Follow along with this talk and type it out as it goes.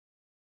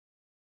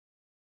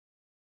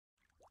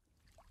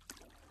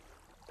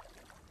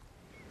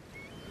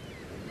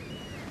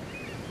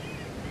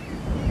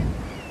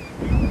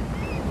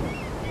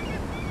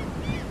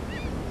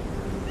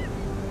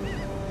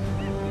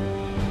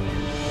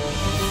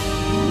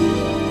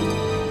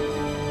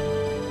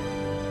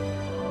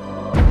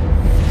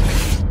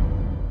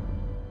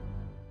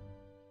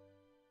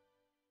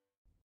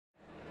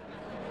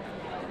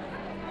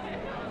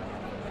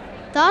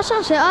Taas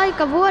on se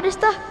aika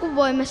vuodesta, kun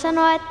voimme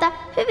sanoa, että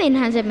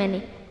hyvinhän se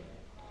meni.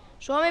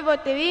 Suomi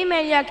voitti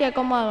viimein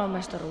jääkiekon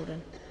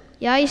maailmanmestaruuden.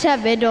 Ja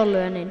isän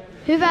vedonlyönnin.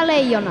 Hyvä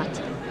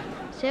leijonat!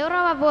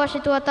 Seuraava vuosi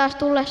tuo taas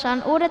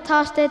tullessaan uudet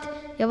haasteet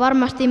ja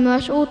varmasti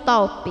myös uutta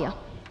oppia.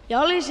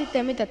 Ja oli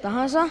sitten mitä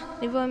tahansa,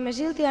 niin voimme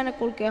silti aina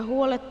kulkea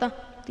huoletta,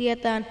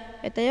 tietäen,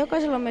 että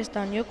jokaisella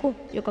meistä on joku,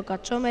 joka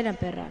katsoo meidän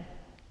perään.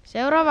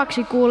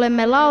 Seuraavaksi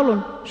kuulemme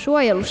laulun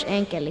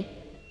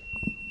Suojelusenkeli.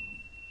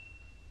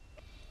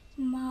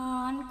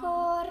 Maan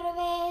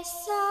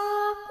korvessa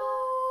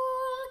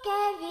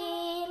kulkevi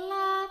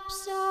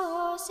lapsosen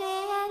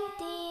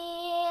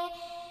tie,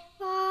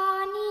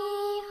 vaan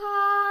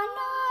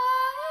ihana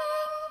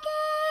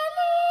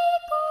enkeli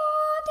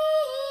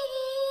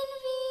kotiin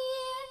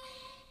vie.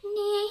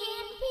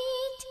 Niin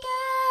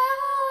pitkä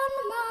on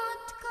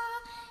matka,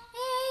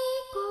 ei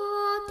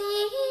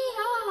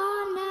kotia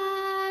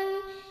näy,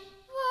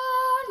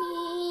 vaan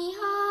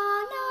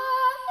ihana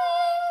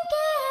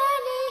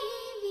enkeli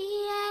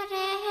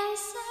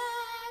vieressä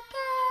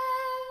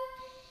käy.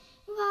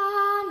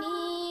 Vaan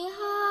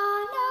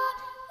ihana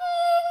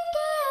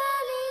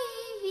enkeli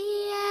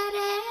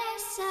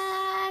vieressä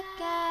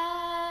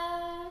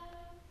käy.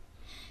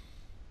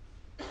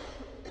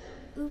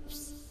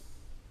 Ups.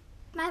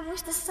 Mä en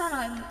muista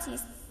sanoa, mutta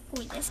siis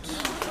kuitenkin.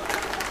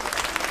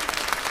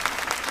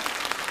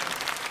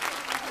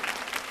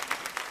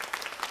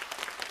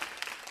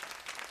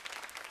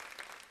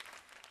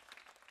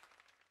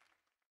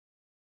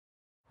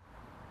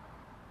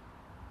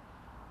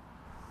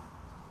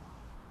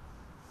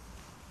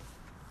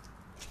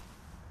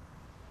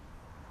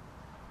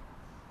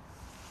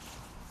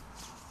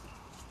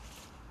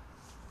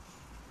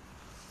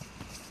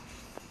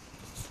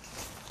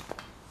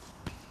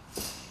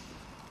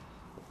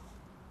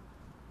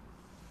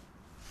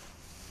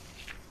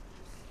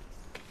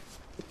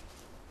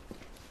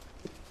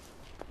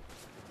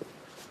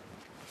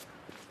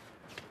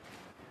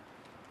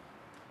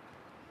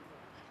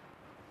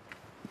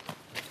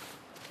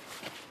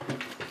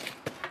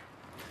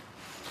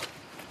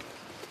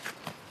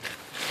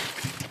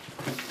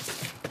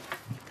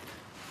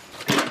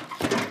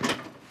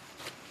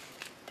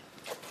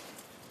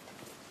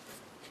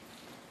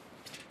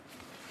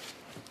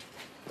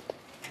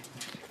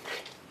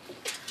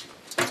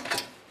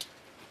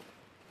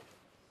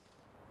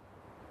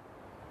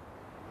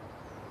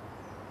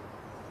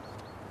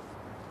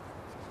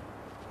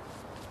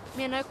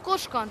 Mie en aio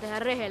koskaan tehdä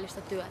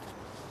rehellistä työtä.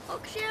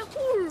 Onks se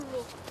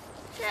hullu?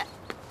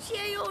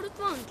 Siellä joudut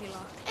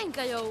vankilaan.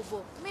 Enkä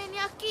joudu. Mie en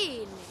jää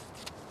kiinni.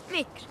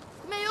 Miksi?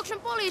 Mie juoksen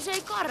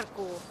poliisei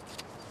karkuun.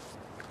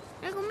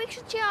 No kun miksi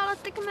et siellä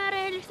alat tekemään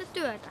rehellistä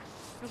työtä?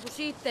 No kun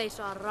siitä ei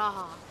saa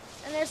rahaa.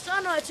 Ja ne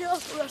sanoo, että se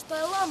johtuu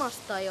jostain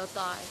lamasta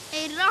jotain.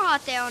 Ei raha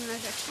tee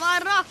onnelliseksi,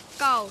 vaan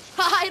rakkaus.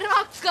 Ai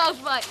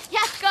rakkaus vai?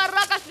 Jätkä on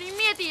rakas, niin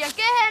mieti ja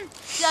kehen.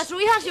 Se asuu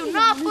ihan sinun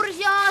naapuris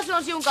ja se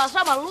on sinun kanssa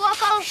saman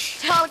luokalla.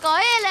 Se alkaa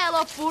eilen ja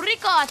loppuu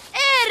rikaat.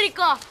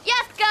 Eerika!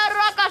 Jätkä on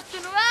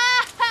rakastunut.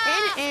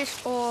 En ees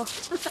oo.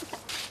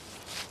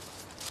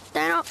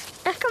 Tai no,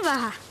 ehkä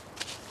vähän.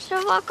 Se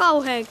on vaan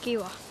kauheen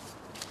kiva.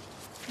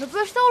 No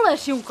pystyt ole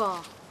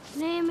sinunkaan.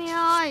 Niin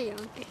minä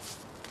aionkin.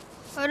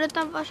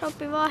 Odotan vaan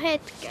sopivaa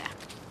hetkeä.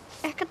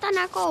 Ehkä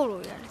tänään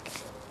koulun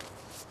jälkeen.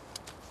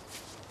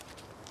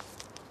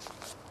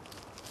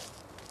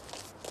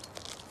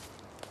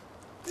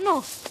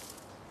 No.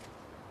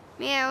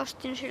 Mie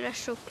ostin sille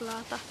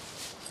suklaata.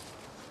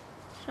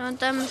 Se on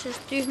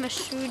tämmöisessä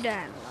tyhmässä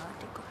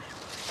sydänlaatikossa.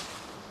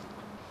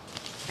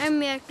 En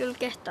mie kyllä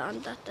kehtaa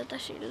antaa tätä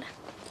sille.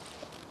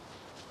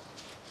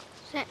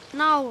 Se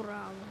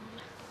nauraa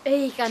mulle.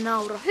 Eikä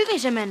naura. Hyvin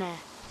se menee.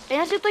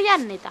 Eihän siltä ole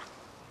jännitä.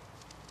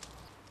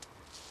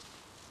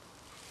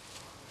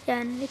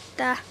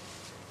 Jännittää.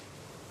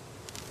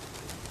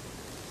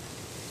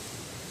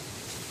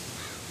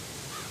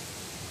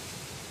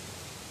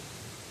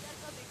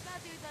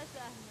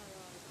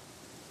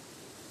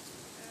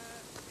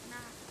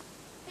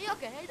 Hei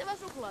okei, heitä vähän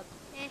suklaata.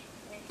 Ei.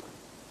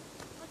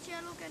 Oot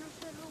siellä lukenut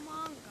sen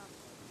Ruma Ankaa?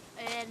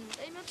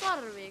 Ei me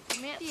tarvii,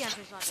 kun mie tiedän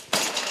sen saada.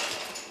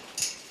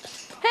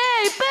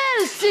 Hei,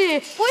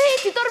 Peltsi! Voi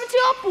hitsi, tarvitsi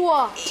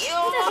apua!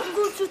 Joo. Mitä sun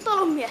kutsut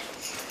talonmies?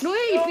 No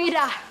ei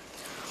pidä.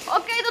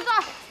 Okei,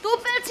 tuu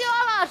Peltsi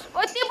alas.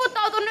 Voit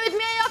tiputtautua nyt,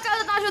 mie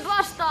jakautetaan sut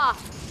vastaan.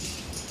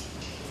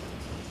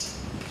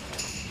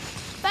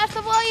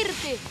 Päästä vaan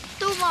irti.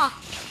 Tuma.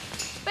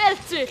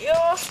 Peltsi!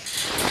 Joo.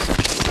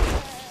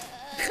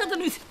 Kato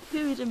nyt,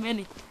 hyvin se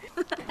meni.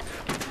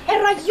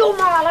 Herra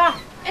Jumala!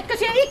 Etkö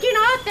siellä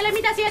ikinä ajattele,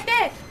 mitä siellä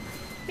teet?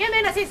 Mie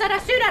meinasin saada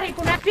sydärin,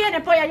 kun näet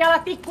pienen pojan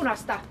jalat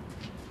ikkunasta.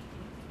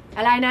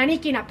 Älä enää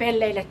ikinä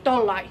pelleille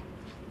tollain.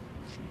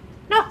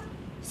 No,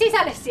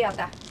 sisälle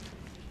sieltä.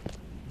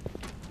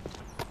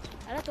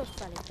 Älä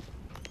tosta välitä.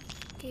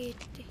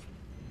 Kiitti.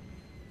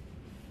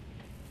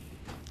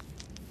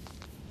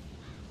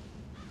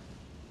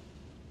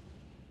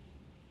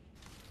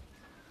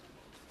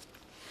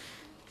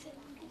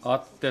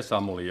 Atte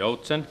Samuli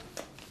Joutsen.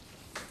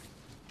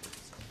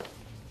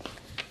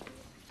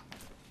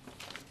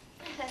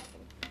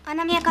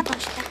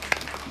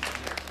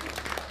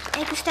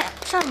 Eikö sitä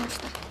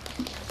sormusta?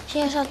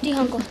 Siellä saat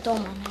ihan kohta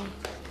oman.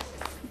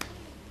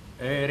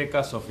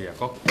 Eerika Sofia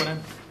Kokkonen.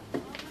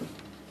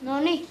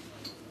 Noniin.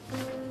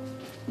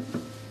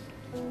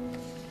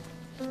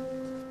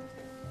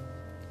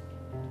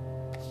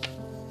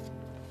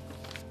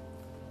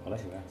 Ole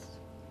hyvä.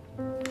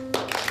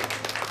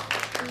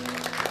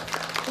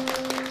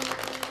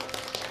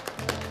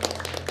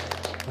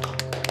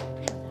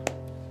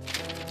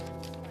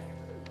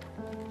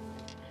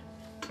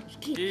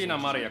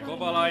 Kiina-Maria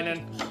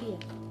Kovalainen.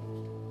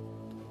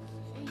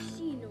 Ei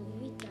siinä oo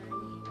mitään.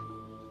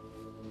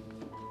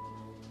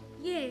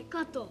 Jee,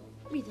 kato.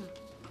 Mitä?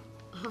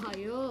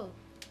 Joo.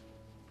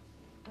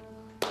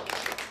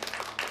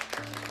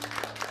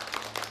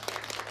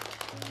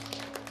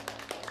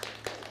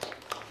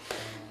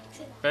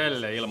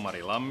 Pelle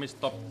Ilmari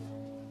Lammisto.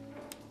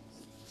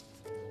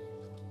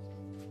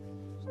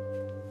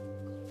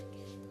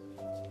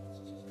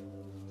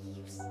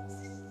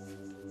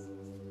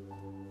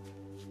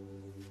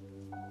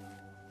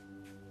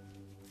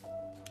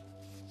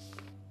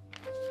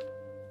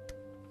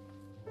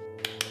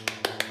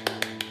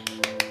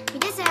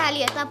 Miten sä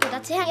Häliö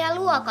taputat? Sehän jää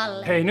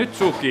luokalle. Hei, nyt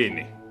suu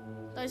kiinni.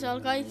 Tai se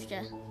alkaa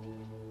itkeä.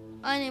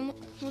 Ai niin,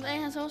 mutta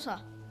eihän se osaa.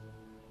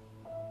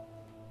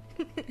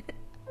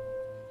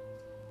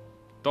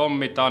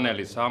 Tommi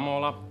Taneli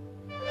Samola.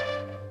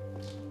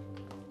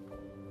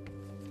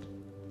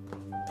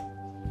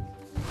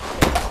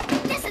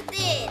 Mitä sä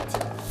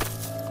teet?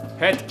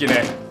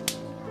 Hetkinen.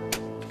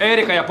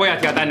 Eerika ja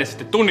pojat jää tänne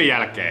sitten tunnin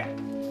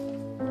jälkeen.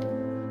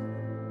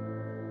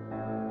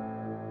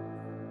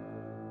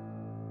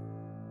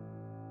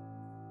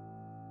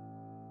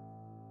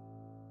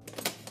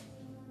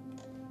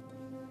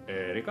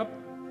 Eerika.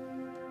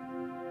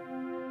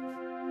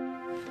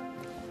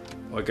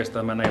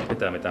 Oikeastaan mä en aio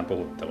pitää mitään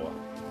puhuttelua.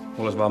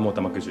 Mulla olisi vaan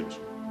muutama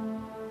kysymys.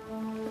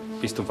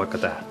 Istun vaikka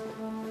tähän.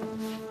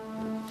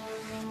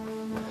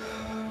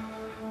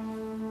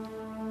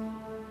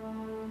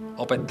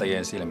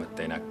 Opettajien silmät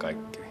ei näe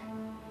kaikkea.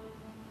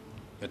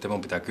 Joten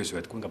mun pitää kysyä,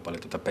 että kuinka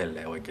paljon tuota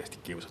Pelleä oikeasti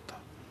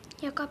kiusataan.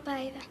 Joka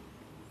päivä.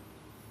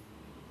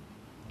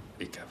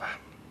 Ikävää.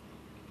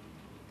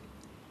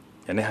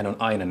 Ja nehän on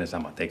aina ne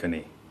samat, eikö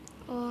niin?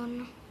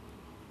 On.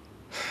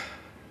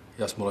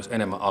 Jos mulla olisi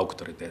enemmän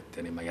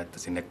auktoriteettia, niin mä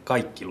jättäisin ne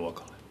kaikki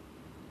luokalle.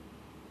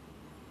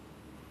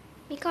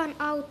 Mikä on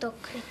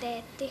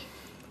autokriteetti?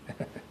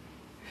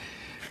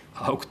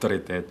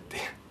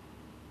 Auktoriteetti.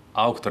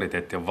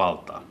 Auktoriteetti on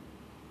valtaa.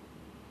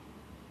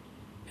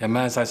 Ja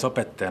mä en saisi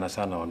opettajana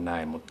sanoa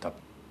näin, mutta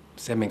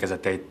se, minkä sä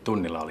teit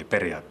tunnilla, oli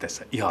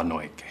periaatteessa ihan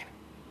oikein.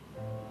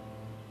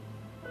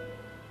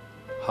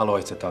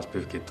 Haluait sä taas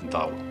pyyhkiä ton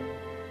taulun?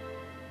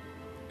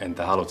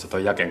 Entä haluat sä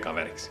ton Jaken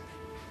kaveriksi?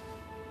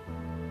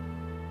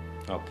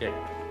 Okei.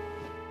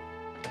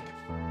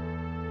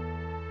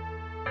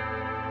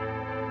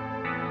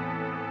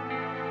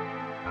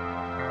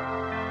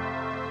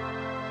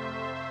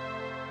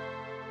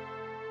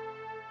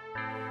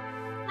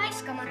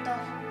 Laiskamato.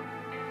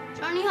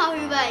 Se on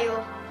ihan hyvä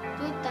joo.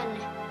 Tuu tänne.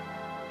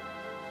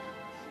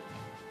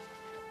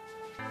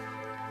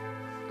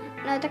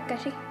 Näytä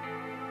käsi.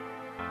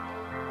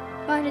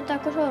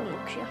 Vaihdetaanko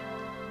sormuksia?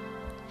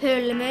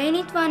 Hölmö, ei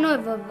niitä vaan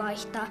noin voi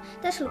vaihtaa.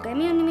 Tässä lukee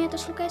minun nimi ja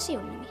tässä lukee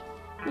sinun nimi.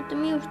 Mutta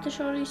minusta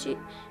se olisi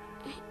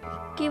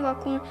kiva,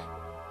 kun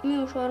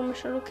minun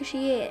sormessa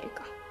lukisi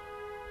Eerika.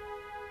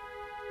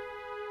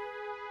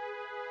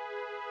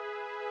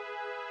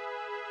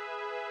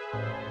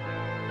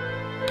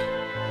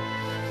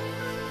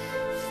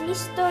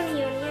 Mistä on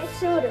Joni? Et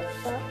se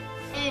odottaa?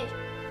 Ei.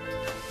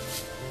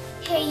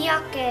 Hei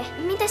Jake,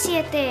 mitä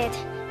sinä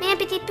teet? Meidän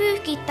piti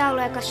pyyhkiä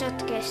taulua eikä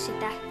sotkea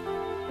sitä.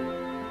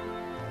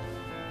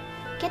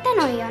 Ketä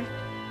noi on?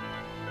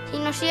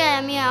 Siinä on siellä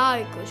ja minä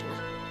aikuisena.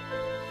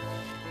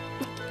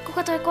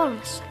 Kuka toi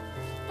kolmas?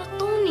 No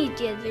Toni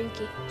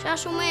tietenkin. Se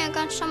asuu meidän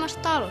kanssa samassa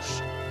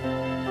talossa.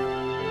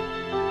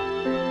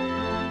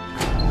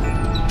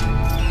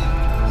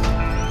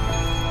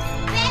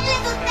 Pelle,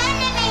 tuu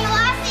tänne, meillä on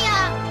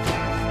asiaa!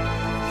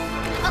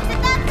 Onko se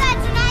totta,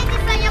 että sun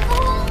äitissä on joku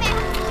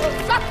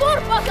huumehullu? Sä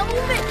turpoa se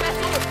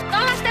lumipessu!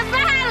 Tällaisten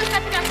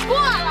vähäilystä pitäis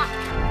kuolla!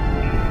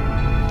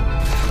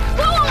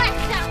 Kuulet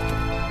sä?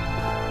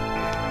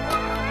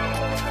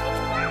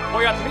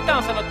 Pojat, mitä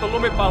on sanottu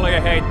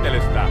lumipallojen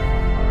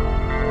heittelystä?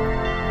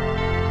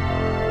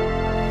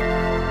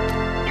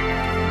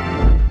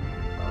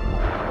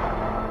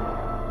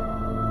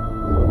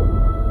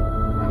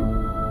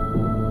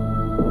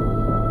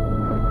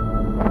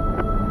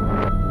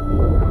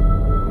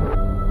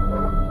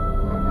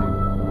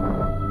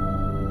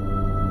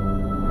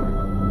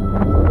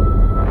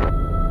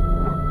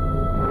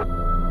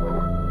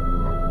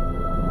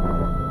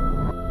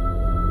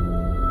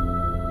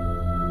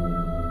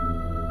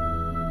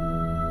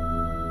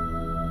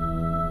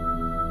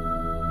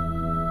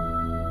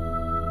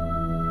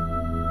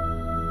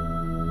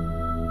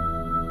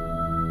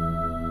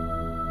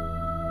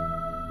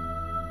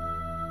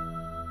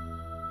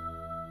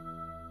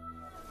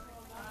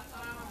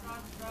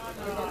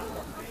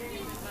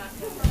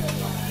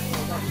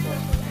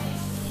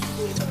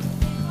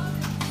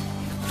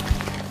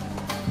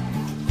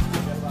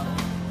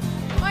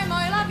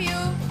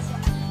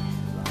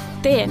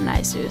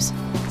 teennäisyys.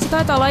 Se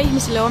taitaa olla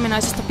ihmisille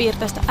ominaisista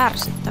piirteistä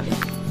ärsyttäviä.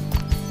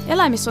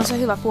 Eläimissä on se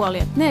hyvä puoli,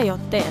 että ne ei ole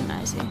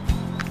teennäisiä.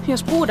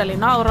 Jos puudeli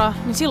nauraa,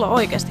 niin silloin on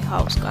oikeasti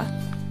hauskaa.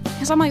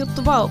 Ja sama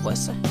juttu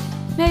vauvoissa.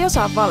 Ne ei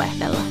osaa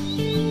valehdella.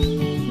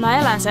 Mä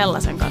elän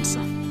sellaisen kanssa.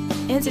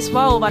 En siis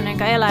vauvan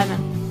enkä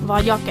eläimen,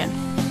 vaan jaken.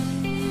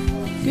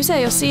 Kyse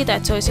ei ole siitä,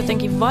 että se olisi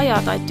jotenkin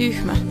vajaa tai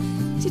tyhmä.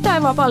 Sitä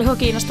ei vaan paljon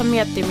kiinnosta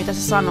miettiä, mitä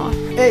se sanoo.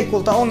 Ei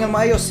kulta,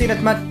 ongelma ei ole siinä,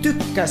 että mä en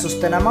tykkää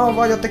susta enää. Mä oon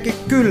vaan jotenkin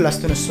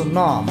kyllästynyt sun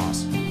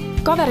naamaas.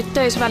 Kaverit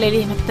töissä välillä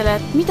ihmettelee,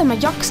 että miten mä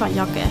jaksan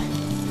jakea.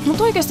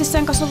 Mut oikeesti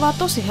sen kanssa on vaan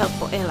tosi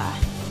helppo elää.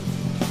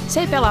 Se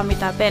ei pelaa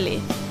mitään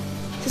peliä.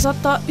 Se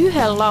saattaa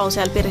yhdellä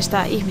lauseella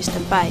piristää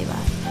ihmisten päivää.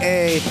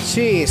 Ei,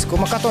 jeez, kun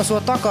mä katon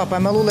sua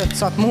takapäin, mä luulen, että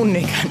sä oot mun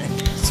ikäinen.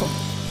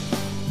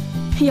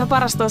 Ja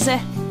parasta on se,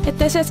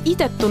 ettei se edes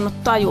ite tunnu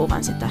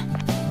tajuvan sitä.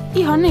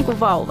 Ihan niin kuin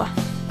vauva.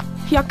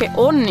 Jake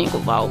on niin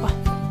kuin vauva.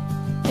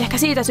 Ehkä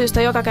siitä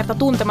syystä joka kerta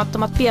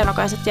tuntemattomat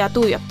pienokaiset jää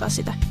tuijottaa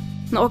sitä.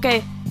 No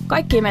okei,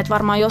 kaikki meitä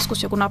varmaan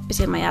joskus joku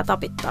nappisilmä jää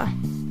tapittaa.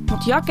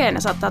 Mut Jakeen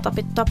ne saattaa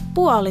tapittaa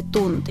puoli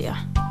tuntia.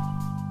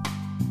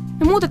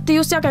 Me muutettiin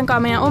just Jaken kanssa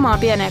meidän omaan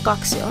pieneen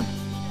kaksioon.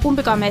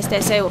 Kumpikaan meistä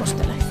ei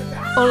seurustele.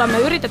 Ollaan me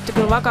yritetty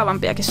kyllä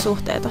vakavampiakin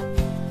suhteita.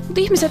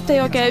 Mutta ihmiset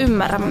ei oikein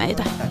ymmärrä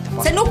meitä.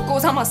 Se nukkuu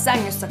samassa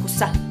sängyssä kuin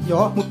sä.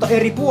 Joo, mutta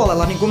eri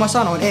puolella, niin kuin mä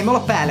sanoin, ei me olla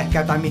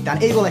päällekkäin tai mitään.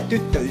 Ei ole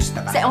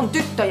tyttöystävä. Se on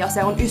tyttö ja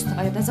se on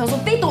ystävä, joten se on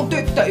sun vitun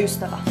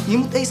tyttöystävä. Niin,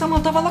 mutta ei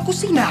samalla tavalla kuin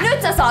sinä.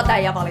 Nyt sä saat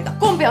äijä valita.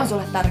 Kumpi on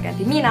sulle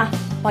tärkeämpi, minä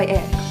vai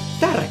Eerika?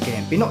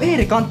 Tärkeämpi? No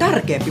Eerika on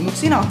tärkeämpi, mutta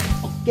sinä on...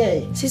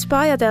 Okei. Siispä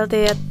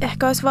ajateltiin, että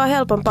ehkä olisi vaan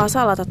helpompaa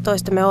salata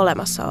toistemme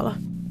olemassaolo.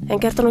 En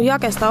kertonut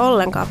Jakesta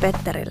ollenkaan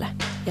Petterille.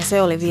 Ja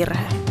se oli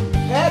virhe.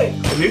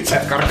 Eerika! Nyt sä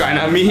et karkaa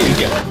enää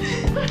mihinkään.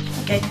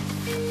 Okei.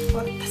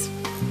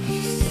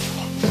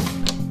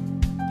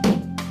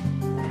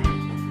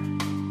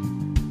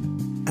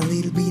 A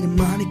little bit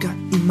of Monica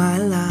in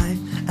my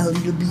life, a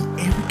little bit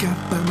Erica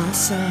by my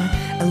side,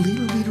 a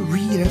little bit of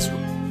Rita's.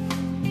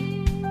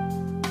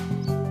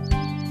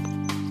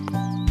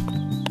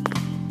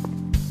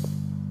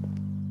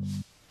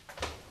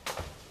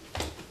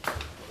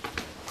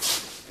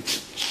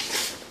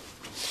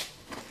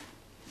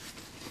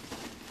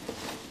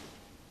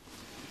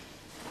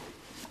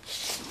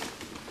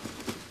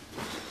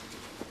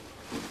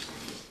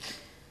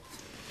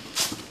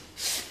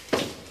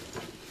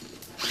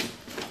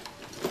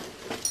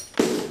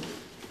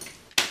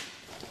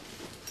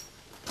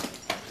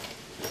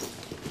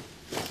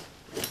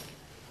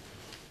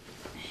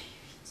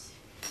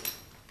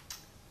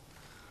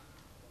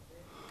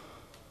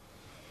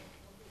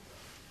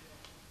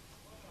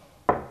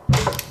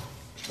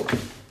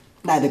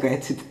 Näitäkö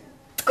etsit?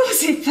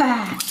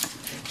 Kusipää!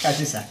 Käy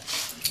sisään.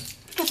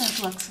 Mikä tää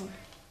tuoksuu?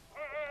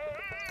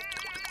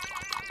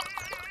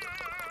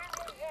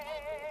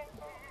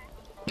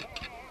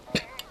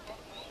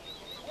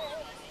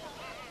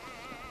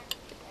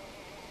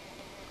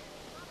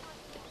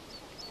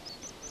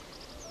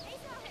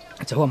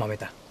 Et sä huomaa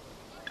mitä?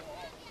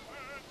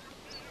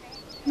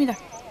 Mitä?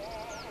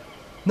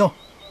 No,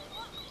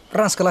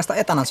 ranskalaista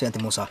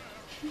etanansyöntimusaa.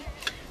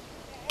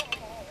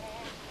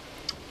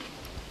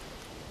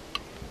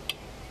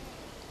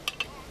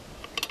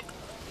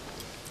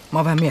 Mä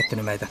oon vähän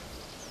miettinyt meitä.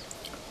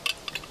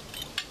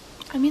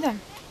 Ai mitä?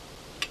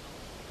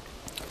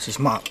 Siis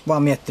mä oon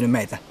vaan miettinyt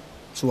meitä.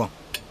 Sua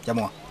ja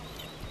mua.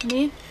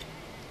 Niin?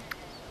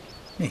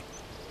 Niin.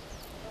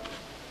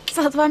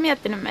 Sä oot vaan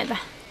miettinyt meitä.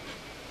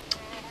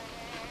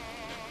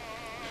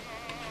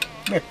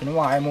 Miettinyt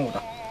vaan, ei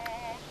muuta.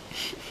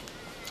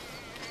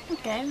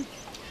 Okei. Okay.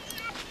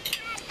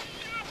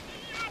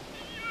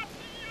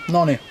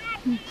 Noniin.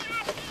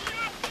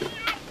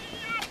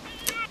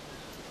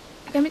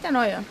 Ja mitä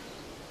noi on?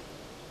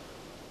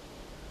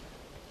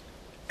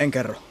 En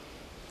kerro.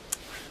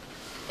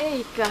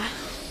 Eikä.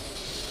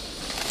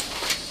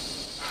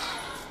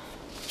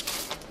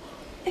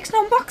 Eiks ne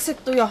on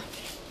maksettu jo?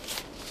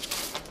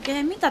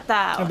 Okei, mitä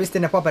tää on? Mä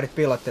pistin ne paperit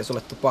piiloon, ettei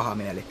sulle tuu paha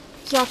mieli.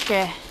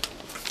 Jake.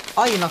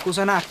 Aina kun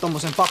sä näet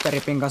tommosen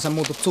paperipinkan, sä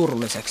muutut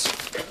surulliseksi.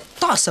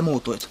 Taas sä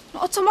muutuit. No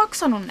oot sä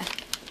maksanut ne?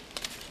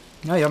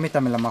 No ei oo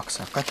mitään millä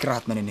maksaa. Kaikki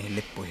rahat meni niihin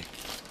lippuihin.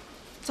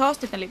 Sä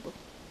ostit ne liput?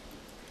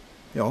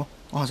 Joo,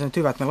 onhan se nyt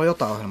hyvä, että meillä on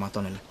jotain ohjelmaa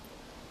Tonille.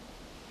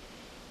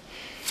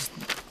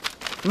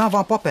 Nää on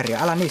vaan paperia,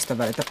 älä niistä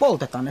välitä.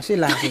 Poltetaan ne,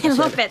 sillähän siitä Ei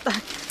lopeta.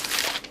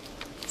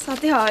 Sä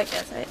oot ihan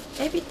oikeassa.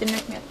 Ei vitti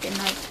nyt miettiä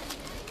näitä.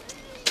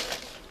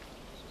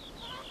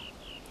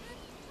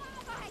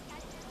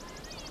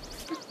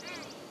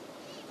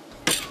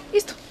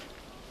 Istu.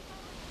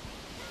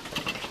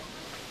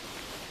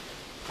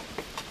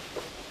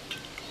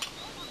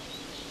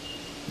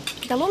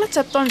 Mitä luulet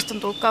sä, että Tonista on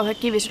tullut kauhean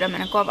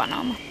kivisydämenen kova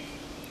naama?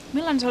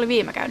 Millainen se oli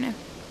viime käyneen?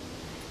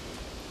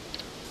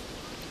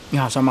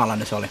 Ihan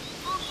samanlainen se oli.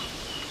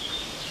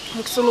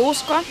 Oliko sulla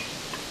uskoa?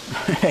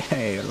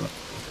 Ei ollut.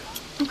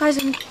 No kai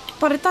se nyt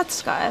pari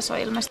tatskaa edes on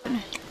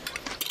ilmestynyt.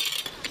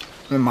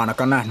 En mä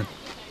ainakaan nähnyt.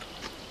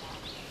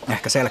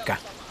 Ehkä selkää.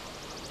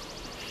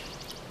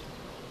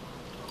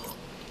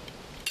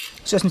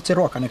 syös nyt se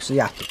ruoka, niin kun se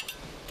jäähtyy.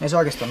 Ei se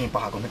oikeesti ole niin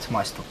paha kuin nyt se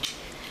maistuu.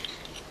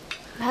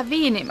 Vähän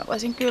viiniä mä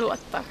voisin kyllä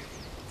ottaa.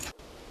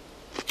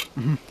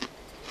 Mm-hmm.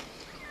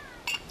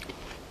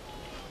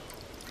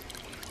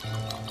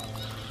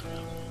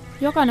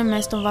 Jokainen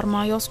meistä on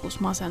varmaan joskus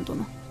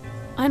masentunut.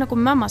 Aina kun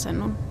mä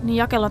masennun, niin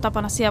Jakella on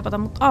tapana siepata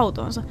mut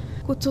autoonsa,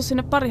 kutsua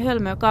sinne pari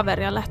hölmöä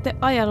kaveria, lähteä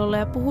ajelulle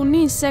ja puhua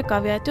niin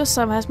sekavia, että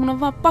jossain vaiheessa mun on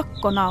vaan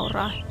pakko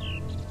nauraa.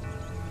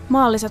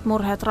 Maalliset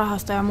murheet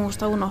rahasta ja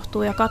muusta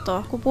unohtuu ja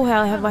katoo, kun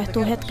puheenaihe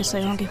vaihtuu hetkessä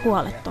johonkin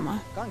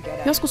huolettomaan.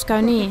 Joskus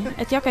käy niin,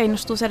 että Jake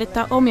innostuu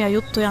selittää omia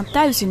juttujaan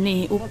täysin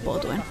niihin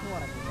uppoutuen.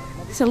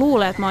 Se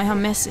luulee, että mä oon ihan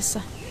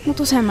messissä,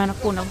 mutta usein mä en oo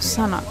kuunnellut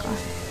sanakaan.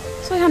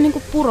 Se on ihan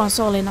niinku puron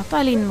solina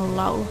tai linnun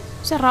laulu.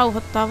 Se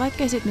rauhoittaa,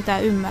 vaikkei sit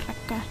mitään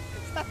ymmärräkään.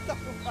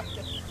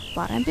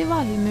 Parempi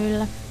vaan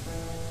hymyillä.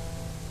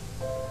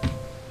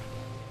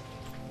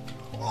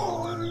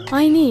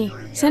 Ai niin,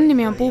 sen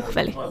nimi on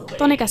Puhveli.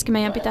 Toni käski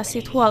meidän pitää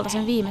siitä huolta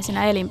sen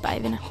viimeisinä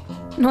elinpäivinä.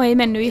 No ei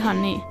mennyt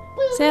ihan niin.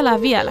 Se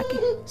elää vieläkin.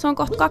 Se on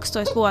kohta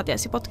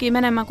 12-vuotias ja potkii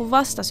menemään kuin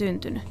vasta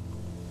syntynyt.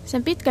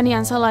 Sen pitkän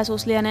iän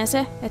salaisuus lienee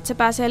se, että se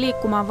pääsee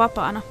liikkumaan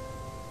vapaana.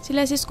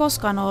 Sillä ei siis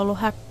koskaan ole ollut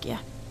häkkiä.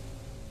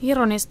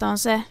 Ironista on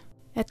se,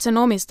 että sen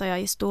omistaja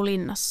istuu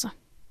linnassa.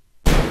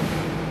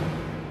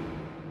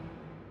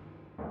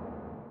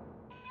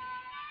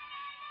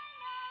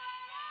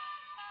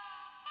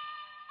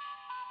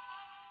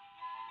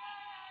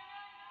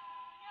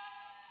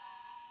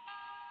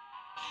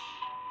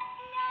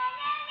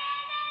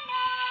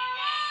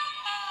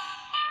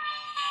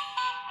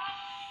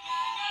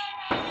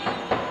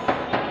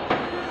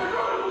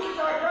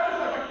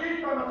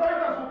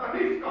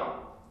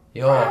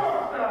 Joo.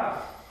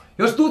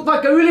 Jos tuut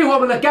vaikka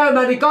ylihuomenna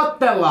käymään, niin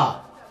kattellaan.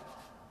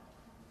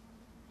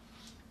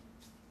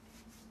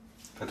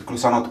 Täytyy kyllä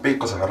sanoa, että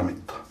pikkasen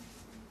harmittaa.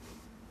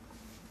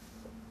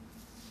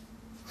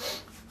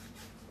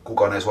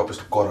 Kukaan ei sua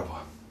pysty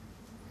korvaamaan.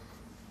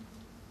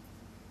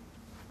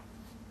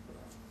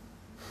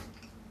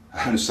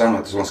 Hän nyt sanoo,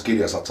 että sulla on skidi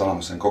ja sä oot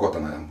sanomassa sen koko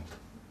tämän ajan, mutta...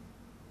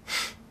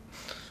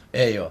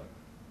 Ei oo.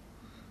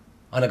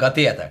 Ainakaan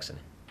tietääkseni.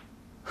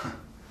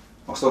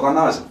 Onks tuo jotain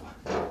naisen vai?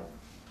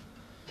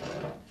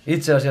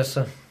 Itse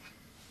asiassa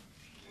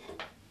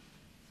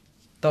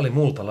tää oli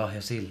multa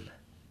lahja sille.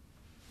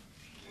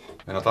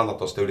 Meinaat antaa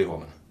tuosta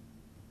ylihuomenna.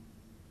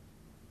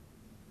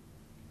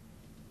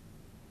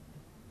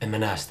 En mä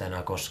näe sitä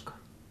enää koskaan.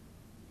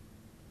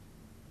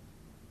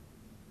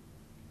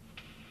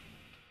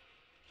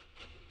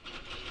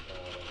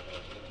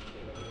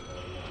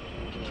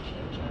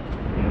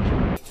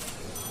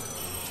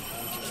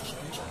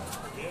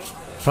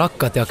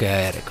 Rakkaat Jake ja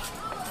Erika.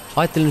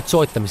 Ajattelin nyt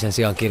soittamisen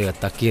sijaan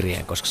kirjoittaa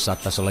kirjeen, koska se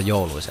saattaisi olla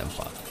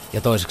jouluisempaa.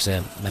 Ja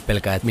toisekseen mä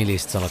pelkään, että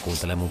millistä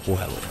salakuuntelee mun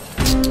puheluja.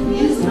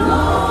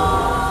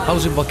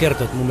 Halusin vaan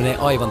kertoa, että mun menee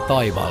aivan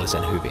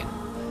taivaallisen hyvin.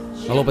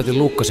 Mä lopetin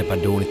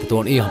lukkosepän duunit ja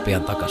tuon ihan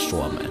pian takas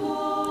Suomeen.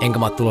 Enkä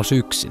mä oon tulos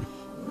yksin.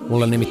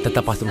 Mulla on nimittäin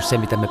tapahtunut se,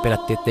 mitä me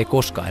pelättiin, ettei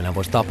koskaan enää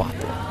voisi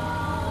tapahtua.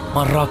 Mä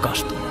oon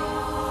rakastunut.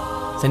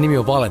 Sen nimi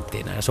on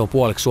Valentiina ja se on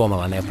puoliksi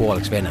suomalainen ja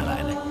puoliksi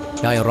venäläinen.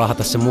 Ja aion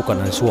rahata sen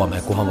mukanani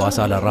Suomeen, kunhan vaan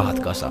saadaan rahat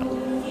kasaan.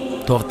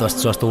 Toivottavasti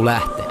suostuu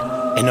lähteä.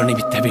 En ole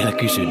nimittäin vielä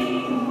kysynyt.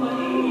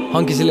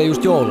 Hankin sille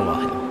just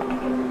joululahjan.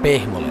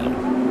 Pehmolelu.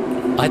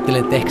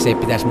 Ajattelin, että ehkä se ei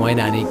pitäisi mua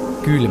enää niin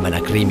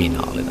kylmänä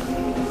kriminaalina.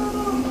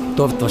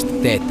 Toivottavasti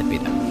te ette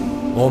pidä.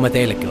 Oon mä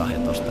teillekin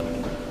lahjan tosta.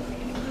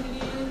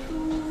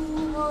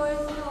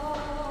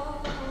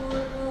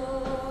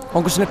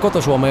 Onko sinne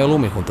kotosuomeen jo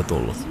lumihunta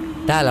tullut?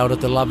 Täällä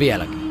odotellaan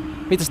vieläkin.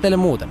 Mitäs teille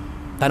muuten?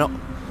 Tai no,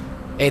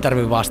 ei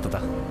tarvi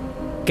vastata.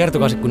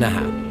 Kertokaa sit kun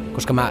nähdään.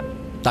 Koska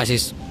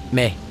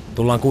me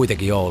tullaan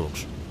kuitenkin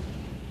jouluksi.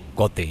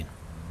 Kotiin.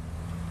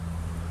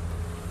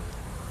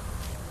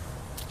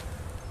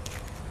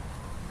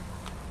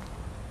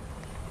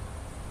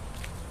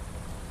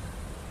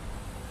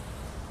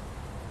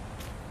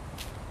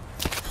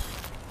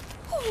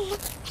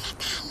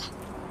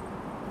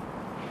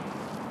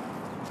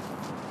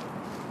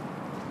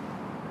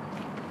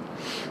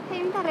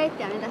 Hei, mitä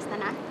reittiä on tästä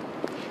tänään?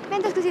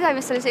 Mentäisikö sitä,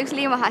 missä oli se yksi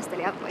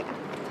liimahaistelijapoika?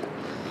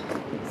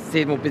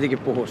 Siitä mun pitikin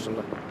puhua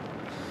sulle.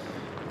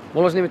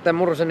 Mulla olisi nimittäin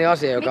Muruseni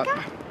asia, joka...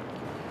 Mikä?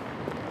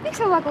 Miksi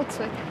sä mua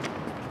kutsuit?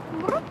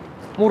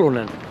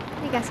 Murunen.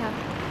 Mikä se on?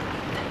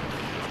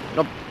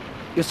 No,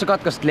 jos sä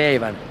katkaisit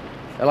leivän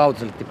ja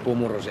lautaselle tippuu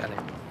murusia, niin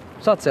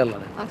sä oot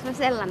sellainen. Onks mä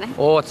sellainen?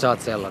 Sä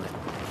oot sellainen.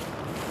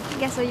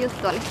 Mikä sun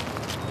juttu oli?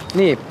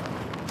 Niin,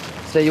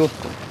 se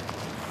juttu.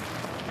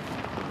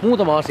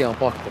 Muutama asia on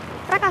pakko.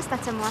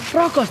 Rakastat sä mua?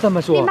 Rakastan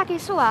mä sua! Niin mäkin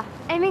sua.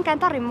 Ei minkään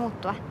tarvi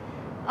muuttua.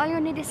 All you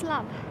need is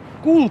love.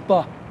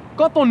 Kulta!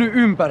 Kato nyt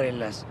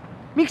ympärilles!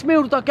 Miksi me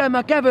joudutaan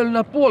käymään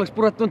kävelynä puoliksi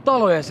purettujen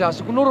talojen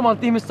seassa, kun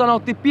normaalit ihmiset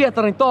nauttii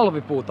Pietarin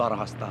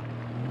talvipuutarhasta?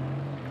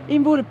 Ei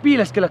me voida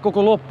piileskellä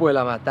koko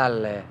loppuelämää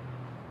tälleen.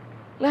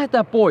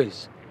 Lähdetään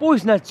pois.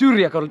 Pois näiltä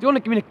syrjäkadulta,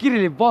 jonnekin minne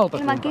Kirillin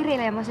valtakuntaan. Ilman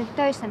Kirilliä mä olisin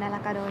töissä näillä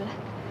kaduilla.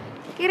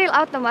 Kirill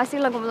auttoi mua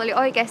silloin, kun mulla oli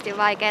oikeesti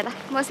vaikeeta.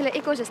 Mä oon sille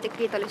ikuisesti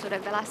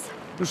kiitollisuuden velassa.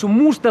 No sun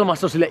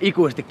mustelmassa on sille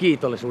ikuisesti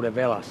kiitollisuuden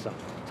velassa.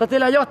 Saat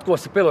elää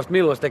jatkuvassa pelossa,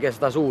 milloin se tekee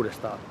sitä taas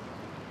uudestaan.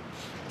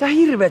 Tää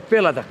hirveet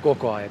pelätä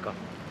koko aika.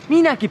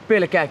 Minäkin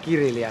pelkään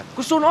Kiriliä,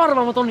 kun se on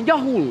arvaamaton ja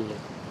hullu.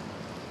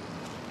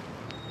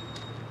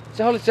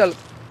 Sä olit siellä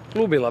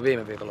klubilla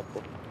viime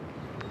viikonloppuun.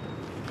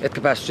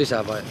 Etkö päässyt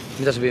sisään vai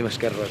mitä sä viimeksi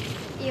kerroit?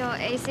 Joo,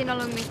 ei siinä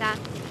ollut mitään.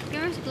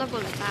 Kyllä mä sit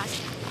lopulta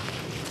pääsin.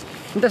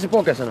 Mitä se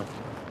Poke sanoi?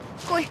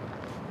 Kui?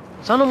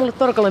 Sano mulle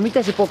tarkalleen,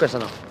 mitä se Poke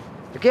sanoi.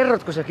 Ja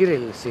kerrotko sä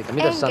Kirilille siitä?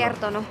 Mitä En sanoi?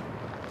 kertonut.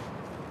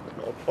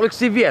 No, oliko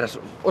siinä vieressä?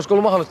 Olisiko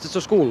ollut mahdollista, että se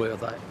olisi kuullut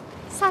jotain?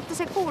 Saattoi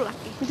se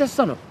kuullakin. Mitä se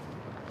sanoi?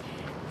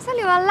 Se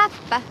oli vaan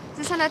läppä.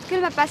 Se sanoi, että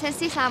kyllä mä pääsen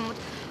sisään,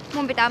 mutta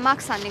mun pitää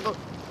maksaa niinku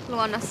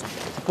luonnossa.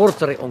 Se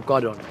portsari on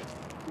kadonnut.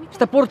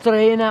 Sitä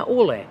portsaria ei enää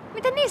ole.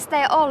 Mitä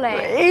niistä ei ole?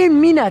 En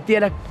minä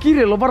tiedä.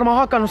 Kirill on varmaan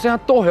hakannut sen ihan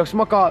tohjoksi,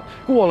 makaa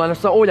kuollaan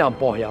jossain ojan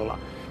pohjalla.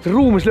 Se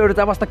ruumis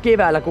löydetään vasta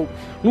keväällä, kun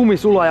lumi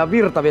sulaa ja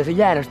virta vie sen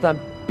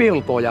jäädöstään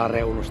peltojaan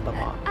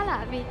reunustamaan.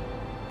 Älä viitti.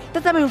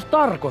 Tätä mä just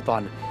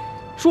tarkoitan.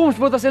 Suomessa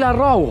voitais elää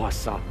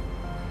rauhassa.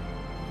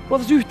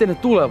 Luotais yhteinen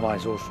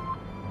tulevaisuus.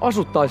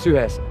 Asuttais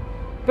yhdessä.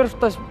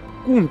 Perustais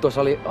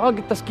kuntosali,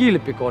 hankittais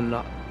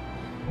kilpikonna.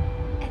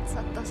 Et sä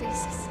oot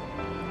tosissas.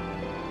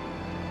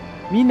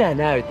 Minä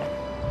näytän,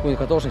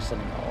 kuinka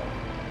tosissani mä oon.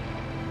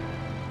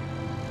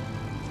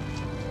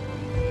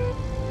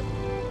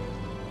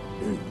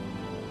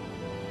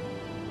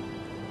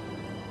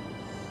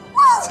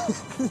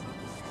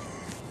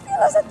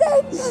 Milloin sä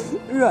teit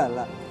tän?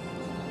 Yöllä.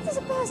 Miten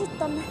sä pääsit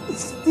tonne?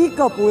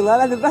 Tikapuilla,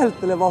 älä nyt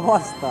vähdyttele vaan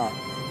vastaan.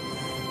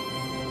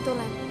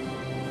 Tulen.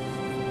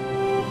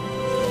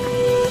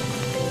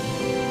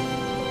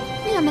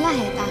 Milloin me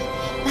lähetään?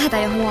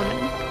 Lähetään jo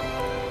huomenna.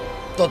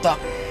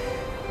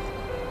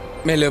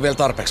 Meillä ei ole vielä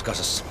tarpeeksi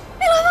kasassa.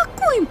 Meillä on vaan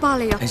kuin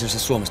paljon? Ei se ole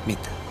Suomesta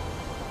mitään.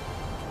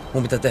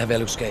 Mun pitää tehdä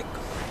vielä yksi keikka.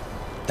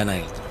 Tänä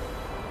iltana.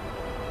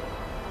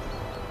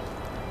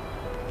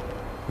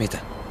 Mitä?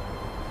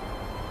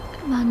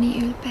 Mä oon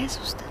niin ylpeä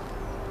susta.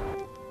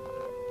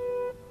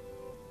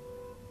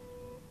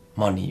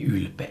 Mä oon niin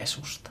ylpeä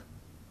susta.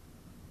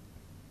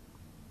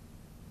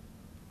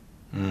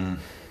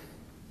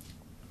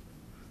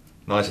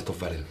 Naiset on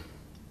välillä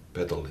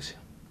petollisia.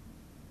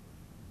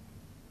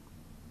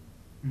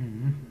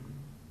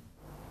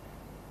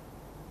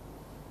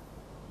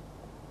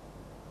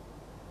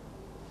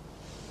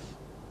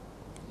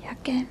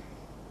 Jake.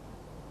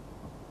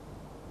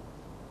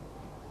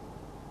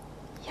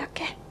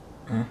 Jake.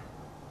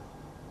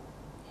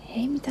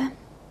 Ei mitään.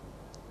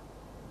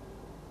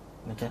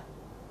 Mitä?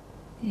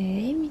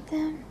 Ei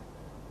mitään.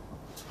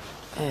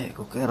 Ei,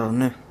 kun kerro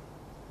nyt.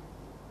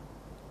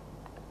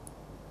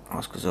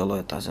 Olisiko se ollut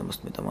jotain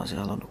semmoista, mitä mä olisin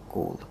halunnut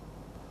kuulla?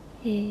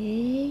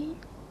 Ei.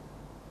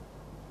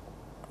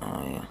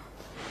 Ai ja.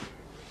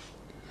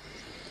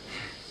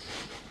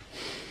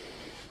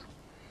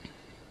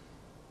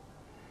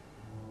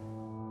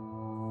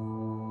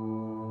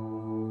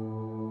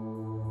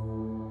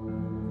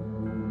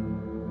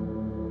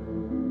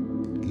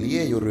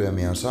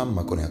 Liejuryömiä on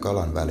sammakon ja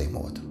kalan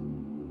välimuoto.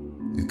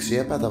 Yksi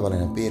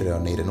epätavallinen piirre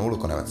on niiden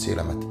ulkonevat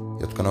silmät,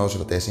 jotka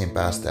nousevat esiin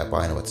päästä ja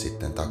painuvat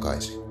sitten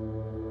takaisin.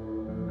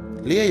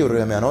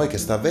 Liejuryömiä on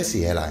oikeastaan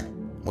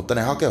vesieläin, mutta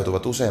ne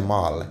hakeutuvat usein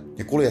maalle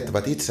ja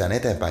kuljettavat itseään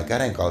eteenpäin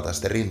käden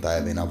kaltaisten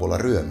rintaäivien avulla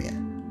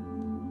ryömien.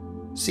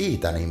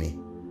 Siitä nimi,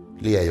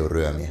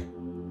 liejuryömiä.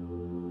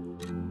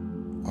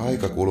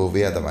 Aika kuluu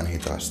vietävän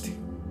hitaasti.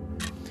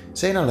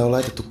 Seinälle on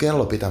laitettu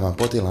kello pitämään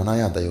potilaan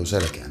ajantajua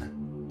selkeänä.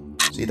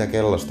 Siitä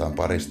kellosta on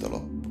paristo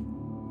loppu.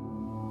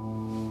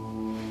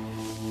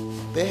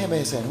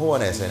 Pehmeeseen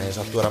huoneeseen ei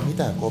saa tuoda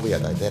mitään kovia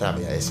tai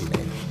teräviä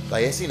esineitä,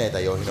 tai esineitä,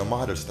 joihin on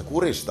mahdollista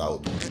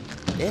kuristautua.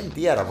 En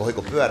tiedä,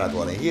 voiko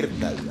pyörätuoliin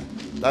hirttäytyä,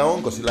 tai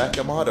onko sillä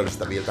ehkä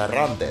mahdollista viiltää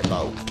ranteet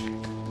auki.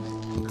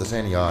 Mutta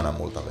sen Jaana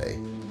multa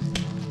vei.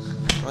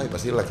 Kaipa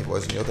silläkin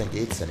voisin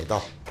jotenkin itseni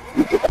tappaa.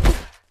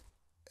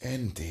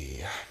 En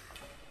tiedä.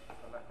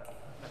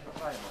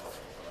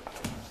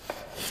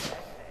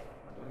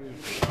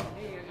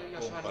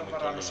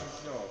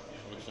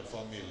 Oliko se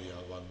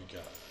familiaa vai mikä?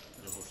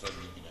 Joku sen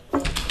niminen.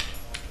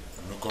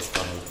 En ole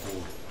koskaan ollut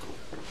kuullut.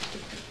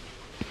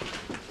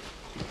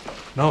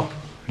 No,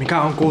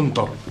 mikä on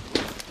kunto?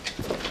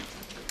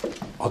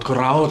 Ootko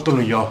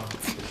rauhoittunut jo?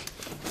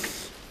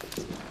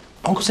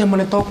 Onko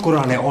semmonen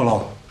tokkurainen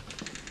olo?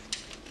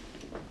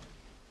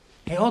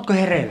 Hei, ootko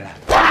hereillä?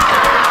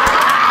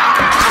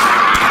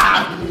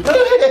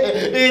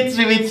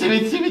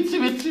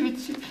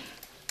 Vitsi.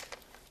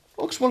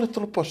 Onks mulle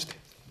tullut posti?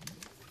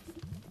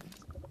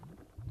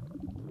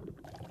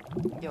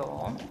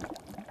 Joo.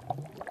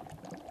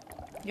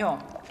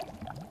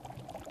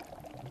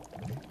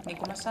 Niin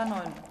kuin mä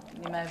sanoin,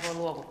 niin mä en voi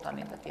luovuttaa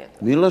niitä tietoja.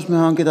 Milloin me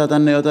hankitaan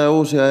tänne jotain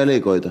uusia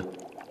elikoita? No,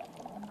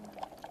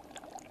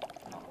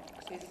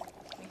 siis,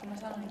 niin kuin mä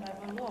sanoin, niin mä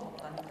en voi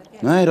luovuttaa niitä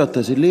tietoja. Mä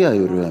ehdottaisin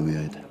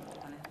liejuryömiöitä.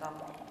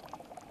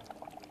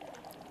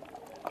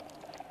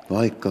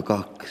 Vaikka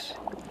 2.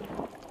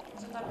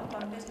 Se tarkoittaa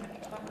nyt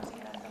esimerkiksi vaikka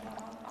sitä, että mä oon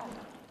auto.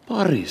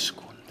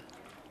 Pariskunta.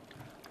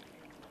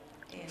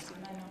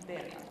 Ensimmäinen on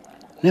perjantaina.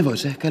 Ne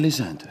vois ehkä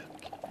lisääntyäkin.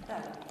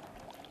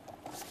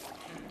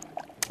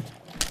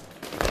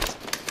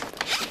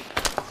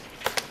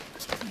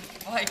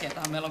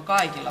 meillä on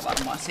kaikilla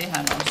varmaan,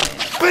 sehän on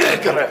selvä.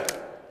 Perkele!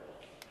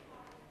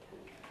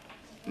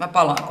 Mä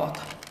palaan kohta.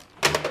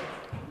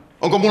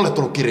 Onko mulle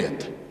tullut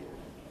kirjettä?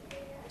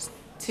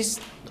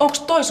 Siis onks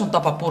toi sun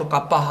tapa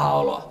purkaa pahaa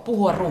oloa,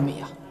 puhua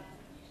rumia?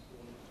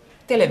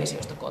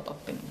 Televisiosta kun oot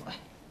oppinut vai?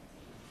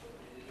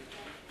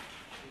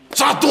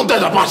 Saat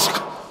tunteita,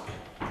 paska!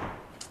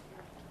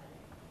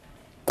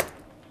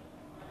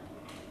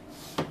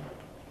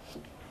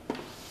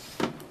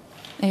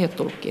 Ei oo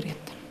tullut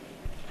kirjettä.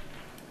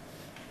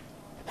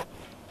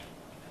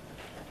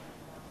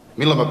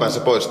 Milloin mä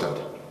pääsen pois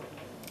täältä?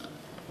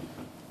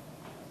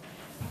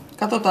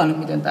 Katsotaan nyt,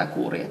 miten tää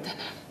kuuri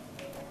etenee.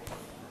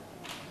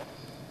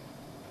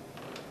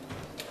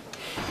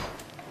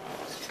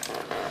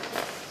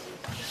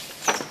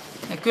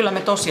 Ja kyllä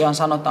me tosiaan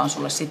sanotaan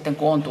sulle sitten,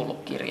 kun on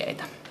tullut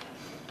kirjeitä.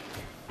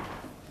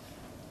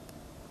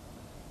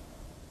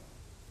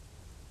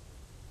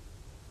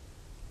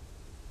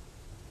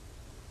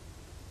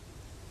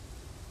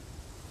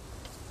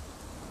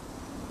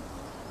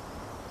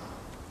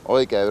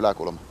 Oikea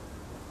yläkulma.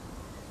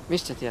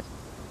 Mistä sä tiedät?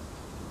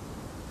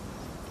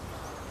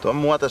 Tuon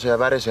muotoisia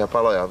värisiä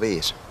paloja on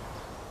 5.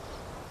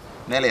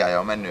 4 jo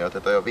on mennyt,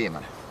 joten toi on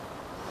viimeinen.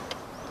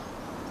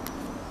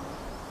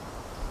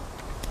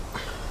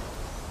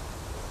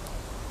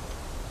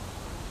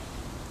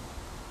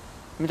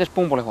 Mites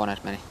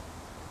pumpulihuoneessa meni?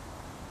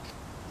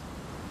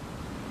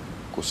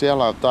 Kun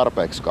siellä on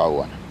tarpeeksi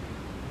kauan.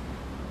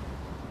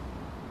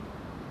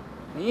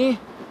 Niin?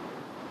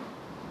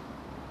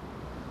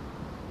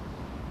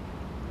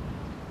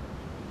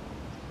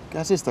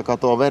 Käsistä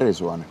katoo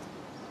verisuonet.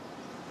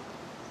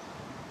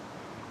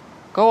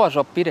 Kauan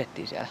sua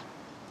pidettiin siellä?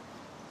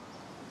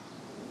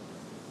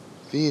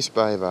 5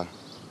 päivää.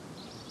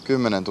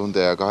 10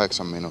 tuntia ja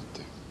 8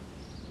 minuuttia.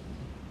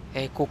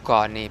 Ei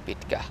kukaan niin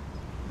pitkään.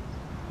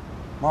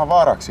 Mä oon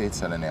vaaraksi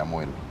itselleni ja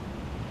muille.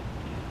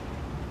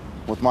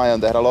 Mut mä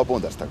aion tehdä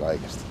lopun tästä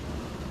kaikesta.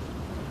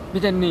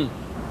 Miten niin?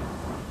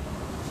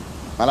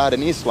 Mä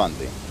lähden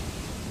Islantiin.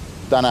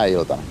 Tänä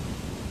iltana.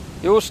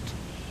 Just.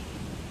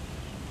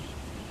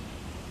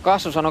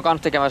 Kassu sanoi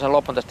kans tekemänsä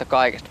lopun tästä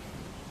kaikesta.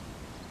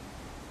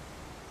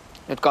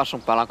 Nyt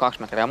kassun päällä on 2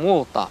 metriä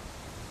multaa.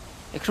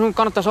 Eikö sun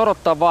kannattaisi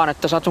odottaa vaan,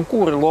 että saat sun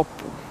kuurin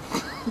loppuun?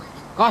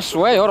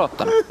 Kassu ei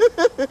odottanut.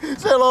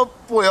 Se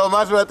loppui jo.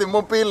 Mä syötin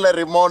mun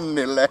pillerin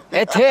Monnille.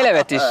 Et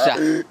helvetissä.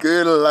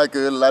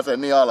 Kyllä, se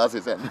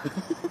nialasi sen.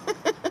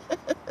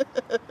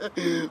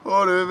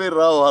 On hyvin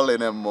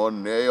rauhallinen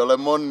Monni. Ei ole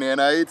Monni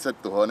enää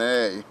itsetuhon,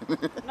 ei.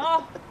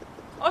 No,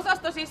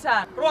 osasto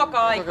sisään.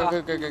 Ruoka-aikaa.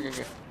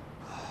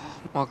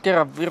 Mä oon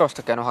kerran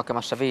Virosta käynyt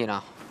hakemassa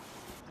viinaa.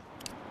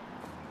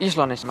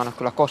 Islannissa mä en oo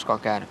kyllä koskaan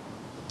käynyt.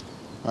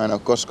 Mä en oo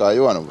koskaan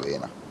juonut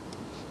viinaa.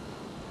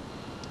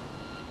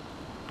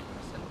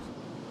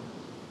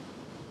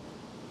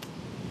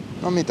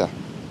 No mitä?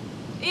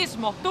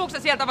 Ismo, tuukse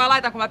sieltä vai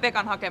laitanko mä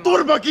Pekan hakemaan?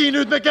 Turpa kiinni,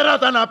 nyt me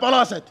kerätään nämä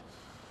palaset!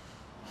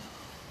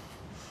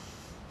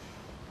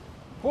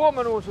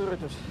 Huomenna uusi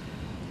yritys.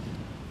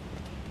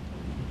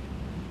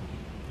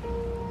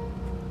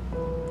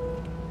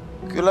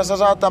 Kyllä sä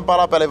saat tän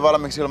palapelin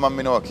valmiiksi ilman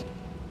minuakin.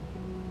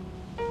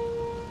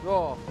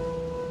 Joo.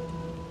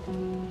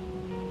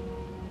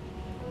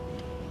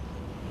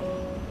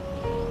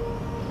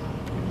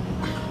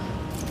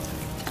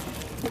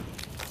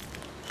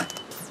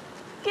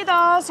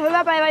 Kiitos,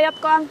 hyvää päivän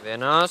jatkoa.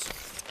 Venäs.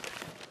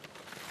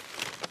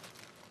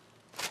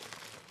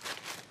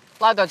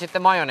 Laitoit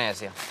sitten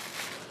majoneesia.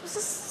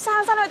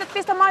 Sähän sanoit, että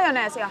pistä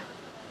majoneesia.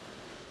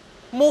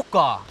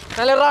 Mukaan!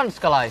 Näille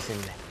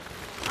ranskalaisille.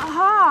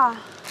 Ahaa.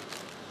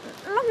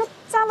 No, mut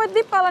sä voit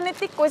dippailla niitä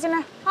tikkuja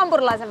sinne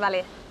hampurilaisen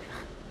väliin.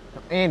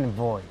 No en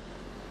voi.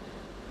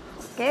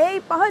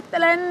 Okei,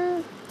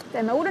 pahoittelen.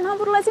 Teemme uuden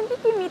hampurilaisen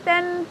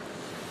pikimiten.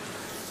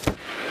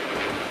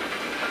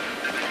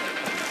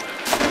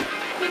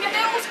 Mikä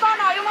te uusi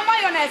kana ilman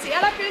majoneesi?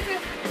 Älä kysy.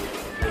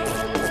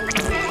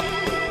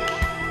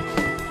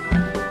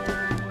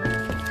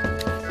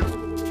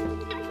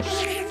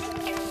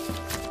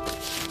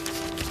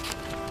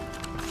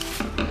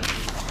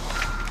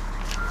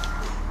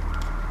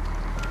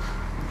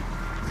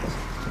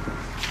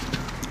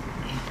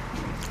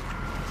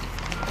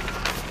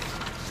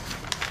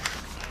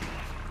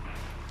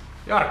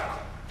 Jarkko.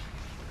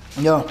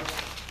 Joo.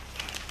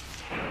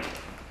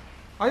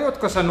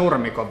 Ajotko sä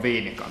nurmikon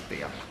Viinikan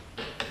tiellä?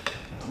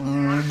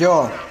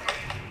 Joo.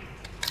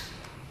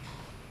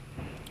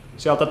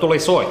 Sieltä tuli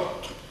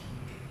soitto.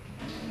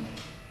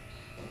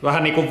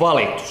 Vähän niinku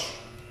valitus.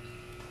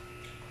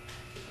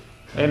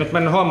 Ei nyt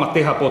mennyt hommat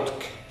ihan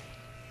putkeen.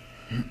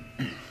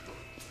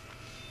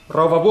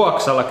 Rouva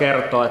Vuoksala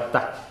kertoo,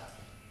 että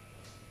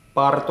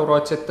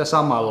parturoit sitten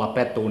samalla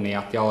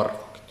petuniat ja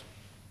orvokit.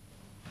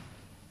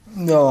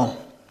 Joo.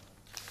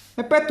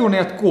 Ne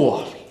petuniat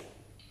kuoli.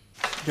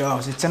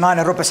 Joo, sit se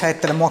nainen rupesi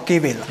heittelemään mua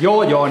kivillä.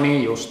 Joo,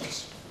 niin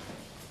justis.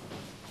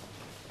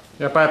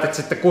 Ja päätit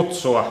sitten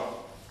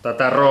kutsua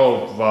tätä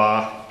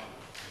rouvaa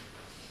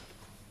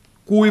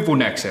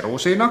kuivuneeksi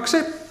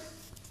rusinaksi,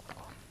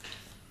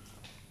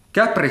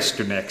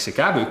 käpristyneeksi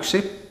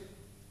kävyksi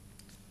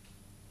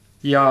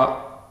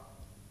Ja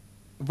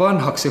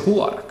vanhaksi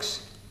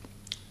huoraksi.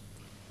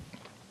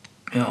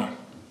 Joo.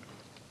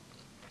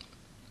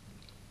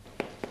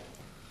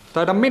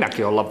 Taidan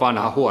minäkin olla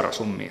vanha huora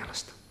sun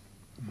mielestä.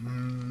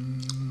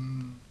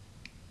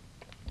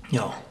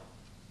 Joo.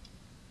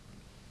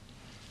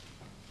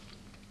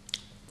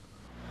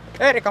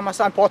 Erika, mä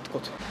sain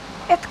potkut.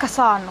 Etkä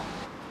saanut.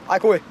 Ai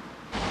kui?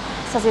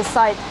 Sä siis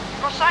sait.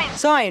 No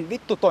sain.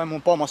 Vittu toi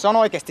mun pomo. Se on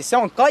oikeesti, se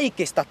on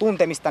kaikista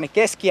tuntemistani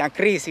keskiään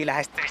kriisiin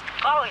lähestyvistä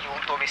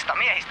kaljuuntuvista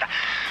miehistä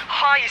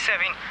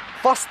haisevin,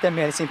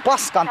 vastenmielisin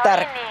paskan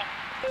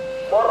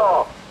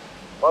Moro!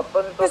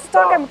 Pystyt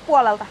oikein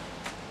puolelta.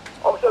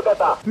 Onks jo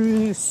ketä?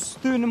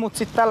 Pystyn, mut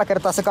sit tällä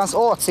kertaa sä kans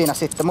oot siinä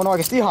sitten. Mun on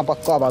oikeesti ihan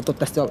pakko avautua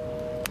tästä.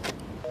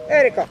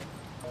 Erika!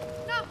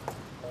 No.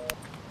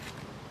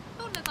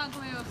 Tunnetaanko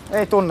me just?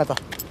 Ei tunneta.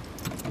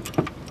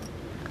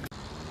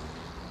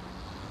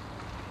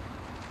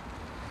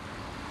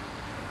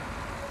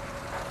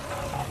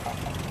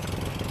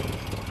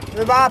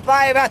 Hyvää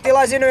päivää,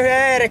 tilaisin yhden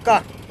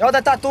Erika. Ja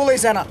otetaan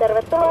tulisena.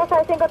 Tervetuloa,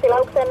 saisinko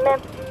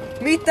tilauksenne?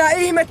 Mitä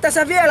ihmettä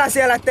sä vielä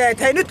siellä teet?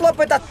 Hei, nyt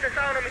lopetat Se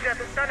saunomisia ja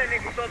tuu tänne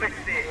niinku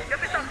sovittiin.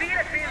 Jos et saa 5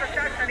 piitot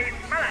tästä, niin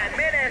mä lähden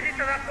menee ja sit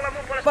sä saat tulla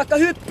mun puolesta. vaikka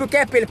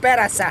hyppykepil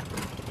perässä.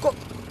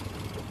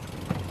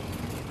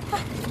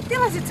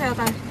 Tilasit sä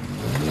jotain?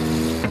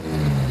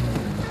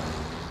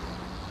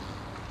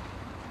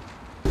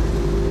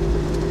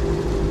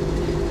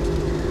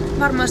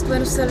 Varmaan sit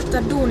voinut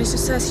säilyttää duunissa,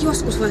 jos sä edes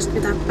joskus voisit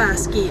pitää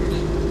pääs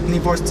kiinni.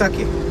 Niin voisit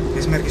säkin.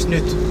 Esimerkiksi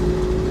nyt.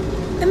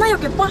 En mä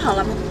oikein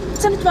pahalla,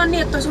 mutta sä nyt vaan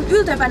niin, että toi sun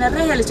ylteenpäinen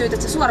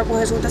rehellisyytesi ja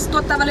suorapuheisuutesi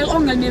tuottaa välillä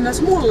ongelmia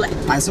myös mulle.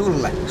 Ai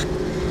sulle?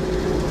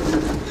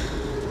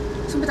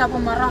 Sun pitää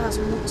pommaa rahaa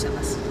sun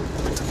muksellasi.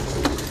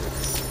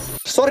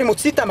 Sori, mut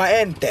sitä mä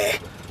en tee.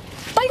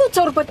 Tajut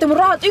sä urpo, että mun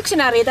rahat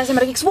yksinään riitä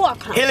esimerkiksi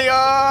vuokraan?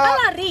 Hiljaa!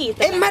 Älä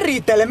riitele! En mä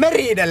riitele, me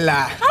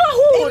riidellään! Älä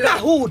huuda! En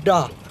mä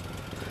huuda!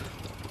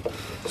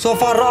 Se on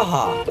vaan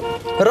rahaa.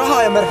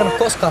 Rahaa ei ole merkannut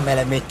koskaan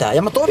meille mitään.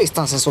 Ja mä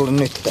todistan sen sulle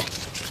nyt.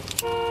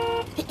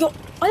 Joo,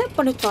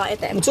 ajappa nyt vaan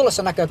eteen. Mut sulle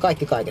se näkyy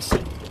kaikki kaikessa.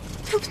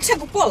 Sä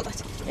kun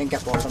poltat. Enkä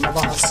polta, mä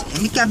vaan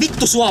mikä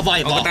vittu sua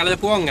vaivaa? Onko täällä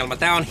joku ongelma?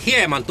 Tää on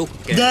hieman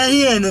tukkeen. Tää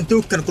hieman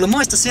tukkeen. Kuule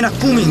maista sinä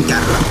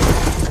kuminkärrä.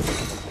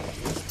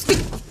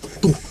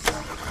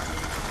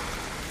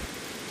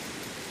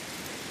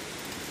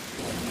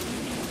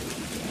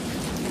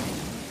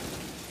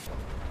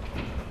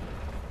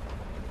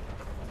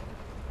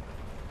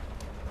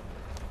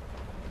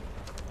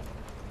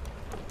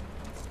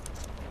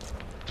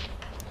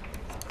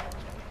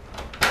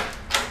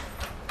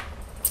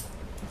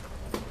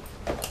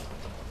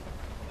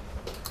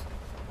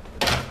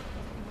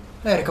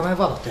 Erika, meidän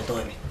valot ei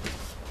toimi.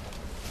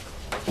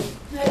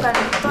 Eikä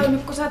nyt toimi,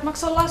 kun sä et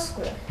maksaa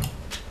laskuja.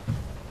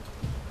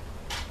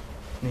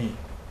 Niin.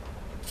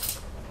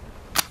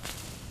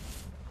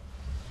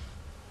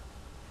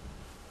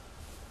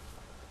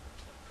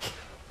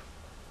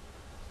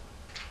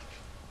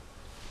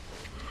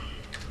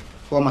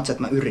 Huomaat sä,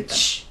 että mä yritän?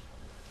 Shhh.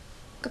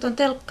 Katon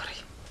telkkari.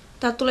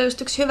 Täältä tulee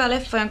just yksi hyvä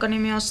leffa, jonka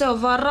nimi on Se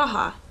on vaan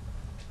rahaa.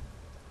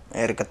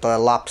 Erika, toi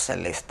on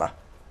lapsellista.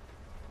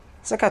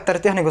 Sä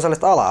käyttäydyt ihan niinku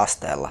sellaista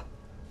ala-asteella.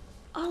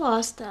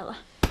 Ala-asteella?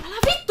 Älä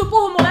vittu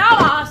puhu mulle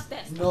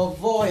ala-asteesta! No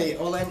voi,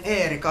 olen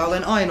Erika.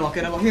 Olen ainoa,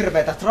 kenellä on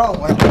hirveitä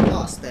traumoja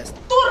ala-asteesta.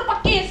 Turpa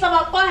kiinni, sä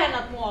vaan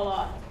pahennat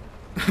muoloa!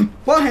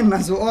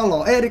 Pahennan sun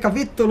oloa. Erika,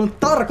 vittuilun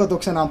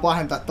tarkoituksena on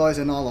pahentaa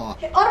toisen oloa.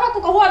 Hei, arvaa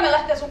kuka huomenna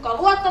lähtee sunkaan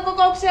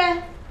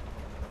luokkakokoukseen?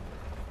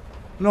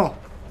 No.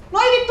 No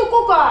ei vittu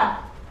kukaan!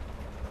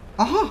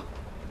 Aha.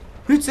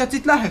 Nyt sä et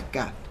sit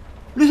lähdekään.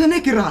 Yleensä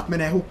nekin rahat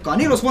menee hukkaan.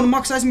 Niillä olisi voinut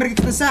maksaa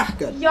esimerkiksi tämän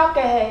sähkön.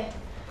 Jake, hei.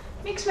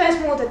 Miksi me edes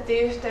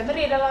muutettiin yhteen? Me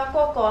riidellään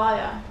koko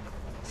ajan.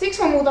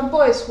 Siksi mä muutan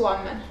pois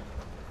huomenna.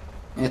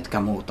 Etkä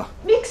muuta.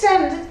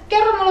 Miksen?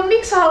 Kerro mulle,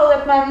 miksi sä haluat,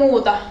 että mä en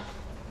muuta?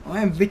 No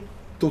en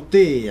vittu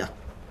tiiä.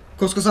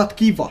 Koska sä oot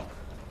kiva.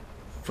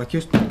 Vaikka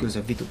just nyt kyllä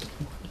sä vitutat.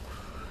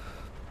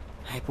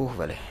 Hei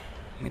puhveli,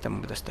 mitä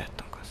mun pitäis tehdä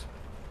ton kanssa?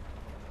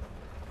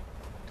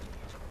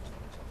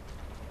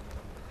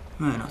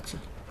 Meinaat sä?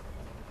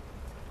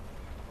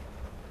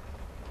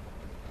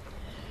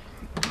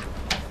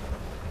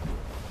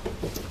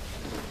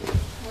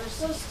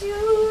 So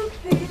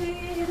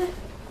stupid,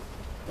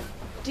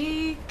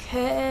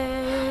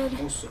 dickhead,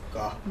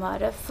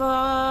 motherfucker.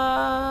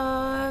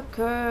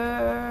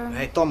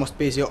 Hei, tommosta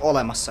biisiä on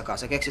olemassakaan,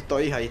 sä keksit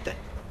toi ihan ite.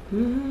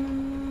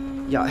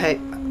 Ja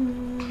hei,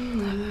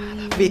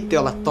 viitti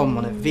olla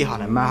tommonen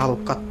vihanen, mä en halua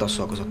kattoo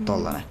sua kun sä oot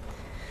tollanen.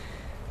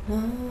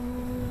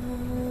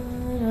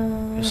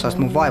 Jos sä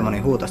olisit mun vaimo,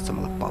 niin huutaisit sä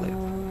mulle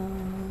paljon.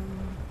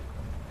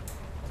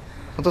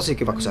 On tosi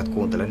kiva kun sä et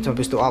kuuntele, nyt mä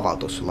pystyn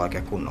avautumaan sulla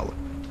oikein kunnolla.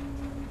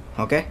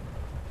 Okei?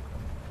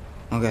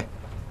 Okei.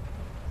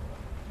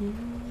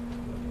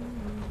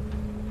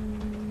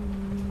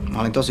 Mä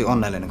olin tosi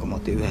onnellinen, kun me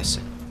oltiin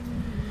yhdessä.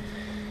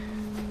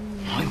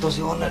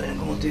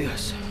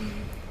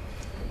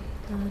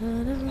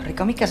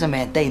 Rika, mikä se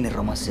meidän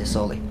teiniromanssi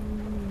oli?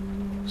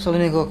 Se oli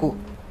niinku joku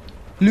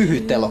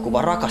lyhyt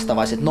elokuva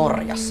Rakastavaiset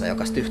Norjassa,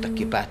 joka sitten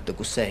yhtäkkiä päättyy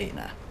kuin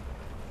seinään.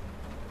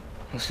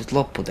 No sit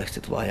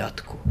lopputekstit vaan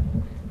jatkuu.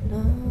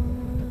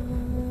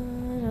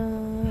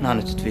 Nää on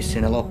nyt sit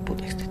vissiin ne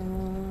lopputekstit.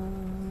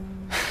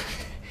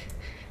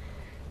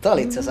 Tää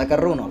oli itse asiassa aika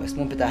runollista.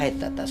 Mun pitää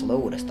heittää tää sulle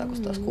uudestaan,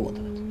 kun taas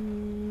kuuntelet.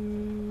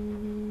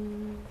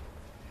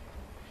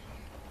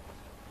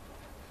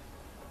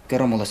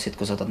 Kerro mulle sit,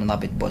 kun sä otat ne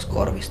napit pois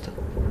korvista.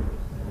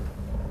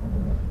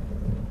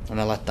 Ja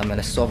me laittaa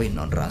meille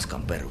sovinnon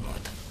Ranskan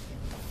perunoita.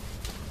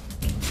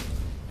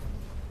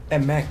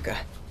 En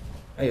meekään.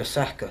 Ei oo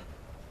sähköä.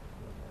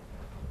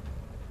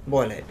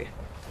 Voi leipiä.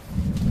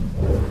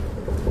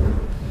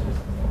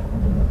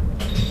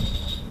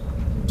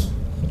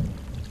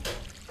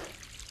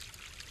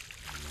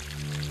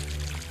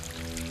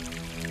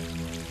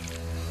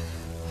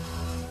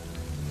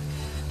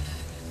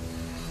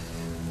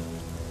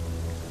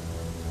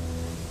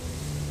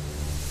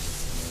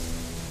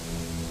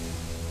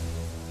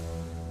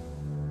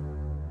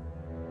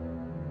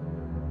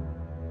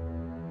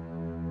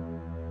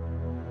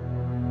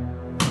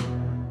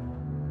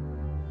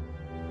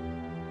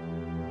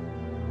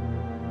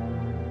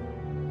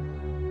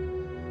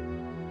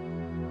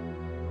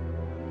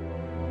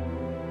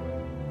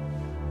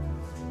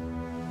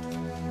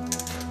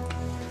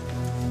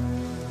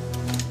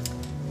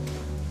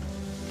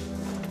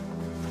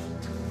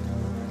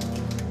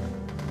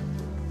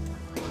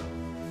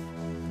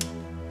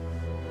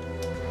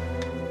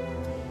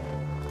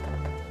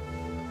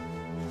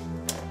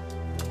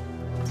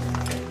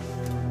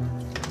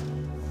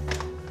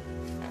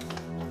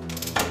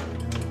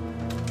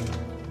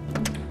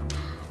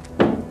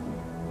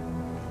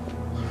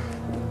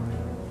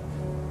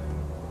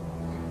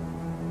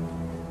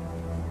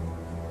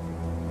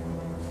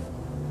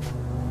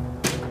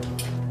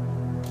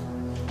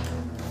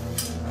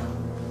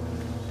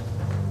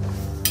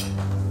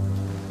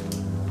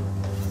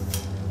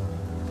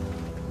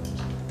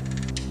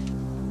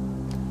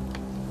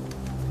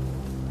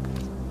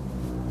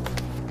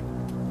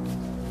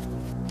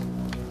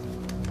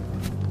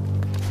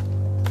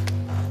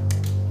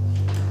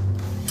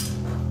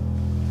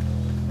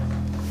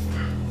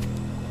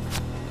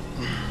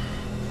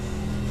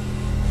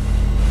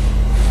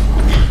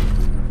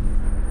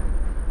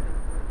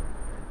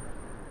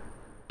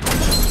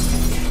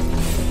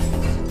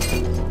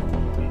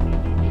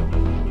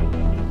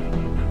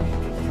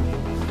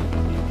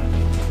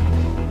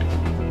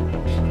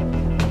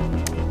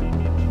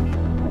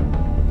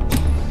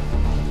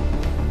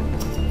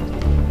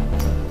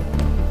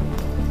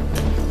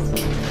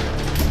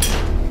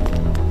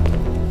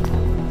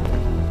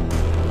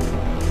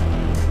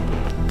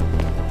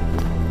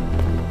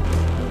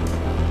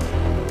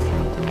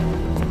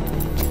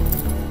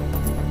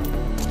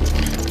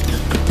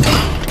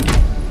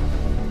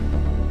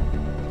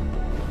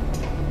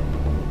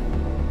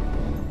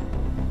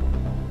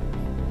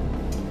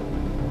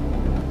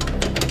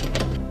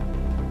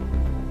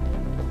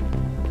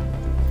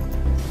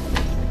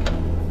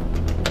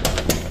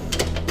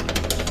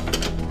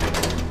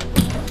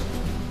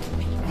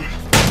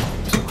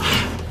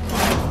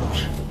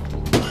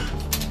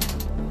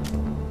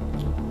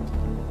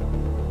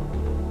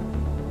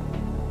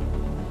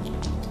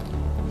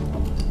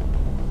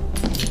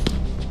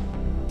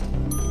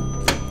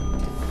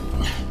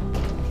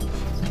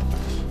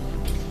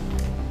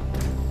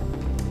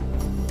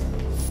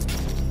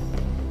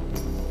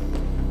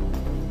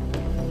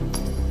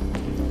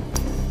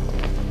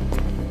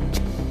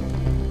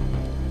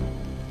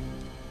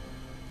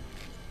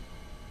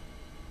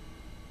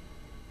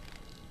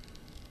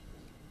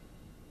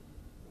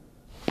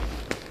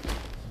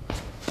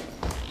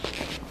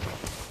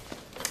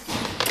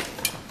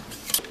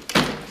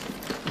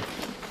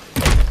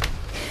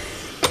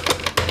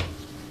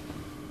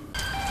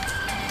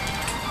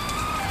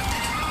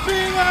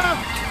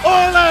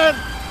 Olen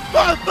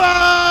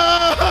valta!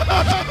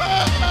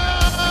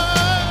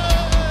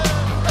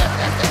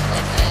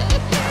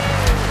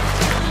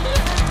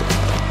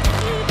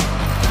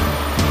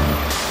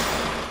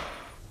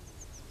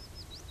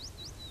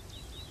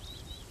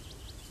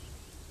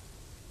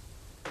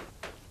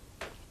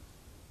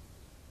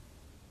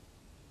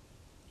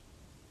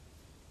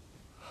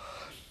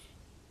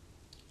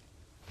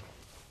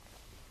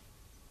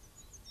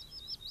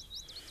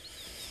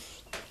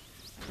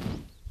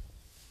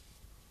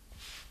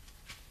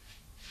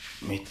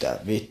 Mitä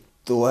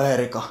vittua,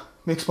 Eerika?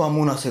 Miks mä oon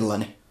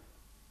munasillani?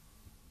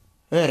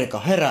 Eerika,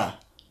 herää!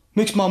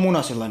 Miks mä oon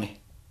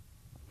munasillani?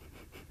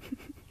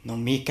 No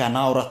mikä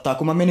naurattaa,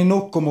 kun mä menin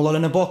nukkuun, mulla oli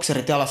ne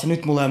bokserit jalassa,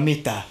 nyt mulla ei ole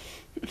mitään.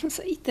 No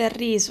sä ite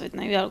riisuit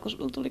ne vielä, kun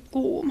sulla tuli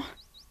kuuma.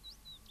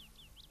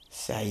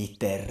 Sä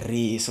ite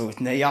riisuit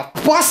ne ja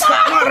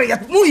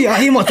paskamarjat! Muija on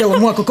himotellut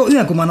mua koko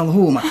yön, kun mä oon ollut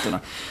huumattuna.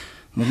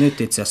 Mut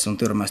nyt itse asiassa sun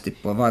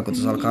tyrmäistippua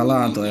vaikutus alkaa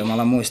laantua ja mä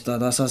alan muistaa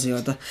taas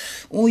asioita.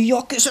 Oi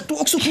Jake, sä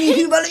tuoksut niin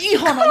hyvälle,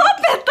 ihana!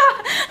 Lopeta!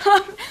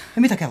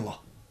 Ja mitä kello on?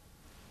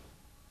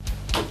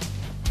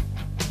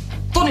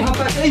 Tonihan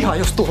pääsee se ihan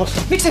just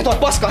tulossa? Miksi toi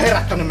paska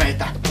herättänyt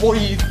meitä?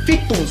 Voi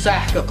vitun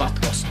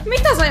sähkökatkos.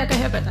 Mitä sä Jake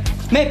höpötät?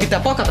 Meidän pitää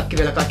pakatakin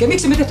vielä kaikkea.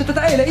 Miksi me tehty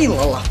tätä eilen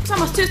illalla?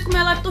 Samasta syystä kun me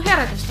ei laitettu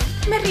herätystä.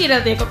 Me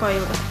riideltiin koko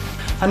ilta.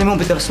 Niin mun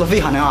pitää olla sulla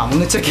vihainen aamu,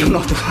 nyt sekin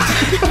unohtuu.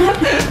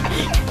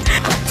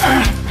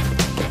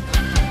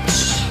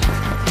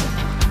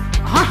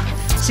 Aha,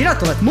 sinä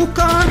tulet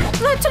mukaan.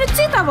 No et sä nyt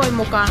sitä voi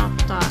mukaan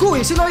ottaa.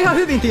 Kui, sillä on ihan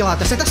hyvin tilaa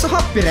tässä. Tässä on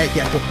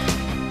happireikiä.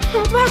 No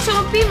mut vähän siellä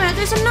on pimeä,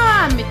 ei se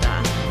näe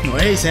mitään. No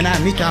ei se näe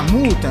mitään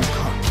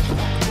muutenkaan.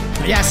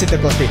 No jää sitten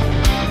kotiin.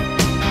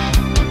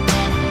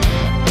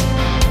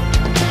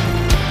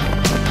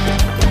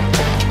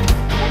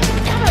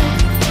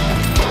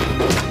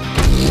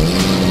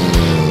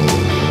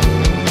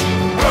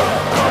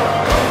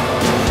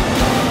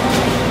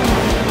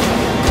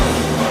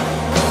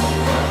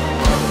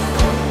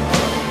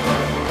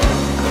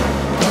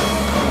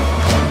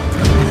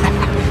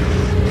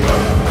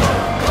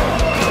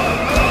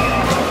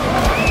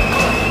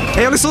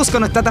 Ei olisi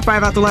uskonut, että tätä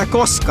päivää tulee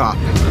koskaan.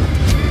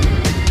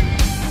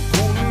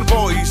 Kun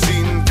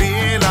voisin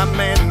vielä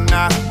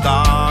mennä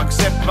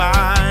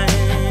taaksepäin,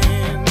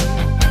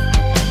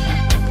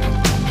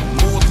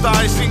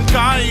 muuttaisin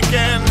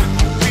kaiken,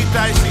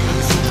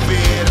 pitäisin sut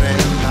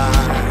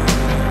vierellään.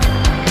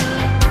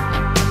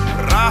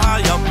 Raha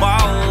ja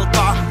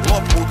valta,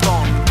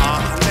 loputon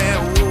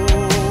ahneus.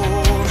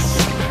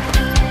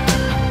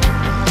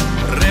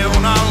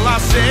 Reunalla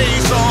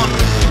seison,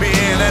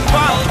 mielen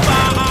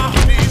valtaa.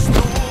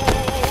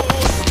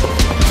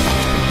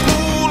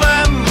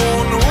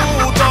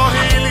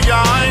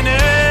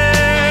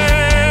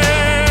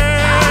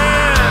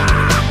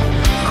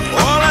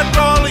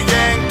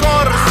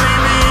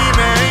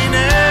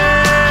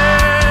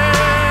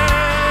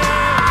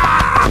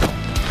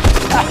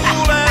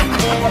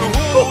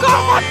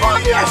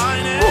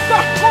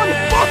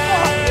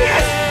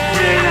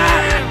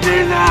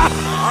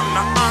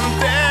 Anna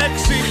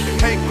anteeksi,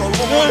 heikko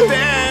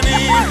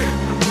luonteeni.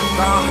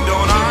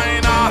 Tahdon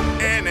aina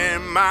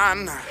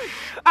enemmän.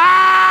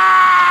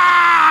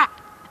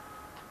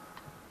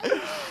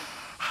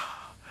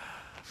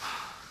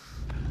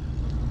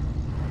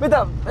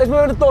 Mitä? Eis me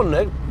mennyt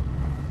tonne?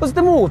 On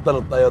sitten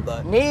muuttanut tai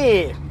jotain?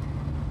 Niin.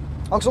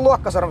 Onko sun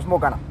luokkasormus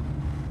mukana?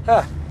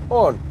 Häh?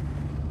 On.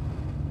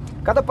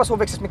 Katoppas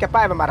huvikses, mikä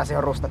päivämäärä siihen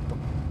on rustettu.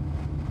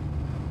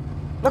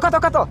 No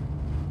kato!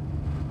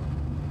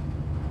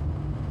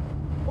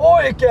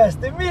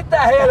 Oikeesti?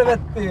 Mitä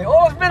helvettiä?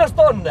 Ollaan menossa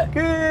tonne?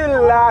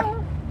 Kyllä!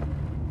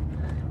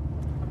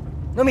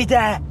 No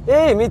mitä?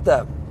 Ei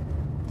mitään.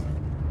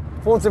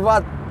 Funtsin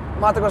vaan,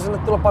 mahtaako sinne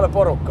tulla paljon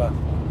porukkaa?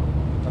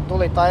 No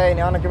tuli tai ei,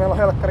 niin ainakin meillä on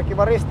helkkari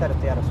kiva risteily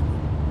tiedossa.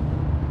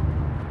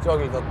 Se on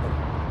kyllä totta.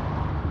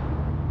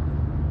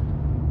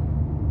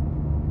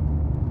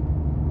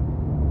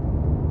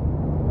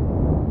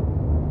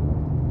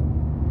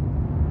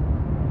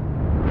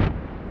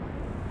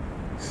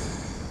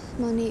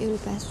 Mä oon niin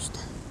ylpeä susta.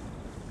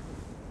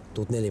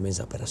 Tuut 4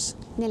 minsaa perässä.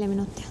 4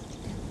 minuuttia.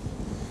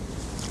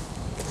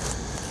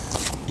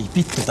 Ei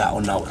vittu, tää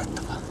on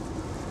naurettavaa.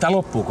 Tää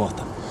loppuu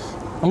kohta.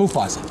 Mä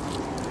lupaan sen.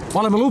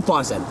 Mä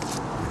lupaan sen.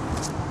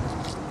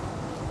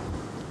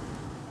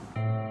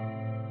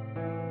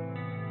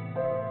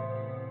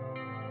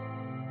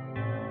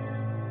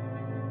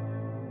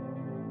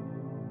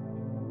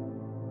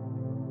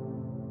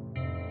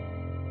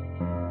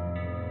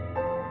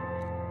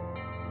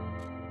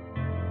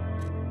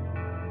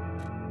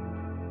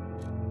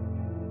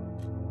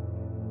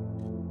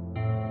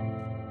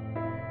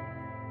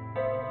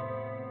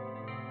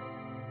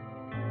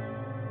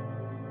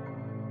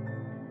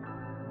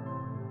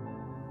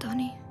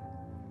 Toni,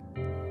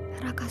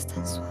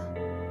 rakastan sua.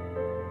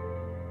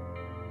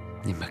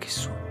 Niin mäkin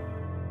sua.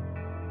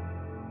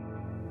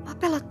 Mä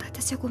pelottaa, että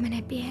jos joku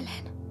menee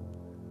pieleen.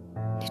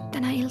 Nyt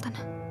tänä iltana.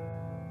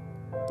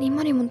 Niin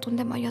moni mun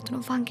tuntema on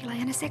joutunut vankilaan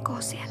ja ne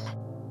sekoo siellä.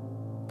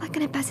 Vaikka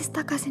ne pääsis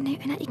takaisin, ne ei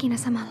ole enää ikinä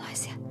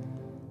samanlaisia.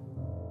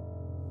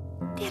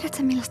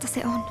 Tiedätkö millaista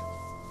se on?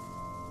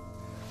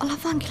 Olla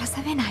vankilassa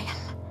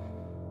Venäjällä.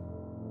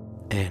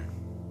 En.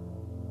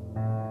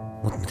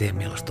 Mut mä tiedän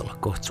millaista olla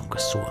kohta sun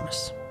kanssa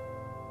Suomessa.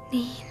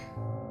 Niin.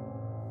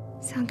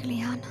 Se on kyllä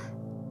ihanaa.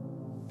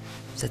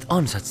 Sä et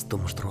ansaitse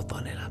tuommoista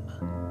rotaan elämää.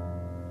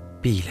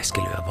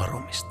 Piileskelyä ja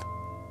varomista.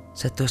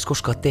 Sä et ois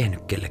koskaan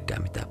tehnyt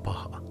kellekään mitään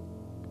pahaa.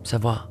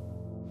 Sä vaan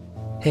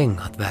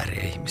hengaat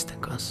väärien ihmisten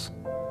kanssa.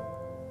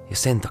 Ja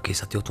sen takia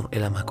sä oot joutunut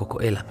elämään koko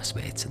elämässä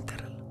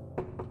veitsenterällä.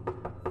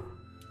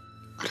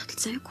 Odotat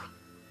sä joku?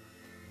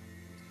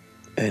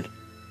 En.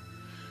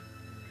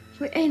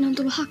 Voi Eino on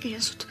tullut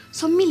hakemaan sut.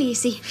 Se on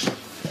milisi.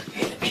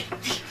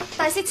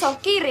 Tai sit se on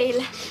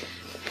Kirille.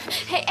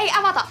 Hei, ei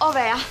avata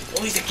ovea.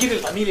 Oli se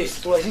Kiril tai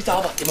milisi, tulee sitä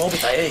avattiin, mä ovi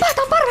tai ei.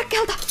 Laitetaan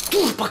parvekkeelta.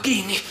 Turpa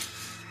kiinni.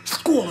 Sä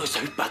oot kuollut, jos sä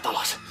hyppäät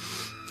alas.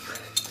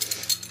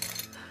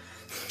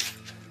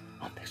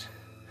 Anteeksi.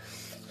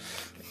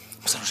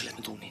 Mä sanon sille,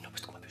 että mä tuun niin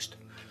nopeasti kuin mä pystyn.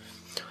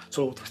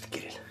 Se on luultavasti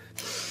Kiril.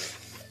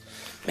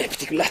 Meidän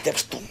piti kyllä lähteä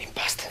vasta tunnin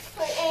päästä.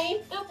 Voi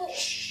ei, joku.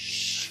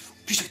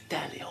 Pysy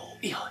täällä ja oo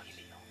ihan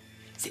hiljaa.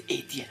 Se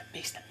ei tiedä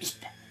meistä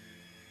mitään.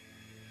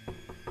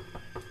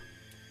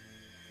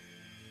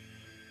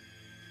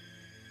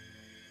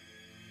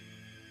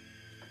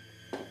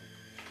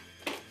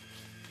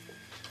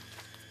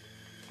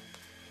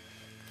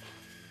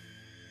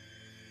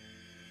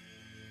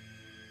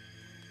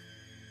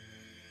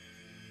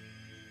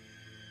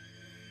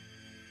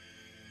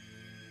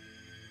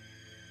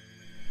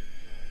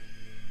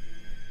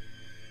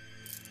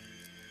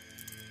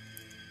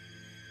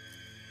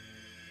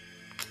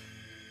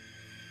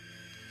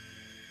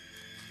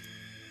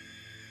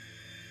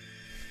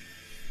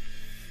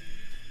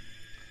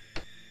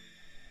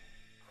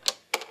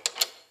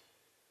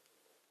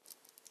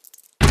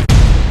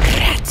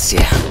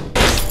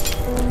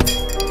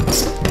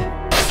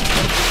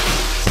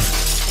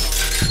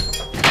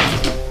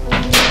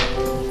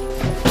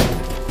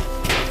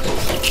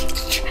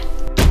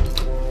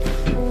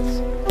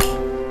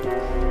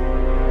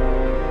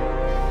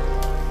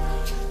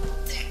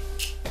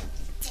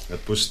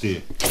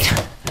 Pusti.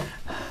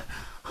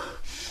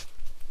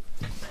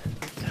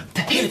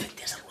 Mitä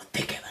helvettiä sä luulet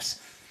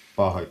tekevässä?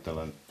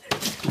 Pahoittelen.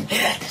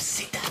 Herätä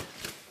sitä.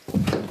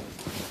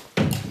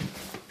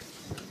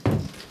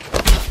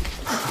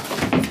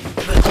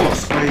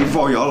 Ei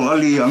voi olla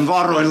liian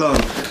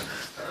varoillaan.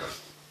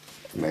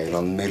 Meillä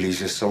on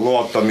Melisessä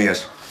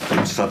luottomies.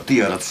 Sä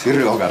tiedät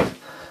Sirjokan.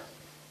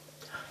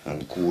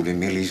 Hän kuuli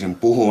Melisin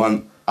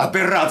puhuvan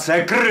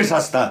Aperatse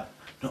Krisasta.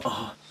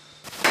 No.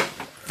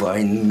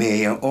 Vain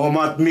meidän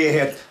omat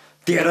miehet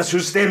tiedä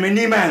systeemin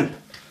nimen.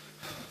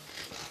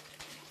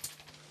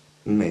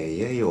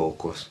 Meidän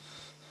joukossa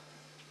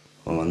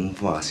on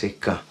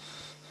vasikka.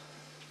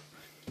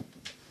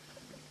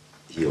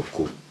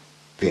 Joku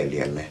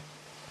veljelle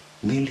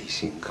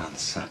Melisin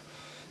kanssa.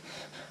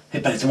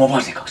 Epäilit sä mua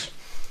vasikaksi?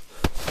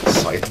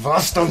 Sait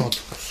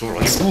vastannut. Sulla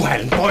oli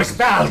puhelin pois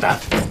päältä.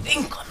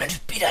 Enkaan mä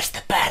nyt pidä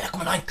sitä päällä, kun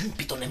mä nain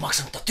 10 000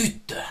 maksanutta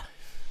tyttöä.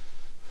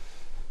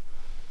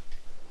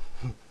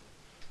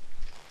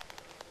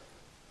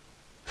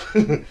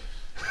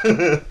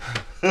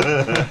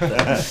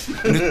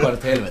 Nyt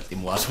painat helvetti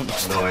mun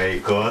asunnosta. No ei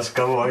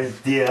koska voi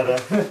tiedä.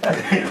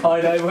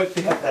 Aina ei voi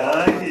tiedä.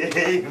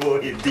 Ei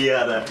voi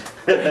tiedä.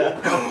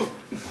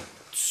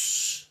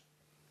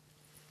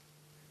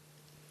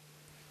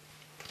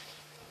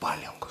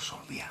 Paljonko se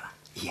on vielä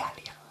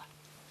jäljellä?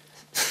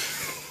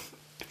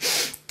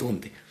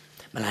 Tunti.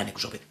 Mä lähden niin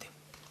kuin sovittiin.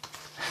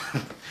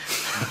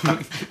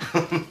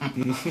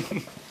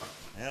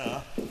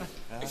 Joo.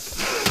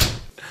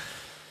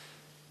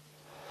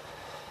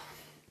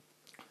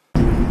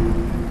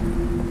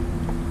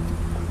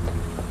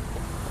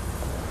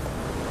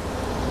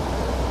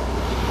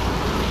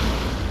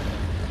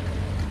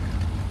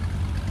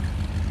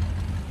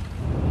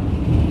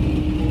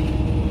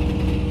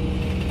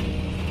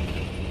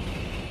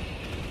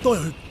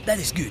 That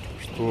is good.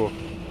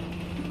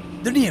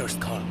 The nearest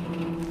car.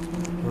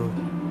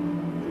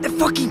 The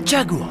fucking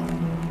Jaguar.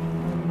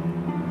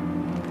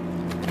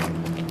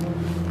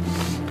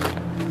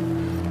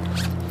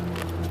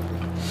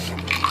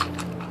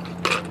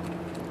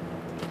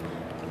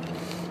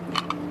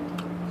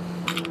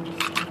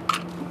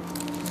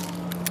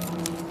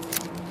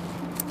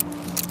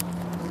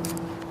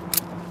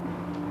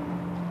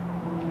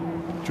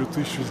 Чё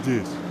ты еще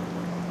здесь?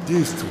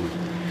 Действуй.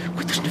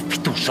 Voitais nyt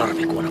vitun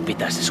sarvikuona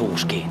pitää se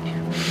suus kiinni.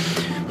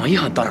 Mä oon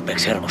ihan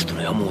tarpeeksi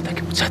hermostunut jo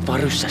muutenkin, mutta sä et vaan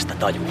ryssää sitä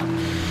tajua.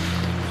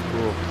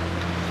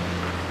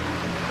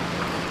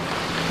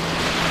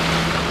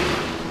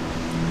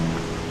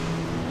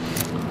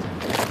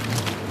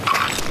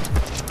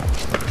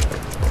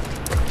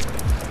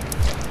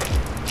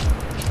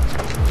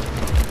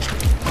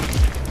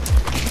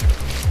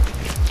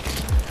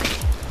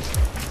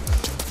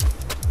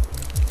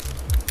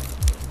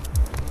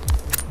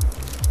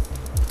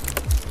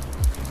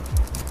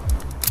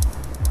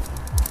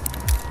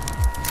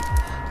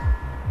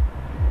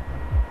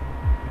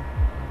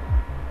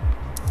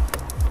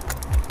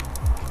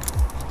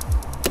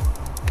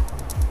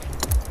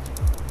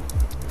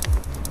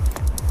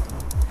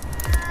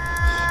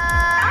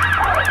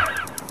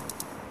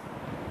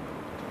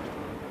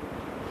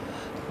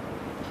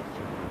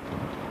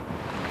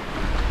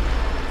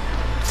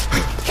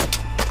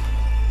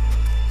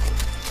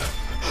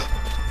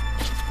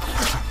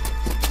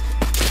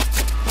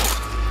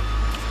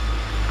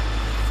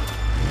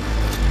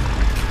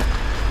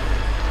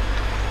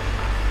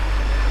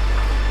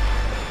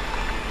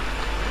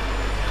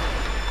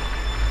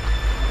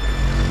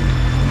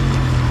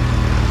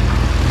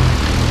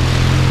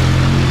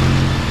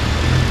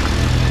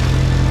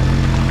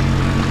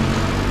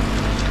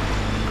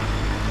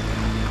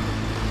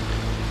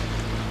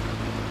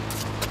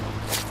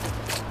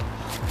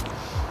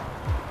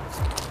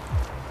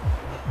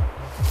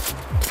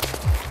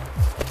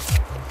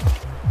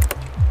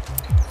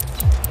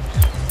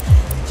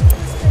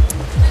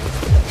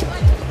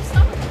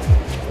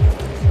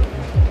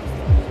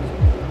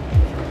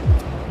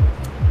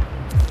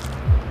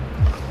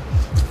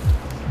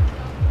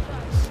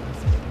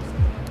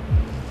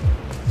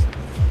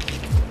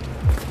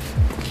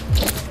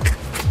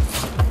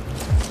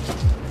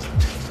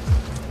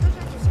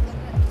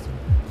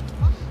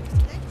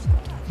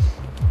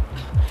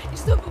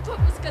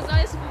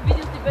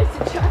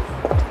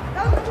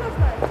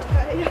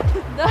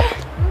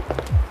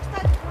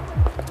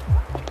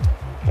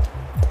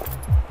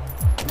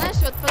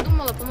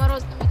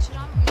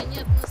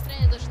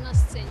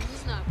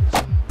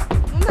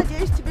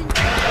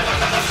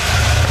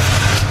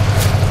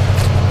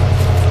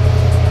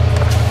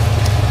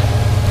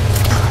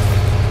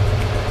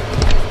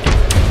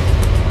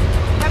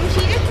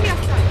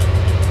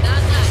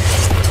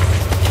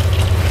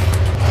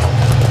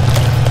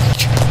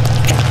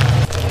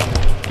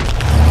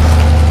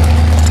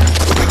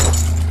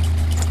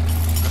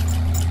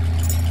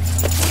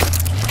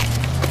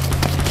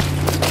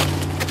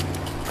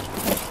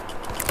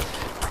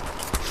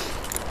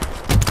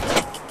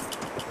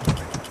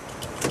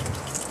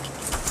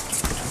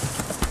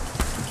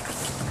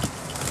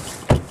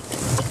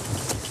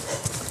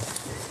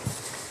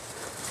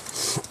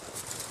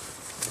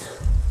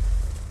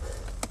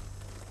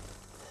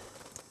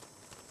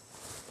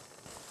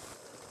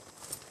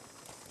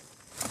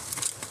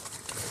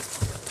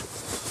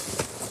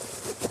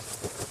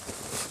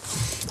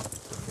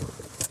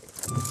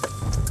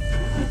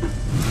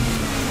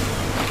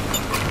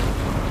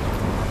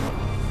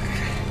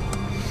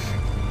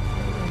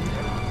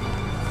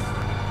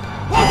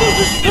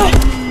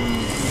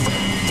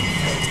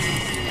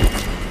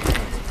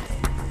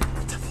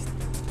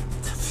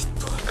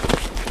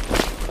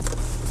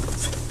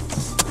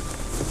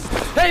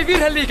 Hei,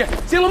 virheliike!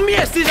 Siellä on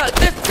mies sisällä!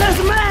 There's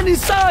a man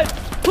inside!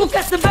 Look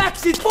at the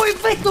backseat! Voi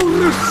vitun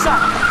ryssä!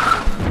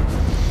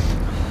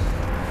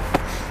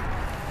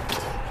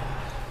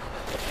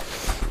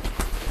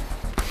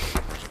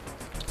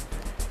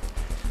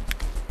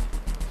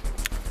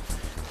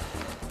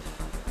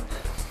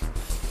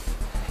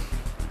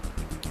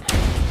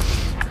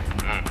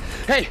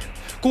 Hei,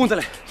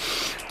 kuuntele!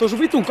 Tuo sun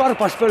vitun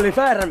karpaispölli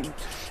väärän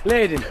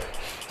leidin.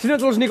 Sinne on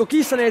tulossa niinku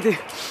kissaneiti,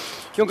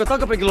 jonka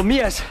takapenkillä on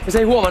mies, ja se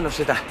ei huomannut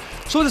sitä.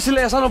 Soita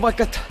sille ja sano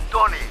vaikka, että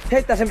Toni,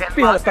 heittää sen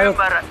pihalle päin. En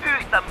ymmärrä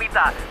yhtä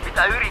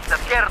mitä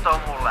yrität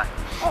kertoa mulle.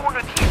 Puhu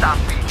nyt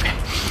hitaampi.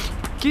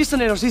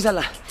 Kissaneidon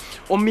sisällä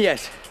on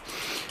mies.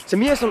 Se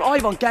mies on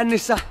aivan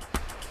kännissä.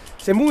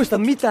 Se ei muista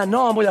mitään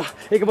naamoja,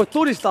 eikä voi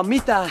todistaa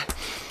mitään.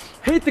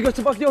 Heittikö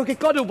se vaikka johonkin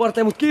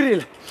kadunvarteen, mut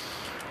Kirill,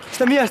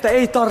 sitä miestä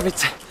ei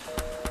tarvitse.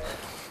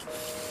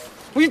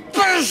 Voi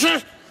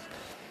perse!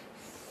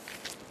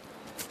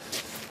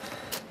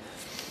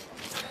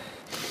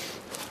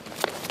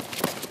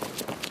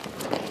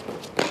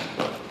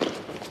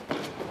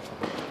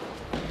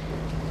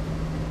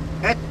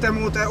 Ette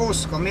muuten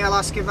usko, mie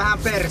laskin vähän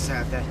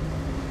perseeltä.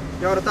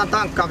 Joudutaan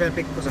tankkaan vielä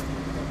pikkusen.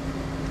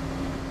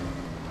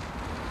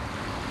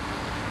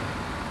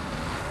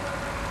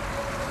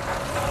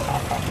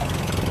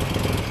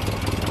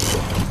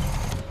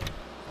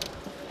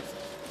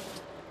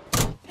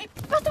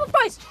 Päästä mut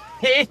pois!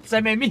 Et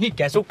sä mene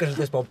mihinkään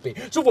sukkasilta pomppii.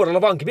 Sun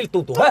vuorolla vanki, miltä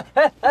tuntuu?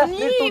 Niin.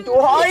 Miltä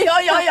tuntuu? Ai.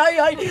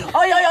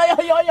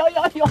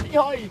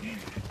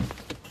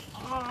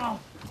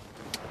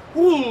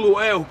 Hullu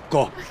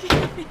eukko!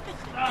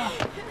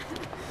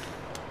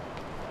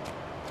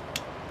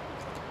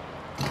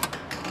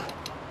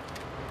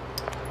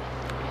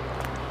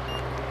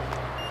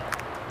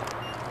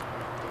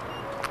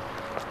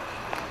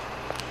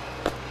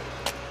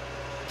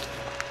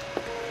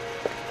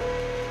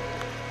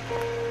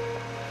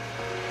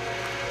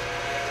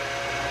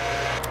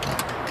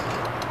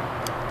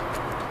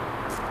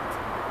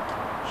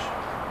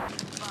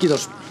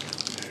 Kiitos.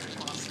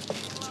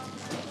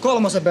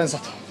 3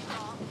 bensat.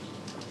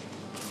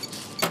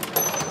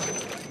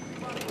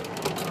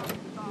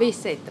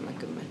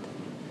 5,70.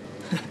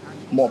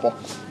 Mopo.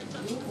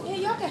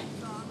 Hei Jake,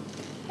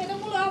 heitä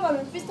mulle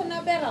avaimet, pistä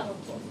nää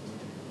peräloppuun.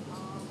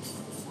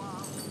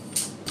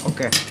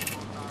 Okei.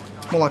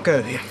 Mulla on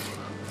köyhiä.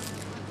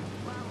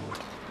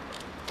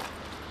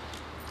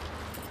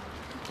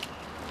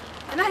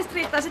 Ja näistä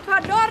riittää sit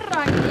vähän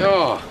dorraankin.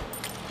 Joo.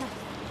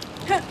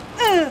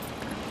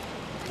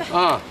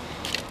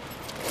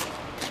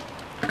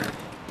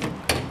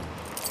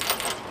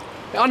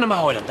 Ja anna mä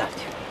hoidan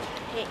täältä.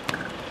 Hei,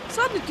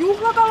 sä oot nyt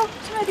juhlakalu,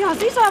 sä menet ihan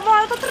sisään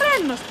vaan otat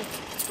rennosti.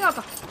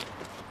 Jalka.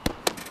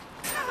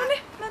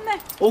 Noniin,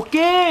 mene.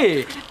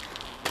 Okei!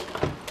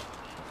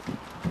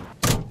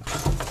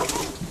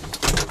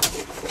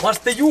 Mä oon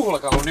sitten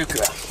juhlakalu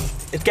nykyään.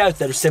 Et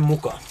käyttänyt sen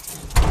mukaan.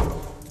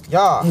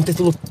 Jaa. Mut ei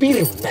tullut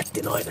pirun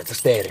nätti nainen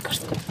tästä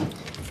Eerikasta.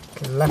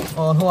 Kyllä,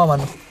 oon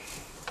huomannut.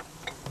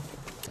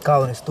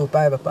 Kaunistuu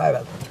päivä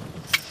päivältä.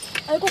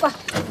 Ai kuka?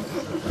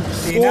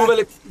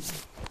 Kuulveli.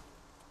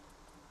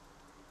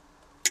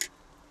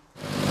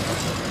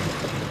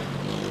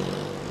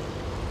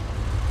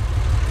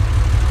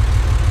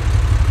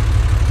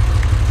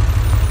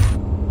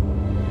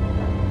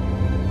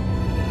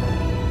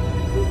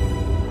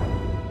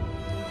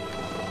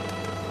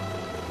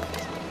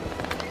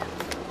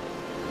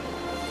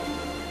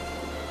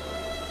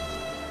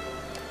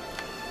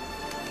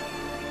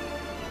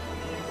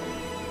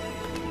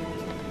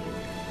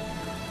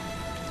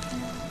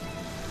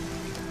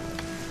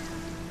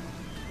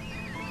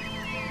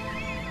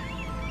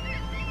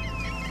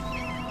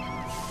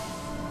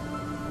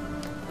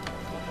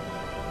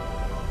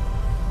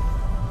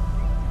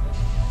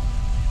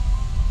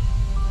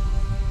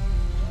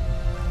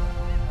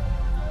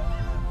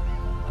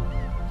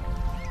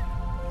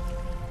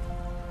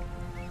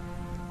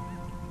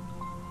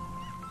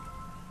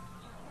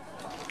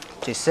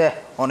 Siis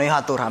se on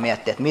ihan turha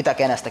miettiä, että mitä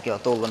kenestäkin on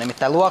tullut.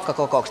 Nimittäin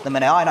luokkakokoukset ne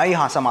menee aina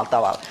ihan samalla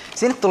tavalla.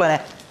 Sinne tulee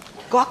ne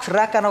 2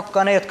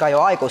 räkänokkaa, ne jotka on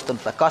jo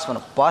aikuistunut tai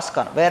kasvanut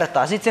paskan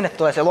vertaa. Sitten sinne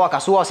tulee se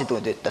luokan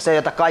suosituin tyttö, se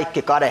jota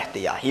kaikki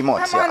kadehtii ja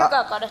himoitsi. Mä en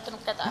ainakaan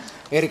kadehtanut ketään.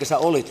 Erika, sä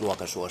olit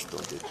luokan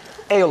suosituin tyttö.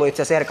 Ei ollut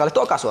itse asiassa Erika, oli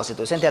toka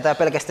suosituin. Sen tietää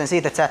pelkästään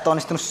siitä, että sä et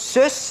onnistunut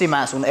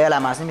sössimään sun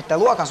elämääsi.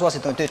 Nimittäin luokan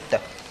suosituin tyttö.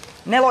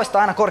 Ne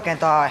loistaa aina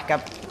korkeintaan ehkä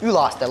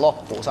yläasteen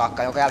loppuun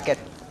saakka, jonka jälkeen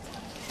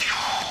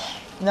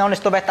ne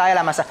onnistuu vetää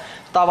elämänsä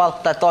tavalla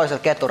tai toisella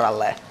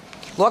keturalleen.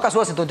 Luokan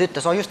suosituin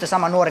tyttö, se on just se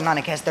sama nuori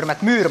nainen, kehen sä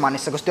törmät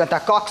Myyrmannissa, kun se työntää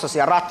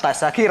kaksosia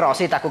rattaissa ja kiroo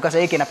sitä, kuka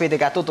se ikinä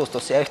pitikään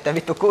tutustua siihen yhteen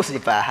vittu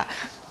kusipäähän.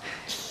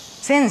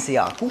 Sen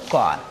sijaan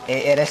kukaan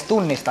ei edes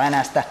tunnista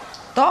enää sitä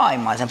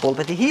taimaisen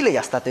pulpetin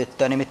hiljasta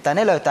tyttöä, nimittäin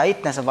ne löytää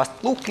itsensä vasta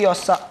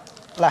lukiossa,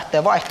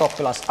 lähtee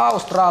vaihto-oppilas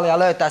Australiaan,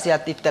 löytää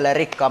sieltä itselleen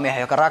rikkaan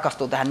miehen, joka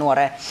rakastuu tähän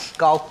nuoreen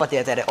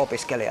kauppatieteiden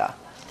opiskelijaan.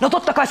 No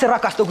totta kai se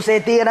rakastuu, kun se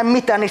ei tiedä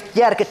mitään niistä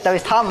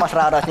järkyttävistä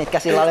hammasraudoista, mitkä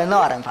sillä oli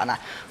nuorempana.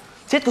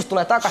 Sitten kun se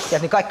tulee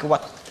takaisin, niin kaikki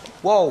ovat,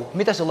 wow,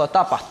 mitä sulla on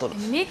tapahtunut?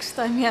 Miksi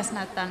toi mies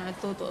näyttää noin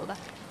tutulta?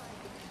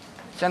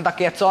 Sen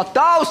takia, että se on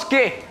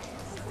Tauski!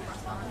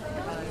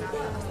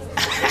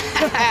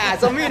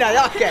 Se on minä,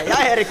 Jake, ja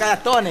Erika ja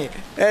Toni.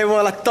 Ei voi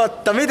olla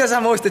totta. Miten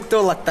sä muistit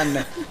tulla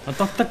tänne? No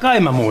totta kai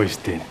mä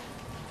muistin.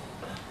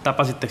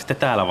 Tapasitteko te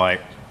täällä vai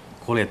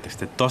kuljetteko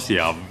te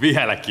tosiaan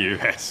vieläkin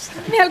yhdessä?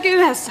 Vieläkin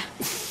yhdessä.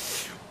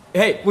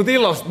 Hei, mut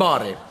illallista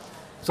baariin.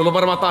 Sulla on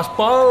varmaan taas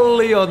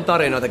paljon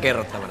tarinoita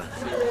kerrottavana.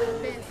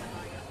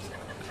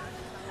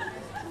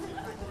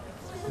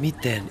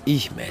 Miten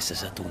ihmeessä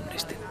sä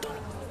tunnistit ton?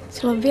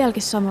 Sillä on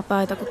vieläkin sama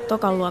paita kuin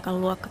tokan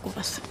luokan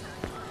luokkakuvassa.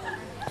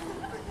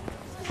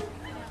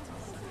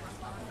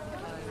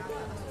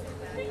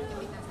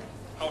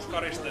 Hauska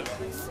risteilyä.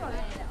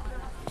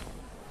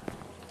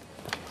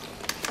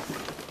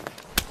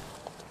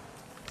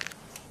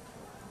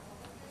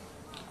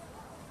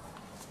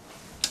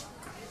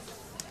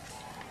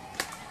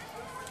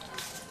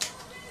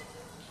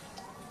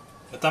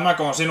 Ja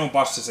tämäkö on sinun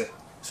passisi?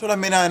 Sulle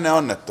minä ennen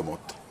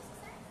onnettomuutta.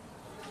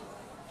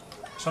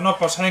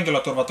 Sanopas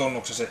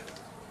henkilöturvatunnuksesi.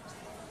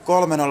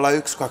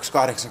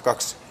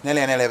 301282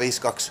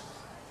 4452.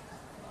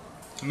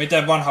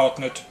 Miten vanha oot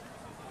nyt?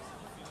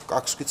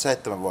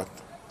 27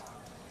 vuotta.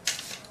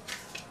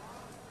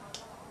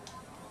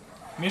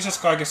 Missäs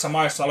kaikissa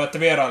maissa olette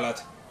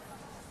vierailleet?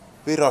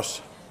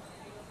 Virossa.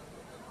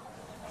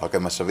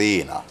 Hakemassa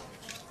viinaa.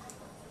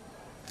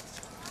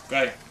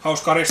 Okei,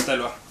 hauskaa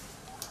risteilyä.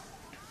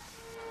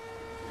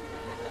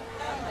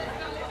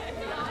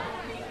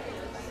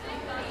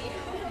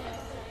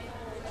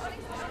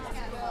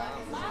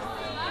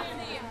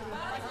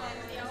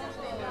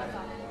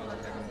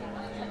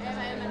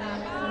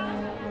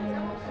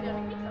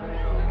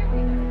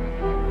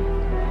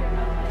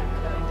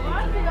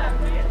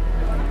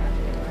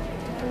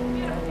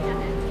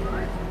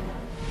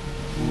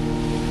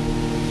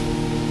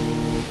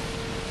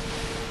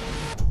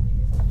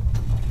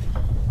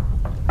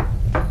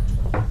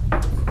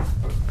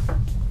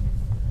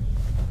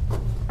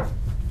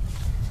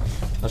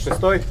 На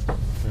 6-й?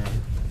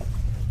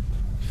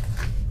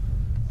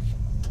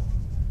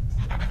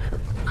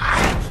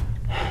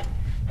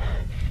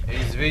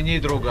 Извини,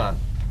 друган,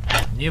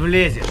 не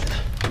влезет.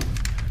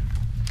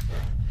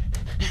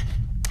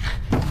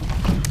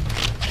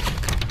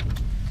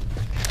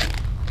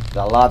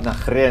 Да ладно,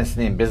 хрен с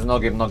ним, без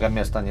ноги много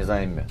места не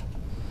займет.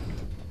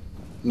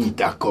 Не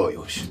такой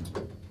уж.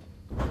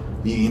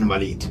 Не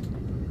инвалид.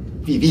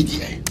 Вы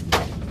видели?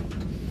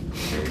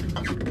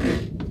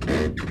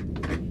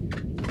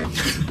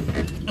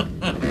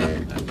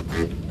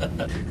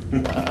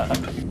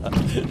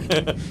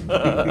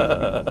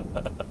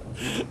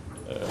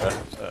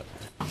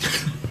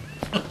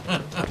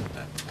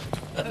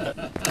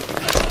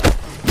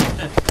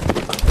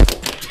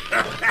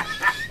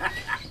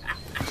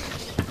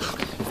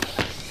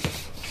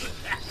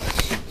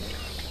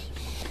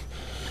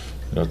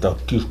 Я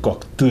таких,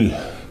 как ты,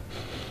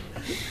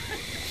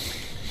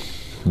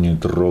 не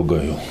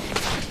трогаю.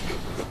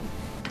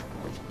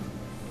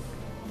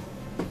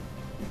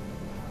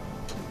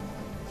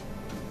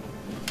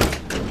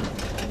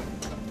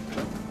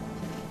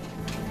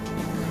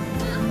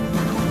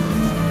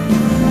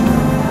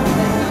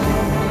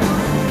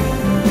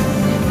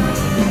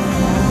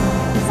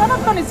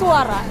 Sanotko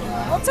suoraan?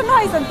 Oot sä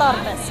naisen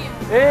tarpeessa?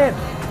 En!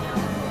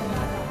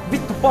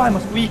 Vittu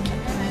pahemmas kuin ikinä.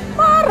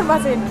 Mä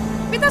arvasin!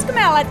 Pitäisikö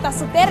meidän laittaa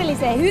sut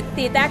erilliseen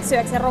hyttiin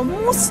täksyäksi ja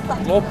musta?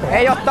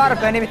 Ei oo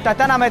tarpeen, nimittäin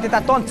tänään me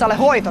etsitään Tontsalle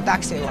hoito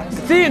täksillä.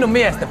 Siinä on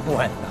miesten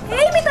puhetta.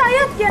 Ei mitään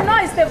jätkien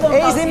naisten vuotta.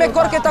 Ei siinä mene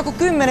korkeintaan kuin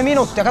 10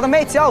 minuuttia. Kato,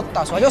 meitsi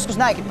auttaa sua, joskus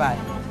näinkin päin.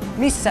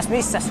 Missäs?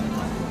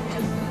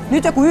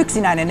 Nyt joku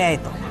yksinäinen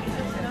neito.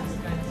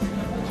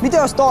 Miten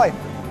jos toi?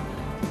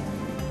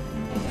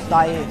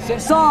 Tai... Se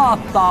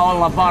saattaa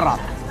olla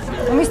varat.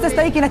 No mistä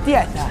sitä ikinä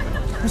tietää?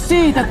 No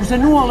siitä, kun se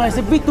nuolee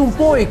sen vitun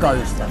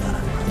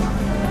poikaystävän.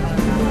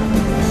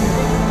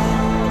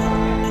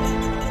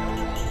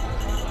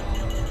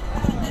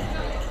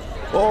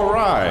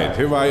 Alright,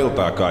 hyvää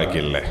iltaa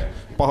kaikille.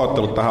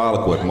 Pahoittelut tähän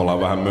alkuun, että me ollaan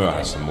vähän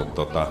myöhässä,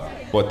 mutta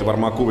voitte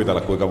varmaan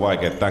kuvitella, kuinka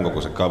vaikea tämän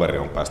kokoisen kaveri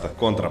on päästä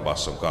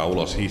kontrabassonkaan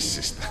ulos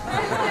hissistä.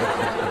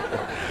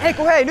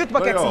 Hei, nyt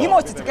mä keksin.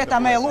 Himoistitko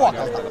ketään meidän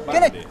luokalta?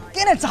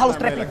 Keneltä sä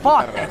halusit repiä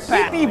vaatteet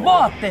päät? Repii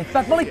vaatteet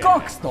päät? Mä olin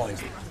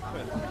 12.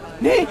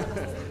 Niin?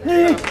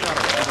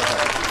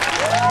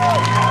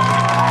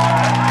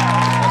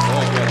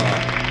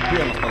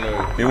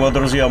 Его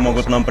друзья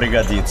могут нам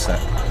пригодиться.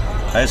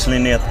 А если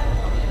нет,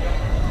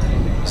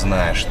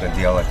 знаешь, что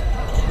делать.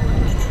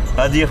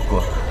 А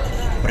девку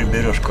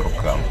приберешь к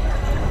рукам.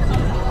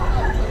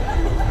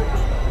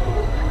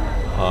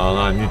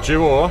 Она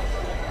ничего.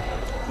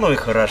 Ну и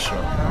хорошо.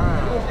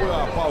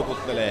 Rumpua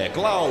paukuttelee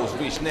Klaus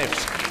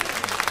Wisniewski.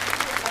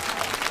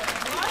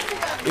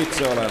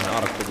 Itse olen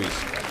Arttu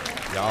Viska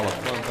ja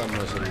aloitan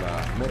tämmöisellä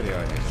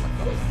meriaineisella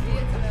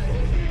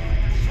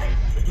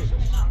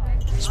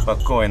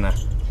Спокойно.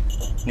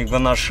 Не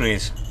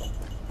гоношись.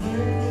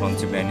 Он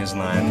тебя не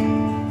знает.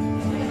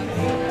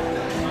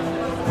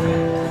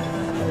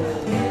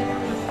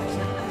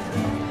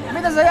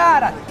 Mitä sä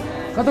jäädät?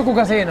 Kato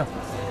kuka siinä on.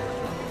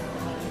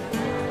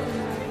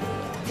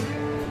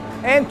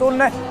 En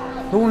tunne.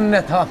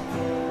 Tunnethan.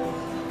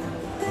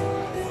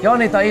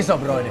 Janita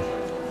Isobroidi.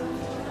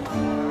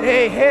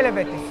 Ei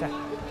helvetissä.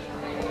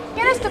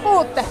 Kenestä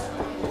puhutte?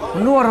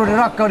 Nuoruuden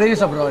rakkauden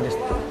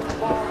Isobroidista.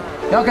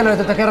 Jakelöi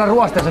tätä kerran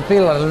ruosteisen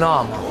pillarille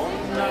naamaa.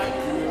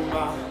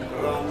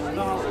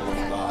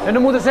 En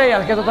oo muuten sen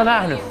jälkeen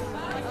nähnyt.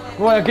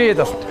 Luoja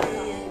kiitos.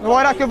 Me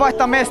voidaan kyllä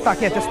vaihtaa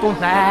mestaakin, et jos tunt.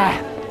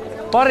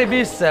 Pari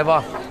bisseä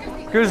vaan.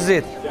 Kysy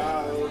siitä.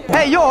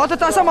 Hei joo,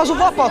 otetaan sama sun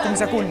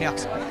vapautumisen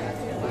kunniaksi.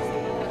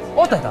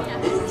 Otetaan.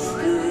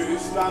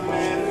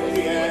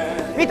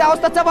 Mitä,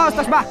 ostat sä vai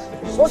ostas mä?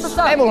 Ostat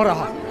sä? Ei mulla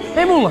rahaa.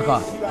 Ei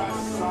mullakaan.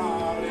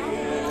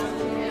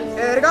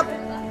 Erika.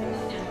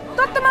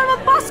 Te ootte maailman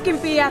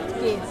paskimpia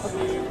jätkiä.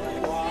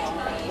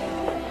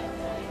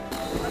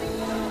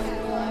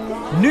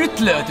 Nyt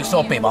löytyi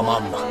sopiva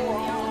mamma.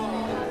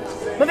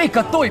 Mä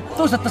veikkaan, toi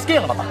saattais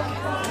kelvata.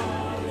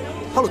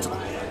 Haluuts sä?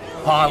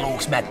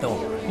 Haluuks mä ton?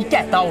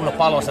 Mikä Tauno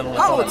Paloselulle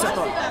ton? Haluuts sä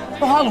ton?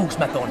 No haluuks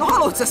mä ton? No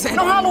haluuts sä sen?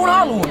 No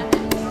haluun!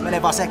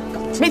 Mene vaan sekka.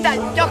 Mitä?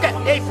 Jake,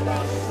 ei!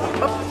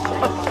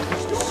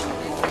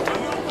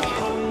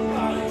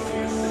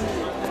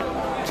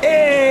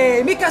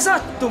 Ei, mikä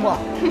sattuma?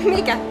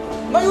 Mikä?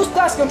 Mä just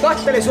äsken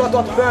kattelin sua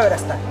tuolta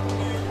pöydästä.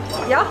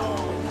 Ja?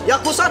 Ja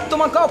kun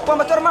sattuman kauppaan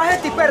mä törmään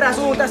heti perään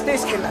suun tästä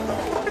tiskillä.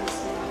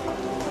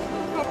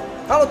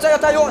 Haluatko sä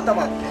jotain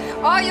juotavaa?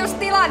 Oon just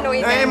tilannut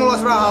itse. Ei mulla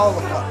ois rahaa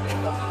ollutkaan.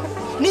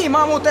 Niin, mä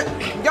oon muuten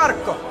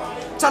Jarkko.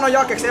 Sano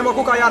Jakeksi, ei mua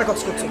kukaan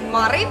Jarkoksi kutsu.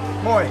 Mari.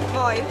 Moi.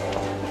 Moi.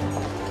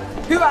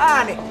 Hyvä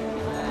ääni.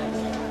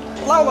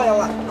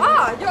 Laulajalla.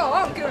 Joo,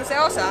 on kyllä se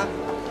osaa.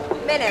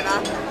 Menevää.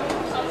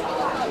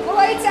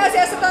 Mulla itse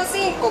asiassa ton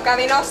sinkku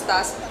kävin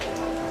ostaas.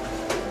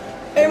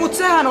 Ei, mut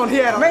sehän on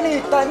hieno.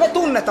 Me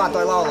tunnetaan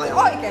toi laulaja.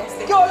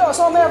 Oikeesti? Joo,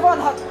 se on meidän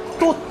vanha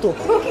tuttu.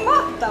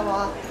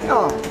 Mahtavaa.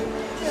 Joo.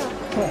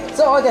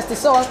 Se on oikeesti,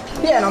 se on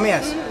hieno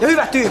mies. Ja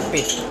hyvä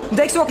tyyppi. Mut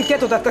eikö suokin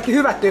ketuta, että kaikki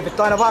hyvät tyypit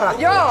on aina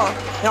varattu? Joo.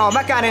 Joo,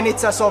 mäkään en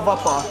itse asiassa oo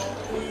vapaa.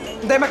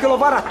 Mut ei mä kyllä oo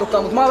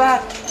varattukaan, mut mä oon vähän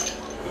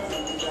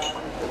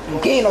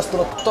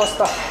kiinnostunut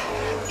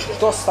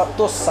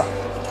tossa.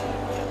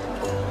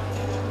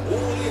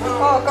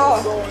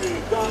 Ok.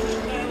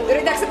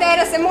 Yritätkö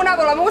tehdä sen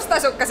munavulla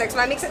mustasukkaseksi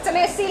vai miksi et sä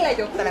mene sille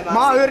juttelemaan?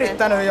 Mä oon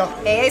yrittänyt jo.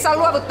 Ei saa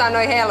luovuttaa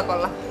noin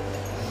helpolla.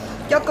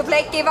 Jotkut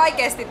leikkii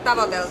vaikeasti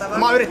tavoiteltavaa.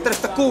 Mä oon yrittänyt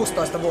sitä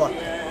 16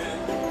 vuotta.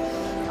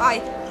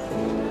 Ai.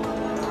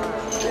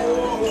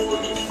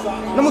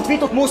 No mut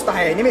vitut musta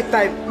hei,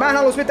 nimittäin mä en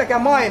halus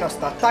mitenkään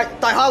mainostaa.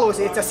 Tai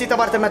haluisin itse asiassa, sitä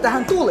varten mä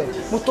tähän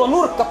tulin. Mut tuon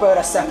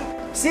nurkkapöydässä,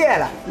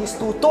 siellä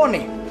istuu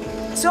Toni.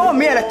 Se on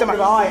mielettömän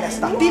hyvä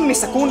aineesta.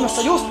 Timmissä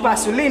kunnossa, just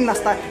päässyt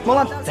linnasta. Me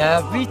ollaan...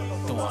 Tää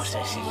vittua se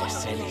sille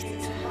selittää.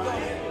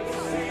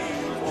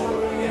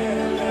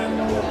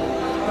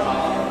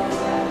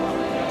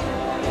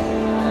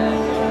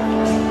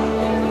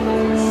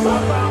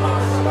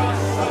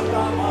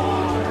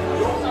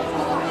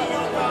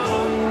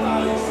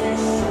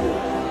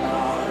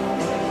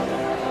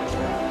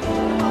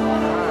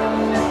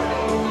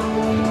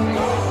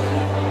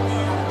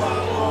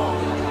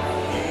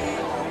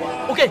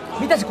 Okei,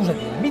 mitä se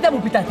kusettiin? Mitä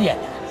mun pitää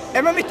tietää?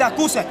 En mä mitään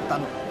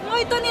kusettanut.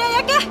 Moi Toni ja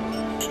Jake!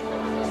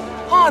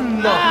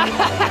 Anna!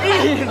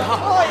 Iina!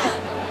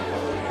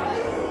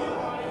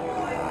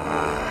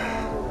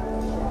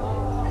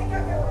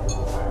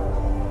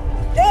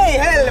 Ei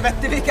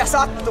helvetti, mikä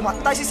sattuma.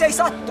 Tai siis ei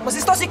sattuma,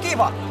 siis tosi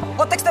kiva.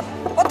 Ootteko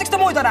te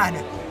muita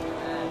nähnyt?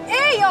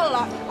 Ei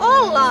olla!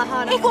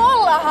 Ollaanhan! Eiku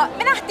ollaanhan!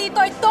 Me nähtiin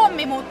toi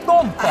Tommi, mut...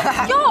 Tomppa?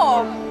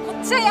 Joo!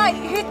 Mut se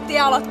jäi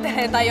hyttiä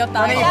aloitteleen tai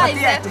jotain. No niin,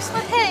 tietysti.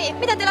 Hei,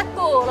 mitä teillä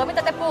kuuluu?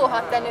 Mitä te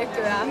puuhaatte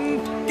nykyään?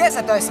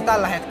 Kesätöissä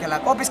tällä hetkellä.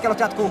 Opiskelut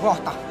jatkuu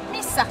kohta.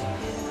 Missä?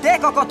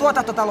 TKK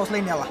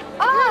tuotantotalouslinjalla.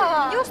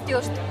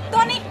 Just.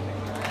 Toni!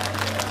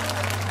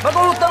 Mä oon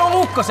kouluttanut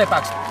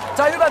lukkosepäksi.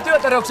 Sain hyvän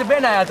työtarjouksen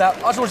Venäjältä,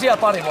 asun siellä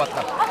pari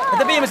vuotta.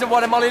 Että viimeisen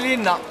vuoden mä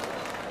olin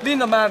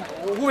Linnanmäen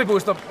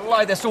huvipuiston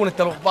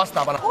laitesuunnittelu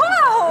vastaavana.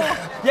 Wow!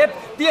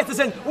 Jep, tiedätkö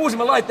sen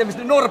uusimman laitteen,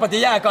 mistä norpat ja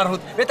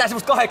jääkarhut vetää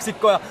semmoista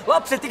kahdeksikkoa ja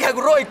lapset ikään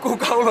kuin roikkuu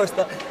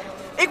kauloista.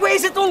 Ei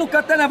se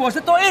tullutkaan tänä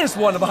vuonna, se on ensi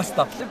vuonna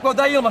vasta, kun on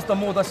tää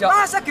ilmastonmuutos ja...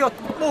 Vähän säkin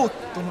oot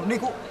muuttunut,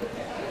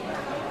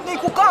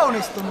 niinku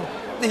kaunistunut.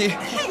 Niin.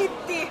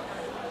 Hitti!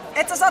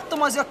 Et sä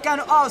sattumoisin oo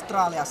käynyt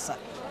Australiassa?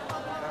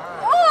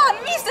 On!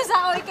 Mistä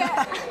sä oikein?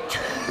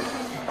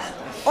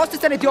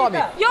 Ostit sä niitä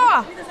juomia?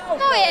 Joo!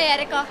 Moi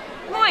Erika!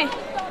 Moi!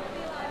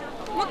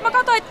 Mut mä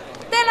katsoin,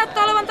 teillä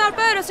näyttää olevan täällä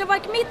pöydässä jo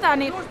vaikka mitä,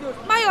 niin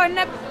mä join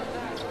ne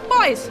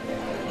pois.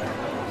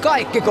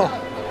 Kaikkiko?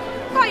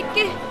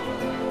 Kaikki.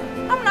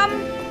 Nam.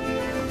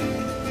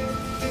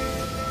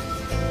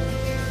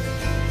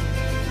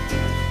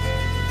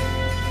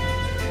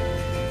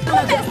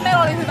 Mun mielestä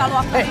meillä oli hyvä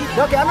luokka. Hei,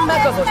 Joke, anna mä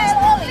katsoa.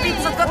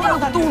 Vittu, sä oot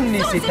kattonut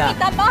tunnin sitä. sitä.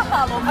 Mitä mä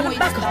haluun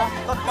muistaa.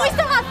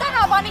 Muistellaan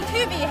tänään vaan niitä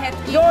hyviä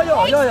hetkiä.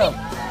 Joo.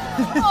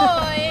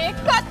 Moi,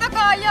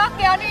 Kattokaa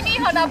Jakea, niin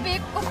ihana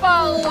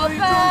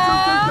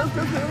pikkupallopää.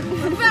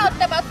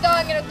 Välttämättä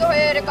hankinut tuohon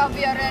Erikan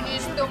viereen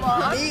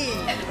istumaan.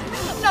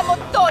 No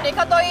mut Toni,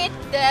 kato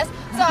ittees.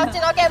 Sä oot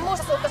siinä oikein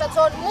mustasukkaset, että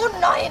se on mun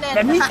nainen.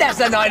 Ja mitä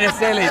sä nainen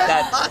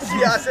selität?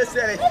 Asiaa se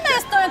selittää. Mun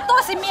mielestä toi on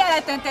tosi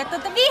mieletöntä, että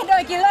olette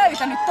vihdoinkin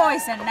löytänyt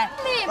toisenne.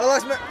 Niin.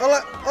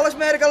 Olais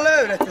me Erikan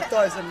löydetty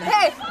toisenne?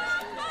 Hei,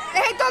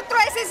 tuolta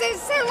tulee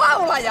se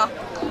laulaja.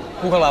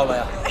 Kuka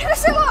laulaja?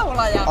 Se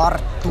laulaja.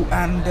 Arttu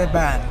and the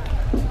Band.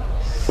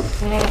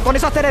 Toni,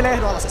 sä oot edelleen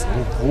ehdoallasessa.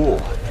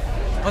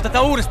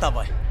 Otetaan uudestaan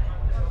vai?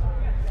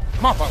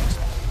 Mä oon valmis.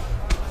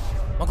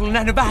 Mä oon kyllä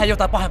nähnyt vähän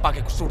jotain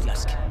pahempaakin kuin sut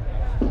läski.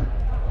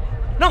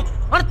 No,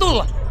 anna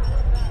tulla!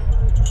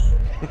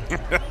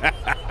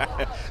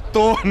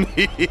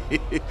 Toni,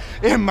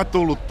 en mä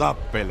tullut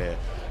tappelee.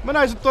 Mä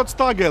näin sut tuolta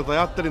stagelta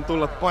ja ajattelin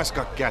tulla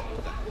paiskaa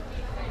kättä.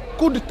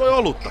 Kundit toi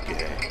oluttakin,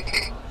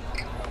 hei.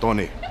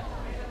 Toni,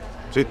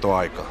 sit on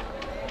aikaa.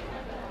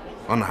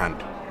 Anna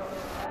häntä.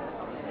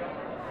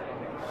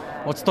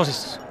 Oots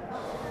tosissas?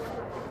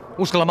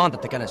 Uskalla mä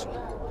antaa te käden sulle.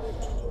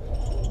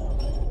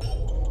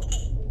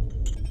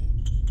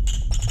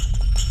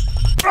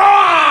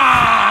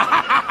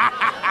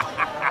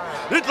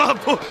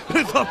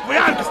 Nyt loppu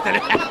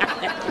järjestely!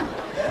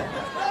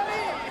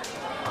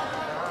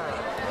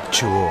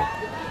 Чего?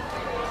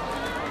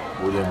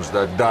 Будем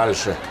ждать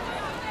дальше.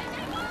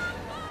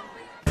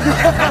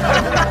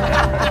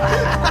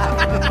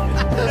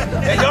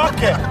 Ja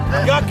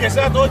Jake,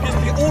 sä et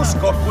oikeesti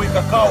usko,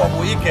 kuinka kauan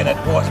mun ikenet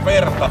juos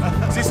verta.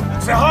 Siis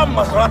se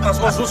hammasratas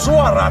osui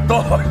suoraan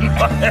tohon.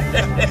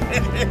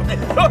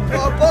 Mä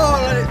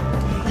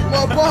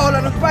oon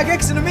pahoillani, kun mä en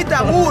keksinyt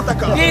mitään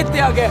muutakaan. Kiitti,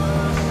 Jake!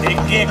 Ei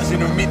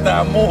keksinyt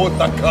mitään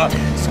muutakaan.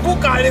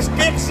 Kuka edes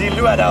keksii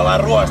lyödä ollaan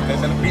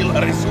ruosteisen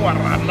pillarin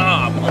suoraan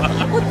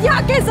naamaan? Mut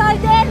Jake sai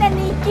ennen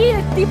niin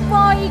kiltti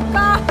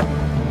poika.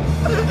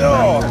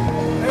 Joo.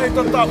 Ei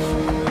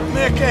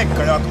meidän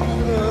keikka jatkuu.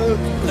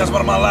 Pitäis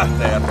varmaan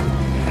lähteä.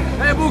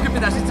 Meidän muukin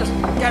pitäis itse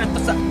asiassa käydä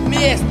tässä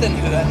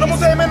miesten yössä. No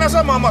mut ei mennä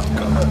samaan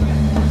matkaan.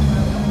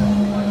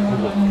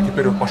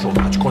 Теперь он пошел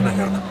на очко,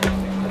 наверное.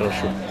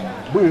 Хорошо.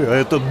 А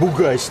этот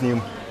бугай с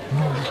ним.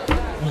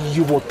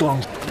 Его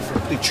там.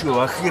 Ты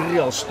чё,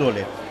 охерел, что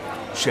ли?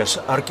 Сейчас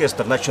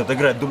оркестр начнет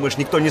играть, думаешь,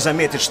 никто не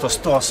заметит, что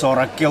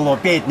 140 кило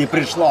петь не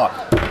пришло?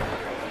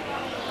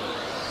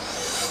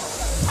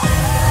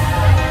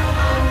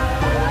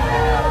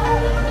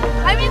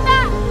 Ai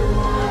mitä?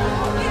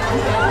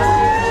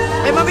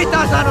 En mä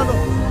mitään sanonut.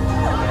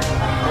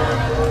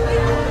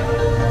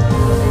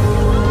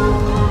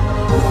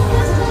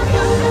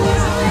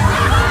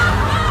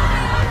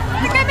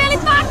 Mikä meni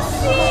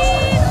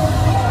taksiin?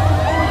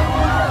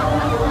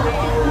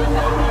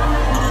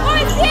 Oi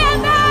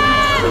sieltä!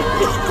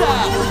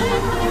 Mitä?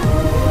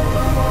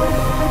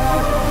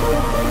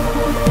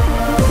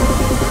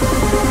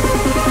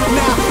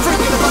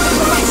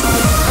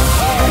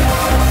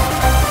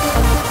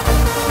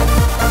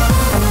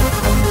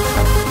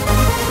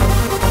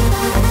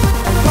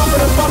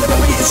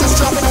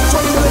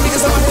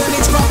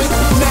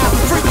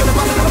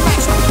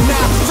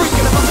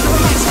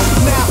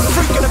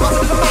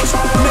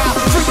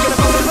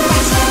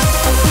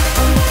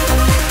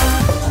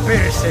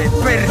 Perseet.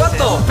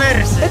 Kato!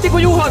 Heti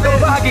kun Juhlan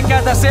kun vähänkin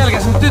kääntää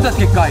selkässä, niin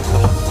tytötkin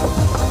kaikkoa.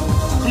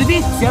 Eli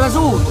vitsi, siellä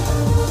suutu.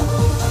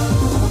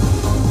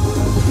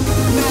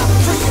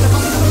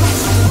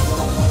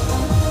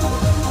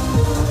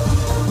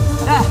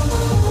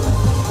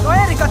 No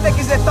Erika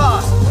teki se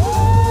taas.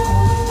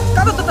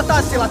 Kato tota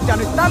tanssilattia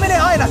nyt. Tää menee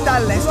aina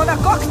tälleen. Se on nää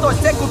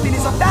 12 sekuntia,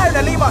 niin se on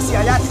täynnä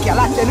limasia jätkiä.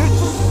 Lähtee nyt.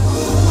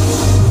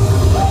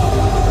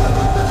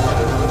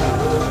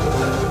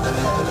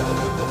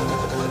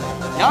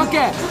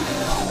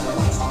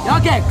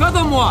 Jake,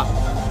 kato mua!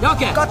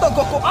 Jake! Kato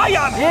koko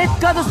ajan! Et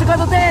kato, sä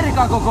katot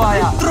Erikaa koko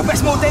ajan!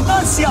 Rupes muuten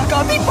tanssi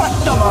alkaa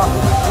vipattamaan!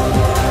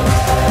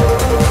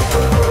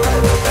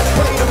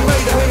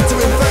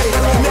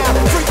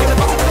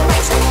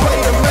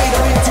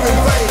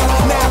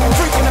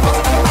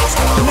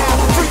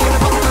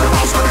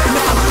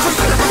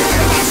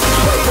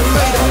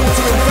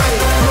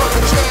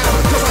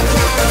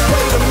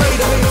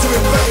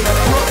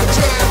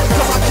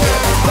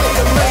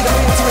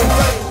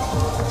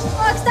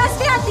 Onks tässä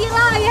vielä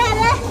tilaa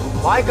yhdelle?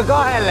 Vaikka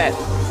kahdelle!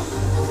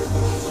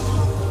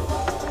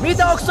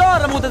 Mitä, onks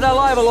Saara muuten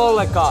täällä laivalla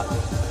ollenkaan?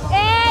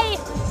 Ei!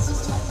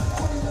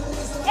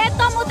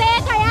 Et on muuten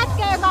eka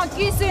jätkä, joka on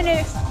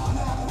kysynyt.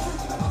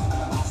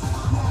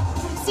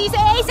 Siis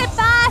ei se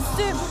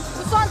päässyt,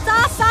 kun se on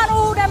taas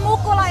saanut uuden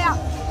mukula ja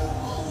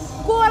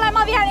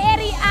kuulemma vielä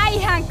eri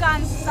äihän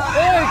kanssa.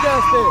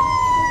 Oikeesti?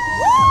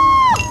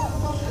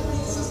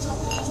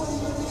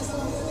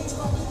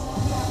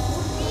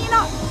 Niin no,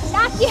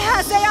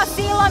 näkihän se jo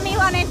silloin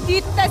millainen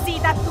tyttö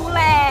siitä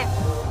tulee.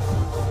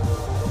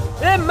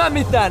 En mä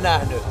mitään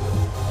nähnyt.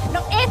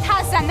 No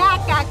ethän sä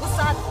näkään, kun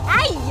sä oot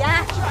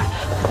äijä.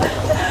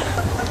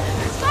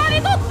 Saa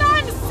vitu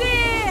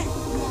tanssii!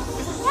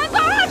 Onko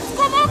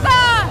Oletko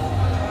mukaan?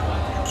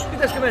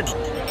 Pitäisikö mennä?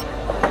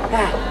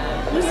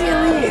 No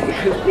siellä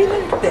Eerikö, minä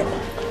nyt?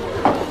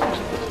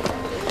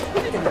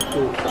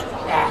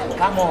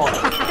 Come on.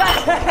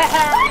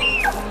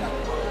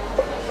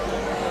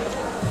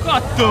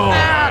 Katso!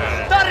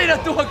 Tarina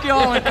tuokin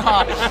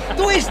alkaa!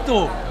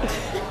 Tuistu!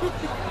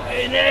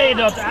 Ei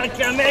neidot,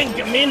 älkää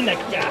menkö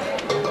minnekään.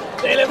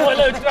 Teille voi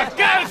löytyä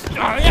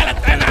käyttöä vielä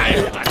tänä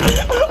iltana.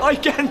 Ai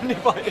känni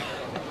vai?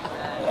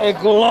 Ei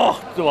kun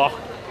lohtua.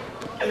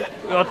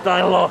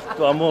 Jotain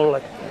lohtua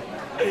mulle.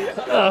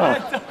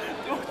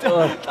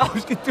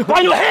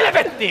 Painu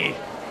helvettiin!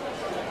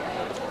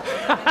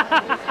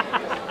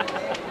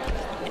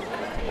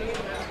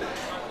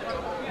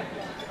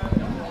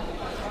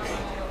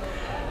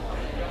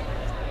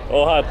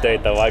 Onhan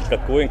teitä vaikka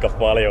kuinka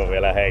paljon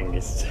vielä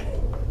hengissä.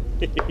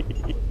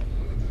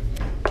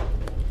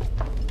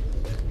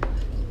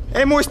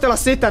 Ei muistella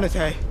sitä nyt,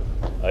 hei.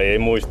 Ai ei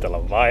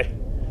muistella vai?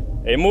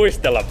 Ei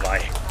muistella vai?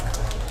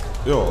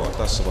 Joo,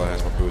 tässä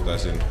vaiheessa mä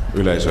pyytäisin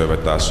yleisöä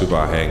vetää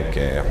syvää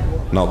henkeä ja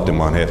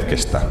nauttimaan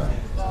hetkestä.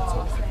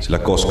 Sillä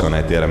koskaan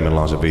ei tiedä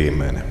milloin on se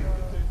viimeinen.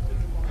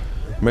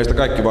 Meistä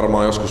kaikki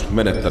varmaan joskus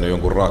menettänyt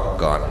jonkun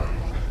rakkaan.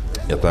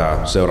 Ja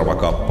tää seuraava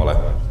kappale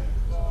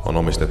on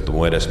omistettu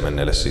mun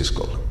edesmenneelle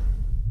siskolle.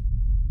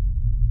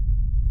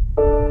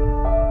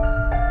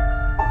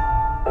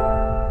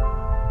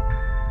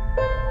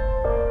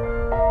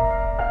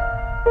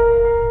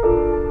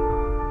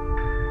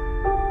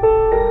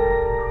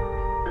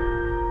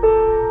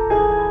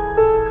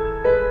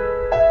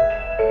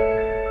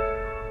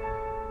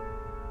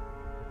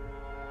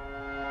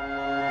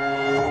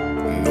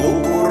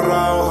 Nuku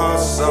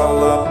rauhassa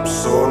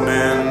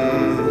lapsonen,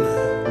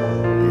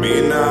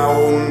 minä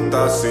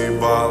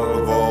untasi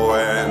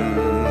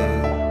valvoen.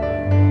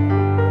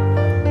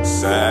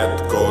 Sä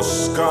et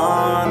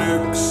koskaan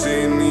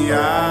yksin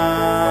jää.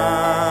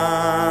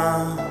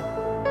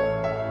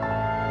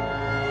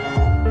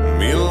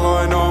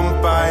 Milloin on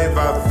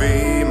päivä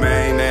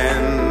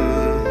viimeinen?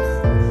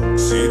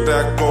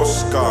 Sitä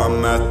koskaan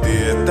mä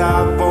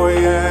tietää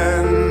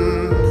voien.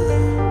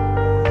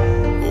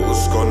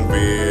 Uskon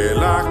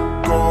vielä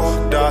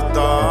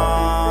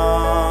kohdataan.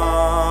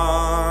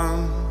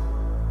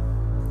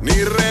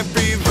 Niin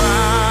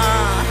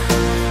repivää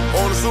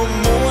on sun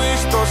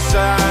muisto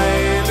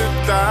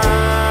säilyttää.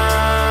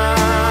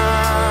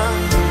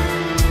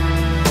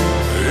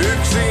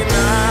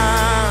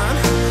 Yksinään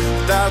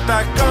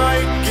täältä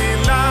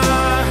kaikki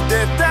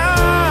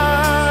lähdetään.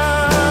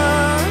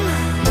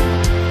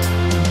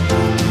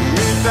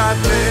 Mitä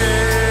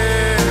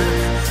teet,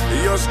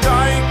 jos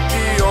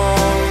kaikki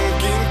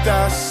onkin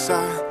tässä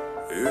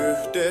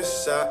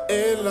yhdessä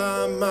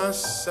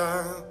elämässä?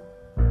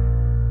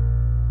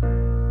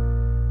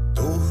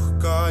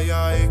 Tuhkaa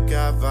ja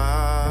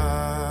ikävää.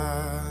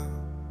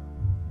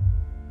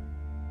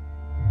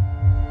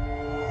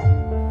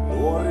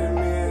 Nuori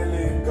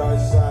mieli kai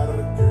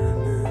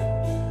särkynyt.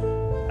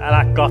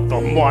 Älä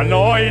katso mua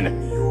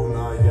noin!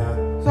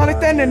 Sä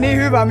olit ennen niin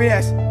hyvä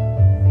mies.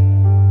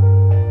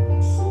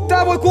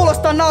 Tää voi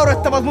kuulostaa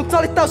naurettavalta, mutta sä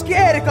olit tauskin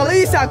Eerikalle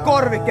isän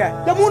korvike.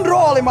 Ja mun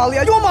roolimalli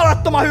ja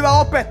jumalattoman hyvä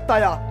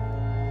opettaja.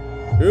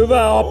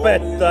 Hyvä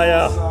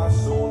opettaja!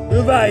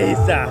 Hyvä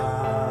isä!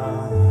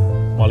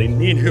 Mä olin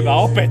niin hyvä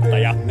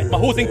opettaja, että mä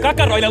huusin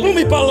kakaroille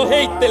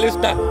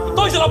lumipalloheittelystä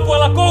toisella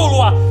puolella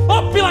koulua!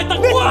 Oppilaita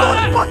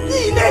kuolee! Nyt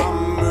kiinni!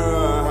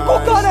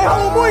 Kukaan ei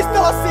halua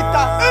muistella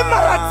sitä!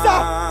 Ymmärrät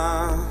sä?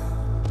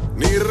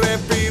 Niin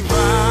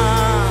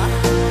repivää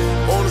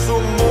on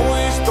sun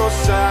muisto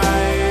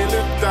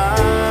säilyttää.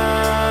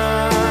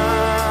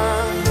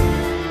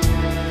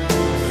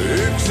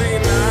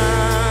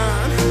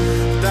 Yksinään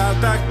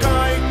täältä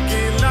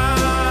kaikki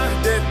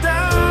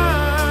lähdetään.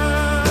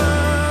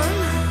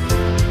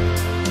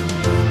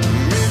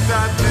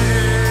 Mitä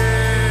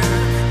teet,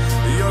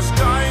 jos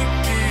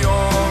kaikki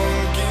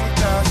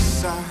onkin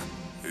tässä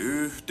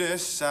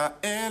yhdessä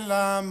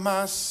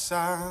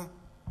elämässä?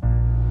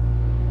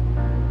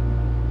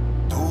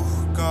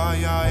 Tuhkaa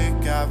ja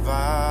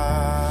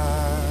ikävää.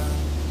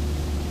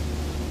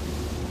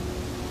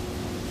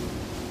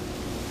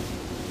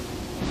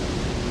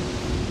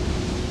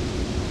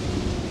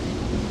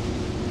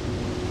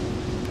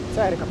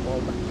 Sä Erika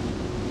polta.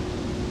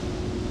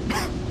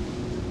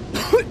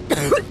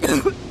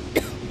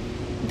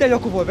 Miten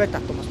joku voi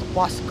vetää tuommoista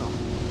paskaa?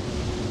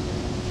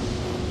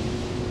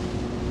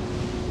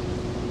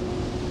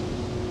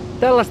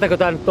 Tällaistako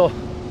tää nyt on?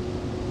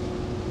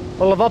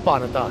 Olla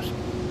vapaana taas.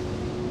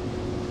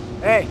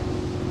 Ei.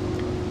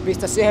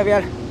 Pistä siihen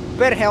vielä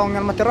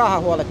perheongelmat ja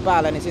rahahuolet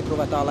päälle, niin sit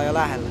ruvetaan olla jo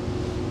lähellä.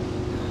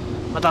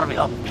 Mä tarvin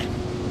happea.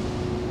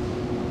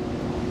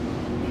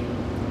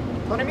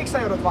 No niin, miksi sä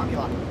joudut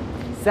vankilaan?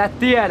 Sä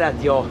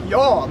tiedät jo.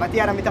 Joo, mä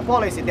tiedän mitä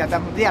poliisi tietää,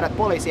 mutta tiedät, että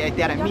poliisi ei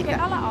tiedä mitään.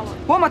 Älä aloita.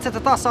 Huomaat sä, että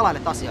taas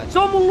salailet asioita? Se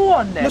on mun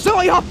luonne! No se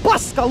on ihan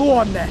paska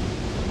luonne!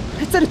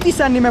 Et sä nyt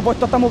isän nimen voit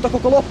multa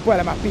koko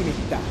loppuelämää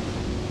pimittää.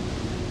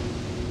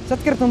 Sä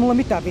et kertonut mulle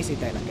mitään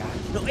visiteilläkään.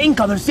 No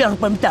enkä mä nyt siellä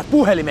rupea mitään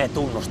puhelimeen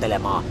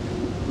tunnustelemaan.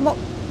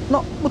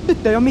 No, mut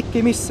nyt ei oo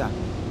mikkiä missään.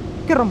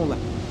 Kerro mulle,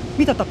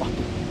 mitä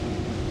tapahtui?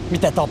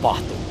 Mitä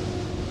tapahtuu?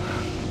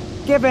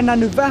 kevennä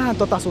nyt vähän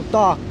tota sun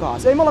taakkaa.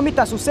 Se ei me olla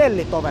mitään sun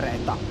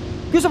sellitovereita.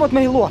 Kyllä sä voit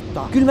meihin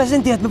luottaa. Kyllä mä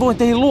sen tiedän, että mä voin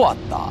teihin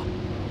luottaa.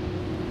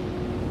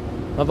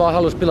 Mä vaan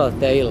halus pilata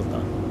teidän iltaa.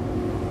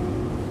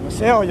 No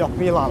se on jo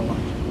pilalla.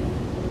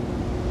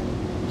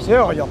 Se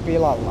on jo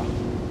pilalla.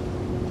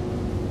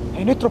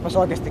 Hei, nyt rupes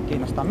oikeesti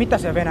kiinnostaa, mitä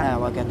siellä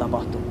Venäjällä oikein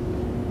tapahtuu.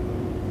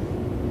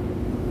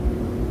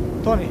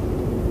 Toni.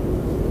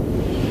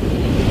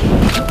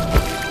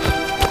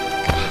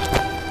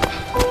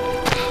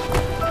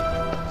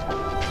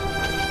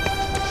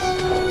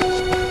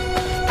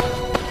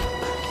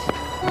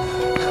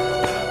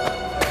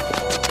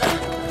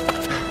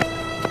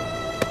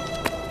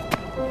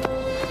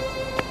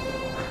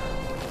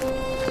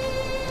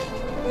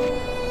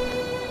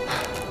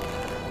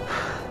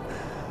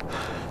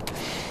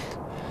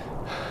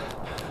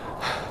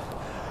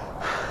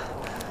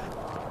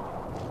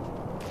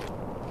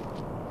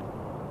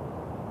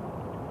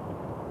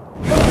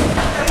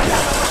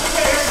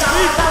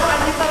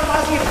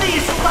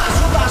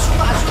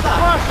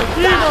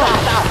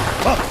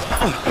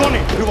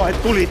 Noniin, hyvä,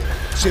 että tulit.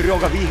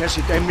 Serjoga vihjasi,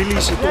 että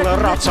milisi tulee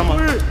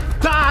ratsamaan.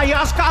 Tää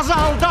ja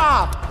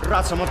skasalta!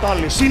 Ratsama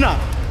talli, sinä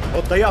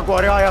otta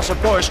Jaguari ajassa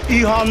pois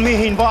ihan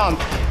mihin vaan.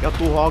 Ja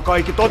tuhoaa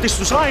kaikki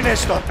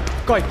todistusaineistot.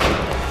 Kaikki.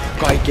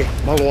 Kaikki.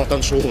 Mä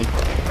luotan suhun.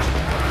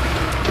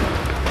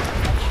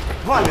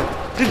 Валя,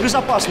 ты в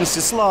безопасности,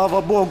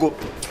 слава богу.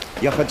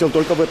 Я хотел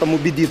только в этом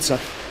убедиться.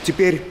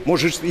 Теперь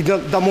можешь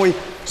идти домой,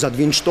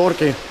 задвинь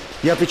шторки,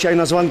 не отвечай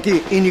на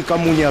звонки и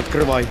никому не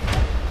открывай.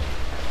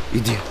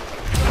 Иди.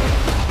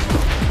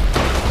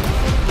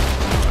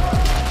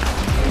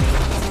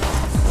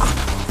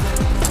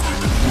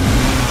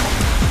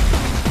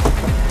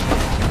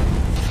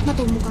 Mä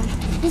tuun mukana.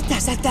 Mitä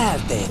sä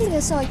täällä teet?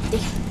 Kirja soitti.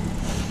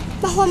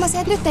 Mä huomasin,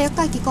 että nyt ei ole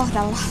kaikki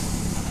kohdalla.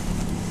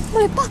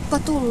 Mulla oli pakko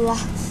tulla.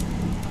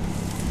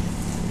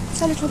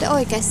 Se oli muuten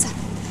oikeassa.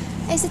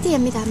 Ei se tiedä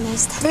mitään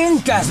meistä.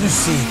 Menkääs nyt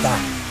siitä!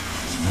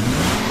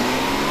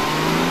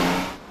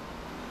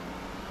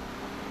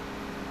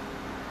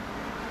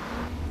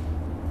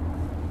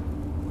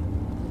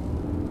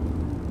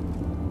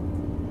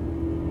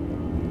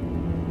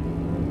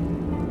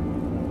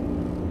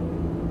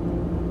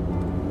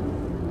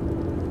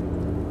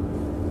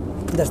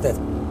 Mitä sä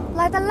teet?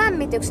 Laita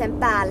lämmityksen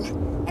päälle.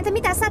 Entä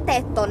mitä sä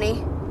teet,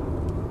 Toni?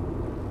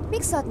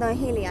 Miksi sä oot noin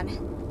hiljainen?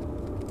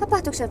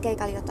 Tapahtuuko siellä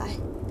keikalla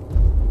jotain?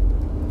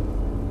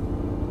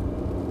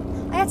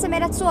 Ajat sä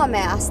meidät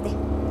Suomeen asti?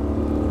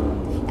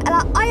 Ja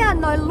älä aja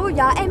noin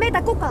lujaa, ei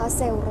meitä kukaan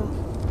seuraa.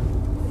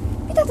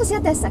 Mitä tuossa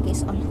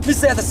jätesäkissä on?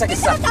 Missä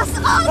jätesäkissä? Mitä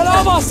tässä on? Älä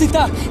avaa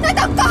sitä!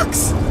 Näitä on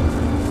 2!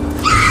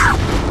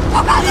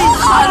 Kuka niin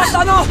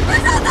saatana!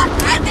 Mitä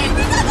sä heti?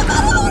 Mitä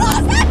sä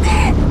ulos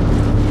heti?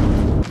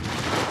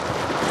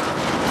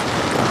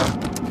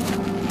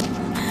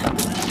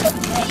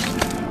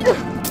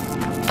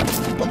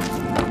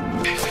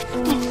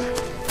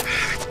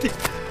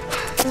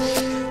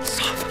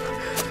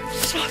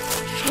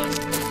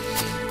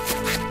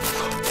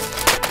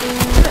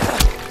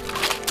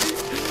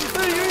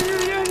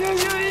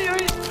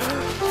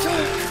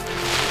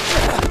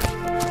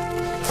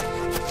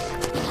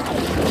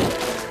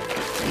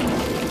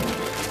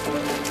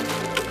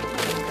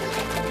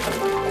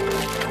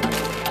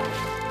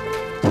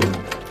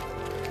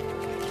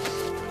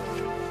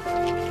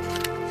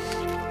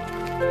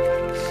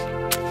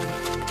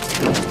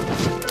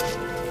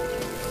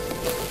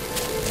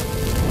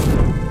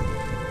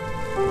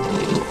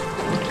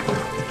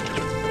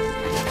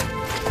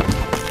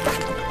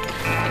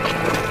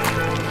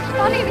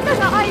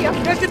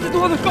 Ette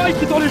tuota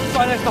kaikki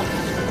todistusaineista!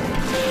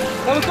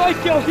 Täällä on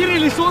kaikkialla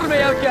Kirillin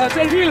sormenjälkeä ja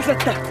sen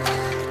hilsettä!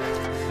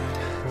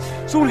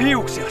 Sun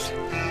hiuksias!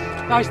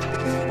 Naista,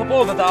 mä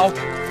poltan tää auto.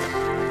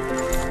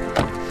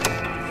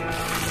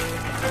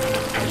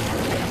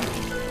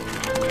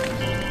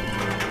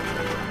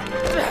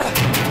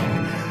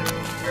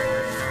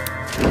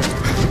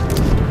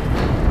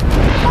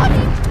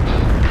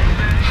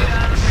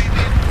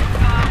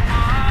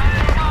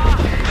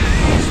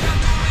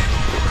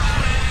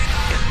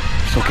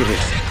 Sokiri.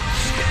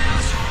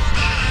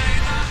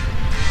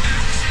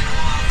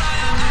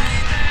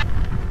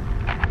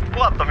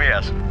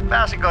 Luottomies,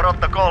 pääsinkö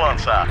Rotta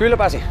kolonsaan? Kyllä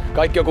pääsi.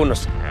 Kaikki on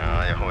kunnossa.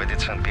 Joo, ja hoitit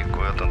sen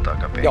pikkujutun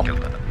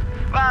takapenkiltä.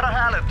 Väärä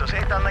hälytys,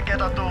 ei tänne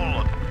ketä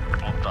tullut.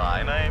 Mutta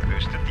aina ei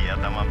pysty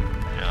tietämään.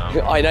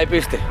 Joo. Aina ei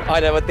pysty.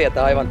 Aina ei voi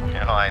tietää aivan.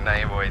 Ja aina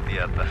ei voi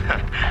tietää.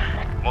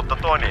 Mutta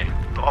Toni,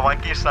 tuo vain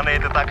kissa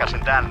neiti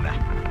takaisin tänne.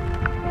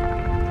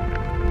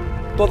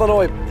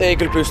 Ei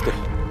kyllä pysty.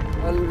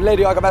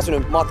 Lady on aika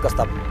väsynyt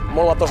matkasta.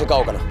 Me ollaan tosi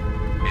kaukana.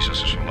 Missä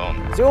se sulla on?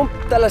 Se on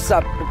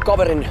tällaisessa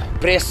kaverin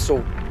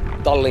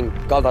tallin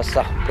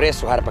kaltaisessa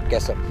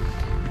pressuhärpäkkeessä.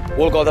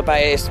 Ulkoilta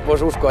päin ei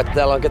voisi uskoa, että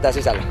täällä on ketään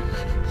sisällä.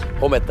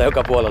 Hometta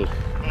joka puolella.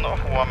 No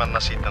huomenna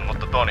sitten,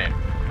 mutta Toni,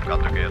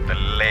 katsokaa, että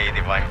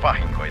Lady vain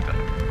pahinkoita.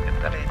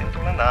 Että Ladyn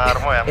tulee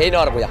naarmoja. Ei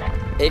naarmuja,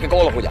 eikä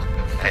kolhuja.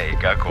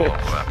 Eikä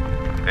kolhuja.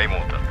 Ei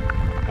muuta.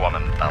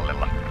 Huomenna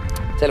tallella.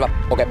 Selvä,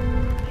 okei.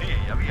 Niin,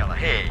 ja vielä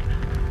hei.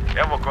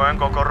 Evokoen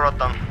koko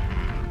rotan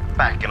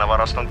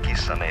pähkinävaraston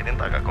kissaneitin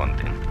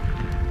takakontiin.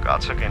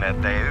 Katsokin,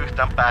 ettei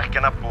yhtään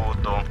pähkinä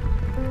puutuu.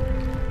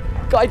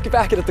 Kaikki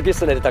pähkinät on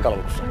kissaneitin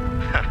takaluukussa.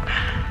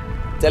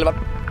 Selvä.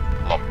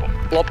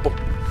 Loppu.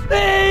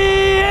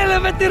 Ei,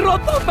 helvetin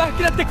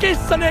rotapähkinät ja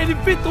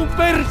kissaneidin vitun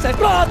perse!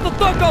 Rahat on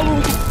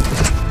takaluukussa!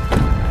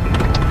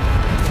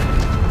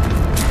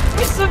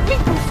 Missä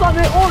vitussa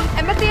ne on?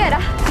 En mä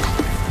tiedä.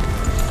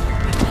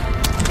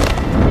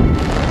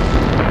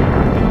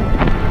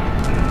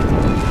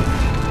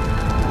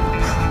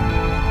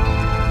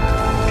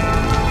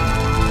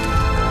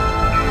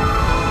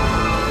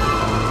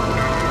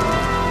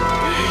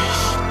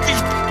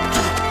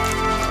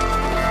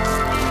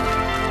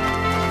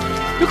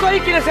 Joka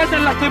ikinen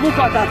sieltä lähtee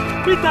mukaan tää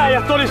pitää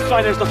ja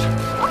todistusaineistot.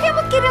 Okei,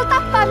 mut Kirill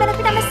tappaa meidät,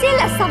 mitä me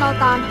sille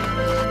sanotaan.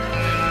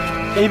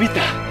 Ei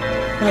mitään.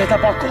 Me lähdetään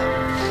pakoon.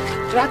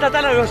 Se lähdetään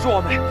tänä yön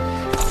Suomeen.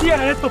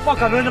 Tiedän, et oo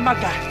pakannut ennen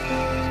mäkään.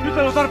 Nyt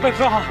meillä on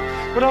tarpeeksi rahaa.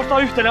 Voidaan ostaa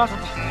yhteinen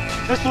asunto.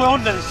 Meistä tulee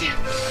onnellisia.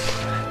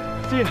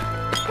 Siinä.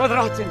 Voit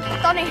rahat sinne.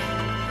 Toni.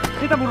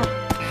 Mitä mun on?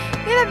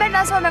 Niin me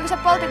mennään Suomeen, kun sä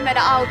poltit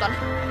meidän auton.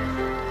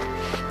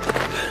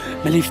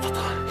 Me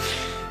liftataan.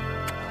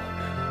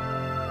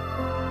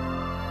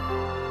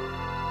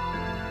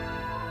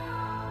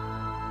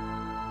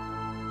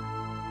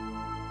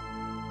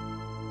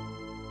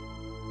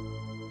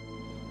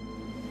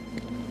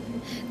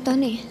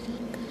 Toni.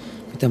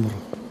 Mitä moro?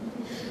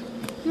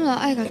 Mulla on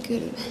aika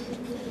kylmä.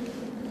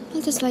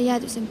 Oltais vaan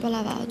jääty sen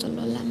palavan auton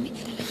luo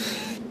lämmittelemään.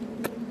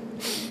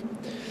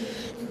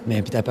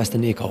 Meidän pitää päästä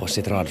niin kauas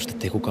siitä raadosta,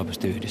 ettei kukaan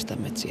pysty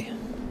yhdistämään meitä siihen.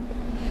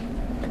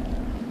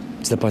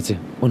 Sitä paitsi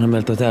onhan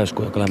meillä tuo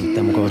täyskuu, joka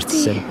lämmittää mukavasti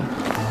selpää.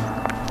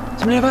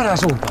 Se menee väärään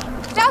suuntaan.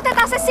 Se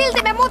otetaan se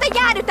silti, me muuten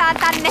jäädytään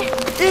tänne.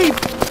 Ei!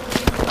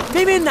 Me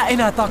ei mennä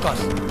enää takas.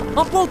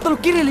 Mä oon polttanut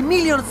Kirillin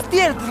miljoonat, sä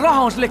tiedät, että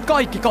raha on sille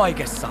kaikki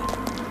kaikessa.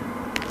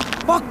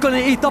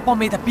 Pakkanen ei tapa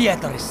meitä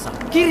Pietarissa.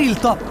 Kirill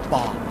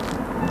tappaa.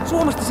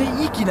 Suomesta se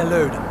ei ikinä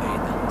löydä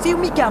meitä. Se ei oo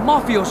mikään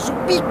mafios, se on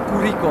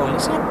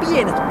pikkurikollinen. Se on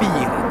pienet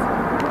piirit.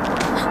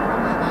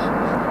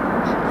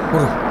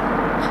 Moro,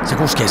 se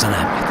kuski ei saa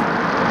nähdä meitä.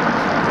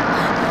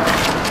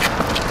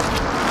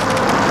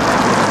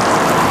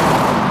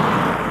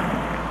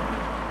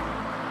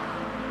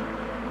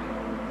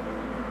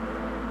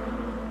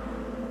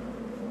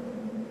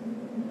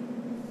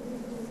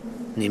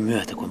 Niin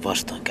myötä kuin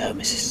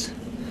vastoinkäymisissä.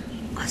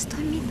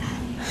 Vastoin mitä?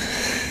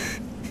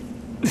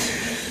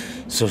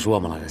 Se on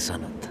suomalainen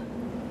sanonta.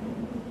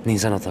 Niin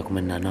sanotaan, kun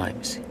mennään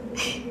naimisiin.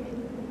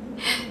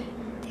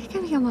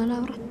 Tiedätkö, mikä mua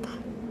naurattaa?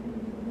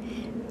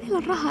 Meillä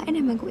on rahaa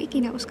enemmän kuin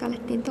ikinä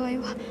uskallettiin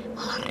toivoa.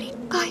 Me ollaan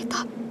rikkaita.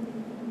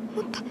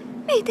 Mutta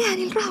me ei tehdä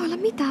niillä rahoilla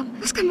mitään,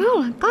 koska me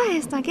ollaan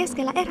kahdestaan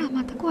keskellä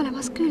erämaata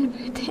kuolemassa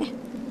kylmyyteen.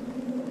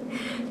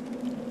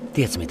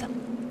 Tiedätkö mitä?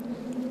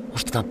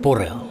 Ostetaan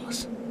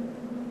poreallas.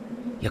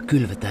 Ja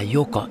kylvetään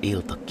joka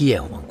ilta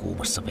kiehuvan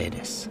kuumassa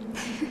vedessä.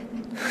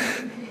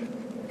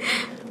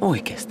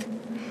 Oikeesti.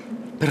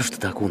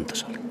 Perustetaan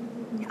kuntosali.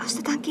 Ja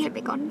ostetaan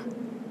kilpikonna.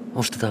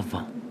 Ostetaan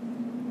vaan.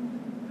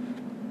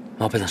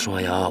 Mä opetan sua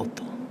ajaa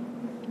autoa.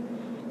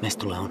 Meistä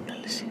tulee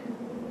onnellisia.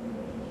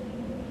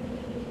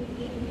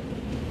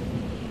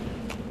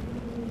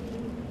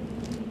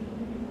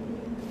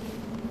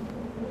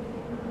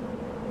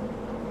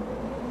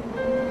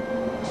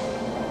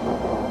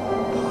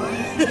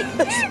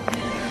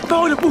 Mä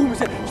hoidan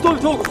puhumisen! Sä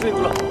toimit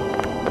houkutuslintuna!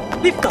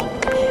 Liftaa!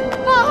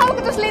 Mä oon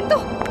houkutuslintu!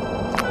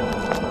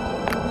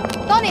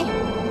 Toni!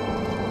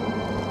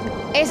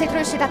 Ei se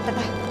kryssitä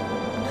tätä.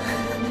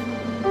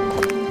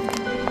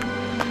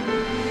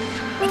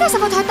 Mitä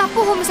sä voit hoitaa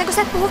puhumisen, kun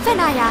sä et puhu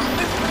venäjää?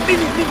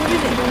 Mini!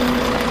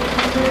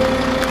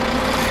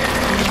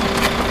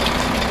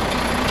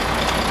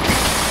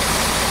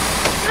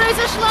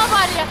 Произошла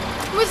авария!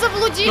 Мы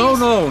заблудились!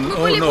 Мы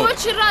были бы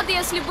очень рады,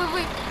 если бы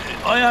вы...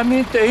 I am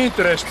not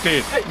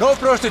interested. No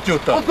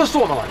prostituta. Ootko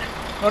suomalainen?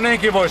 No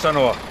niinkin voi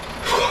sanoa.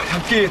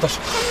 Kiitos.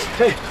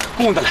 Hei,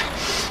 kuuntele.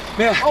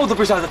 Meidän auto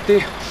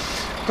pysäytettiin.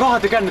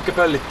 Rahat ja kännykkä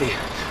pöllittiin.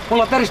 Me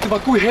ollaan täristy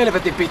vaan kuin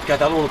helvetin pitkää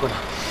täällä ulkona.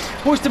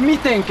 Voisitte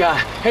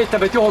mitenkään heittää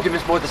meitä johonkin,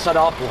 missä voitais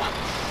saada apua.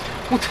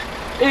 Mut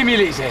ei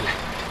miliseille.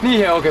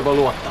 Niihin ei oikein voi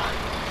luottaa.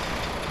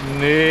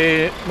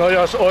 Niin, no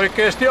jos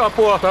oikeesti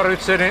apua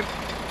tarvitsee, niin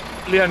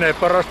lienee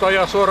parasta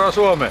ajaa suoraan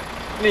Suomeen.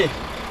 Niin.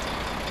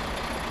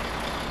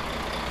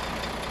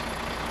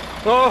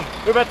 No,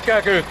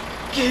 hyvätkää kyyt.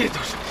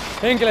 Kiitos.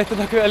 Enkeleitä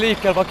näkyy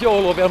liikkeellä, vaikka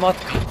joulu on vielä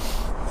matkaa.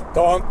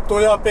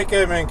 Tonttuja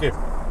pikemminkin.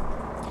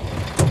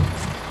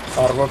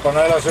 Arvoinpa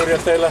näillä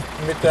syrjäteillä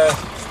mitään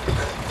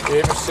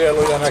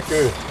ihmissieluja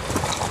näkyy.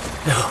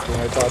 Joo. Kun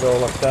ei tahdo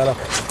olla täällä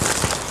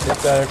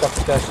mitään, joka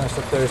pitäisi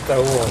näistä töistä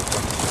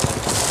huolta.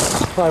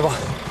 Aivan.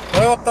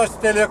 Toivottavasti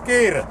teillä ei ole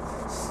kiire.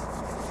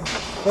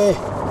 Ei.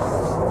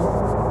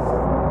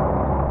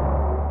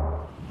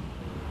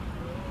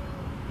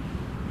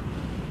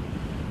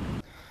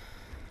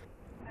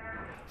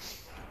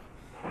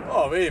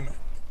 Viime.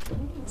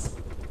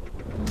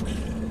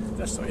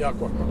 Tässä on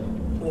jako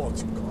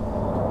luotsikko.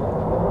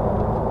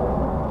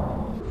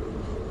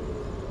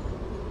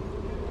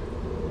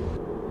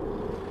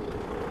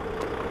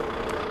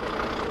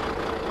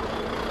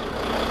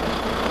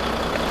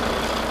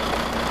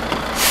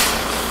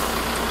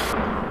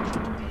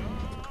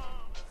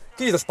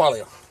 Kiitos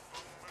paljon.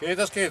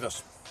 Kiitos,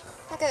 kiitos.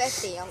 Mäkö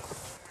etsii jonkun?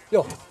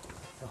 Joo.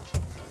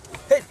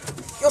 Hei,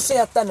 jos sä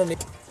jäät tänne, niin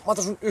mä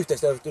otan sun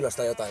yhteistyöt ylös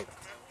tai jotain,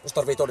 jos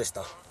tarvii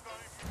todistaa.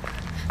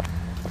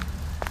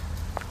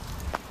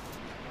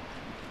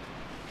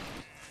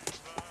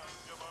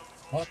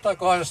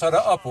 Mahtaikohan se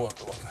saada apua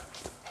tuolta?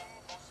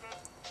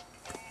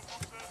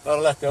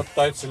 Täällä lähtee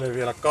ottaa itselleen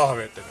vielä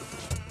kahvia.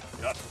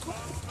 Jatko.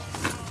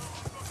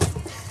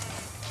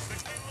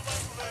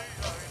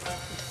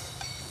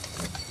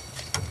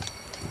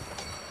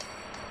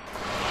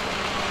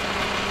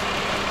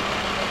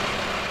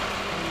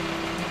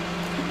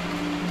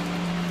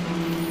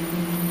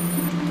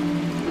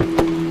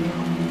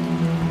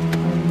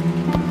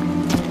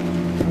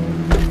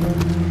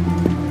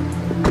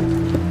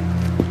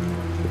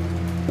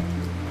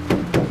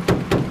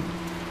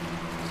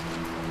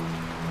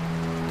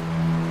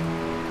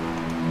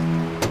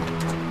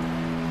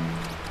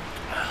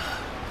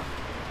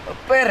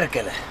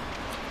 Perkele!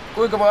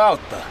 Kuinka voi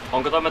auttaa?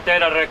 Onko tämä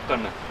teidän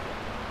rekkanne?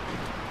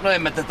 No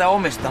en mä tätä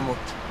omista,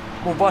 mutta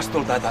mun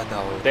vastuulta ei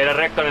taitaa olla. Teidän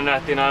rekkanne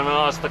nähtiin aivan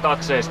aasta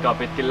 27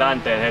 pitkin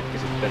länteen hetki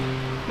sitten.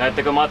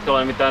 Näettekö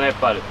matkalla mitään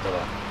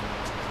epäilyttävää?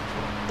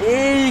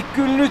 Ei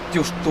kyllä nyt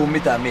just tuu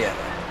mitään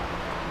mieleen.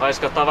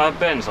 Haiskahtaa vähän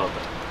bensalta.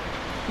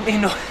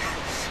 Niin no,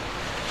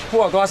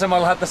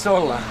 huoltoasemallahan tässä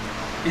ollaan.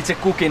 Itse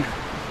kukin.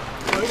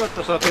 No hyvä,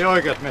 että saatiin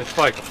oikeat mies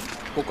paikalle.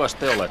 Kukas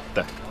te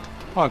olette?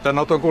 Mä oon tän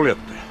auton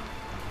kuljettaja.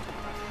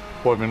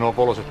 Poimin nuo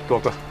poloset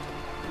tuolta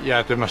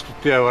jäätymästä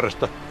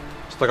tievarresta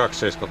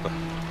 127.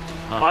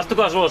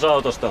 Astukaa ulos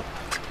autosta.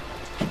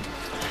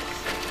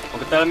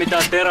 Onko täällä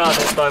mitään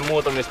teräasetta tai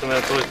muuta, mistä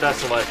meillä tulisi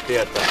tässä vaiheessa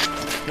tietää?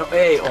 No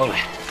ei ole.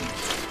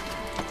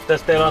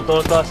 Mitäs teillä on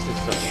tuolla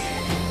kassissa?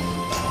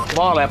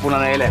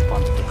 Vaaleapunainen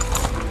elefantti.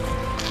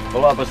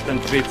 Ollaanpa sitten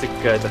nyt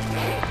vitsikkäitä.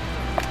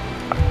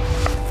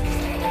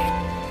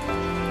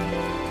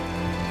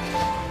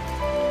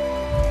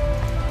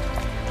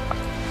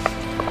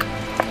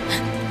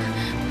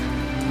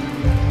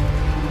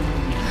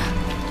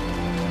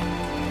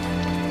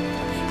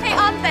 Hei,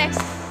 anteeksi!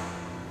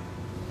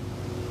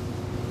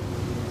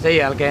 Sen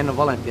jälkeen en ole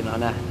Valentinaa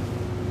nähnyt.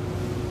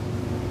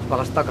 Se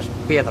palasi takas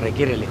Pietarin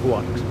Kirillin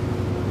huonoksi.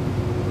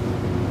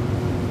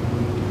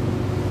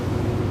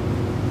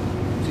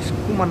 Siis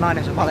kumman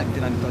nainen se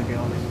Valentina nyt oikein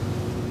oli?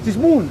 Siis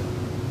mun!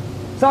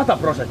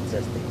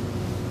 100%.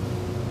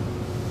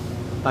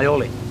 Tai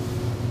oli.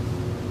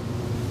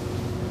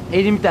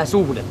 Ei niin mitään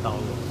suhdetta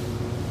ollut.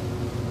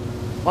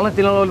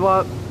 Valentinalla oli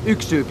vaan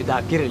yksi syy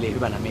pitää Kirillin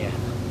hyvänä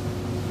miehenä.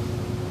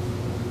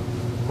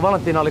 Kun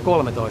Valentina oli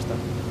 13,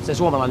 sen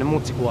suomalainen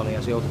mutsi kuoli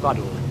ja se joutui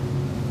kadulle.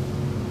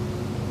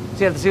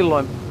 Sieltä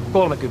silloin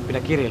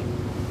 30 Kirill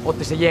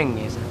otti sen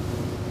jengiinsä.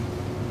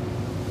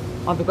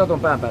 Antoi katon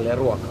pään päälle ja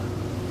ruokaa.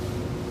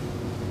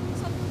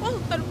 Sä oot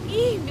polttanut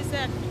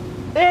ihmisen!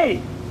 Ei!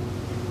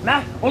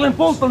 Mä olen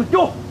polttanut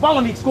jo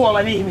valmiiksi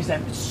kuolleen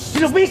ihmisen!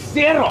 Siinä on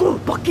vissi ero!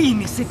 Turpa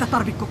kiinni, sitä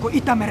tarvii koko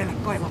Itämerelle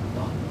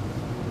kaivottaa.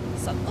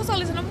 Sä oot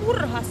osallisena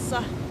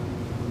murhassa.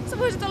 Sä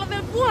voisit olla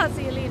vielä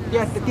vuosia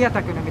linnassa.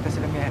 Tietääkö ne, mitä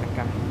sille miehelle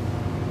kävi?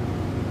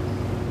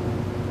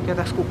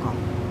 Tietääks kukaan?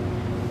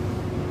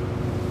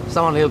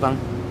 Saman iltan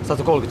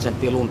sattui 30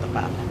 senttiä lunta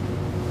päälle.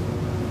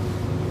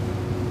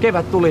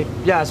 Kevät tuli,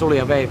 jää suli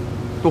ja vei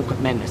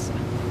tuhkat mennessään.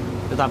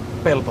 Jotain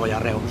peltoja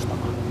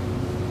reunustamaan.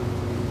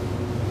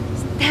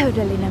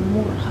 Täydellinen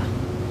murha.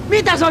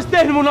 Mitä sä olisit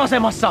tehnyt mun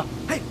asemassa?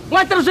 Hei.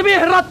 Laittanut se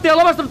miehen rattia ja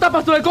lavastanut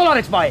tapahtuneen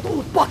kolariksi vai?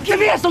 Se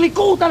mies oli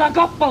kuutana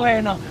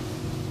kappaleena!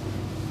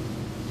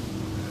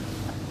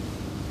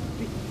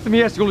 Se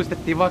mies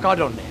julistettiin vaan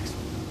kadonneeksi.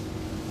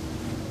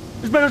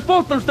 Jos mä en ois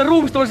polttanut sitä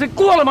ruumista, olisin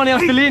kuolemani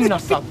asti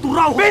linnassa! Vittu,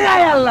 rauhoitu!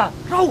 Venäjällä!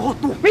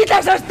 Rauhoitu!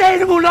 Mitä sä ois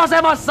tehnyt mun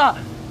asemassa?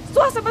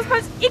 Sua asemassa mä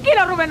ois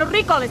ikinä ruvennut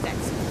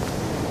rikolliseksi.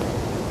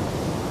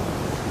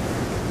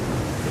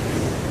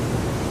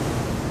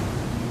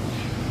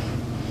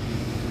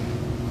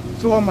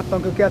 Sun hommat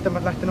on kyllä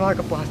kieltämättä lähtenyt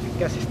aika pahasti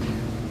käsistä.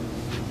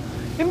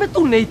 En mä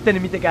tunne itteni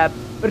mitenkään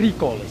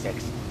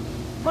rikolliseksi.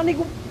 Mä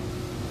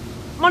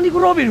oon niinku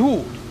Robin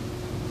Hood.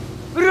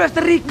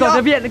 Ryöstä rikkaus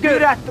ja vien...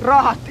 Pidät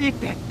rahat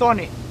itse,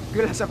 Toni.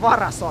 Kyllä se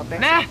varas oot.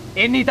 Nää?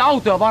 En niitä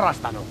autoja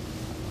varastanut.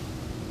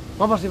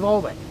 Mä avasin vaan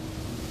oven.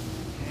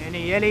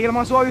 Niin, eli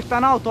ilman sua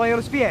yhtään autoa ei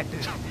olisi viety.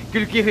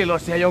 Kyllä Kirill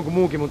olisi siihen jonkun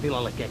muunkin mun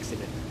tilalle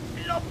keksinyt.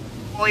 No,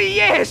 oi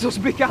Jeesus,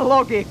 mikä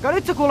logiikka.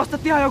 Nyt sä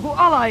kuulostat ihan joku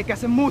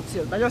alaikäisen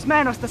mutsilta. Jos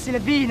mä en osta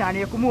sille viinaa,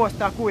 niin joku muu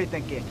ostaa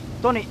kuitenkin.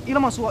 Toni,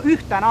 ilman sua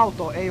yhtään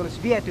autoa ei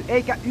olisi viety,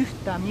 eikä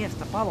yhtään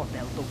miestä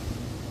paloteltu.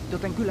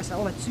 Joten kyllä sä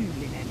olet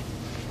syyllinen.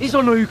 Ei se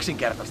on noin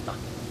yksinkertaista.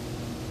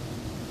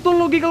 Tuon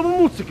logiikalla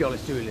mun mutsikin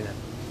olisi syyllinen.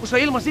 Koska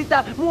ilman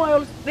sitä mua ei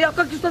olisi... Ja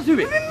kaikki sitä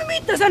hyvin.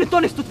 Mitä sä nyt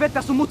onnistut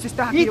vetää sun mutsista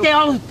tähän? Miten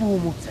aloit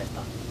puhua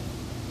mutseesta?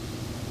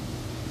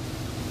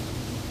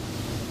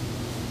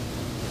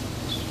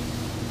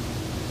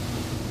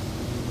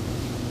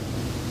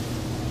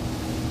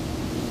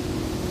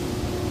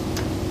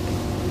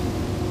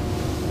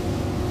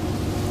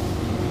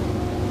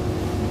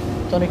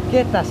 Toni,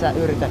 ketä sä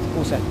yrität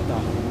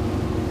kusettaa?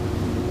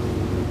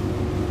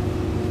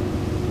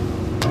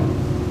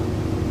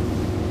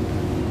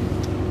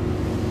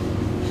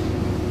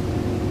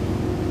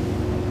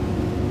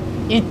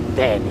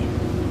 itteeni.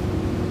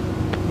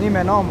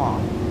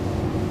 Nimenomaan.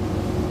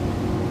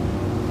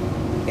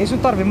 Ei sun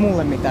tarvi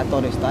mulle mitään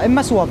todistaa. En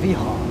mä sua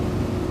vihaa.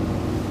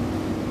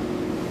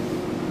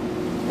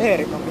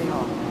 Eerika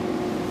vihaa.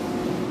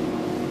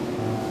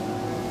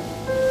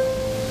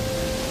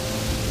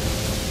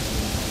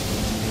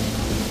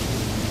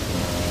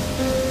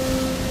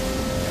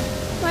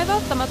 Mä en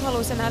välttämättä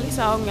haluaisi enää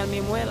lisää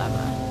ongelmia mun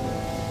elämään.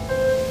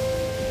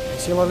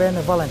 Silloin oli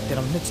ennen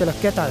Valenttina, mutta nyt siellä ei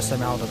ole ketään, jos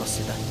me auteta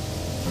sitä.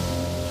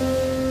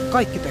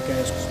 Kaikki tekee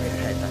joskus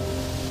virheitä.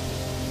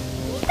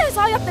 Miten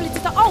sä ajattelit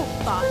sitä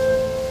auttaa?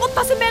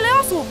 Ottaa se meille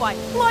asuun vai?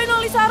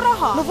 Lainaa lisää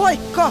rahaa? No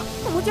vaikka!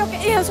 No mut Jake,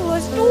 eihän sulla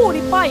olisi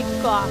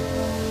duunipaikkaa.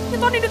 Ja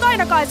Toni nyt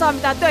ainakaan ei saa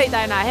mitään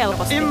töitä enää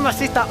helposti. En mä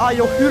sitä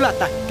aio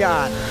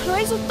hylätäkään. No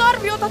ei sun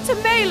tarvi, otat sen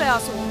meille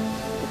asuun.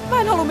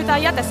 Mä en halua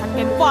mitään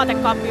jätesäkkejä mun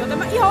vaatekampi, joten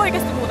mä ihan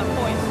oikeesti muutan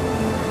pois.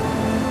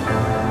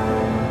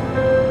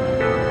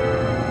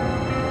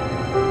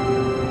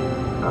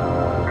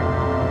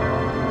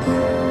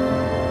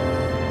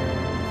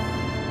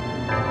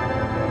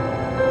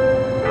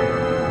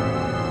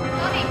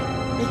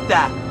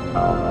 Mitä?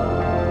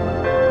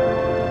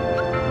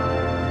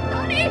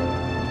 Toni!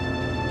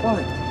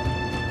 Valentti.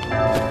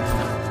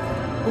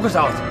 Kuka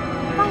sä oot?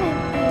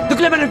 Valenttiina. No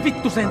kyllä mä nyt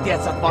vittu sen tiedät,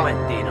 että sä oot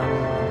Valenttiina.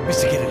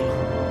 Missä Kirilla?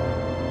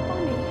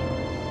 Toni.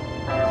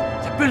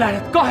 Sä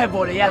pölähdät 2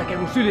 vuoden jälkeen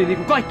mun syliin niin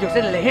kuin kaikki olisi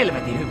edelleen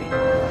helvetin hyvin.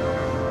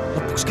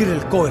 Loppuuko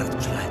Kirille koirat,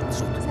 kun sä lähetit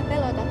sut? Sä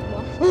pelotat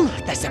mua.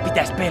 Tässä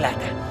pitäis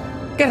pelätä.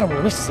 Kerro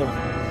mulle, missä se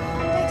on?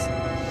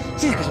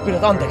 Siitäkö sä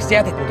pyydät anteeksi, sä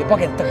jätit mut ja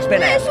pakenit takas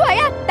Venäjälle? En sua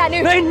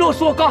jättänyt! No en oo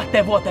sua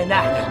 2 vuoteen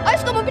nähnyt!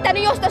 Oisko mun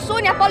pitänyt juosta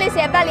sun ja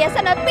poliisien väliin ja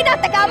sanoa, että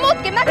pidättäkää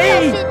mutkin, mä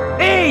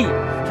Ei!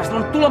 Sä ois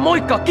voinut tulla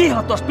moikkaa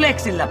kihlat tuossa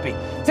pleksin läpi.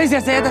 Sen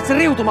sijaan sä jätät sen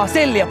riutumaan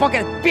selliä ja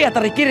pakenit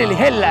Pietari Kirilli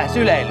hellää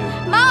syleilyyn.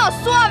 Mä oon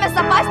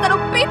Suomessa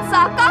paistanut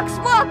pizzaa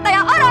 2 vuotta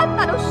ja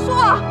odottanut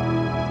sua!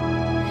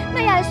 Mä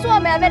jäin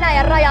Suomen ja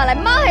Venäjän rajalle,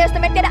 maahan, josta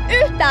me ei tiedä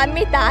yhtään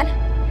mitään.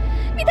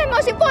 Miten mä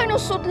olisin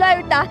voinut sut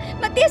löytää?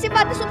 Mä tiesin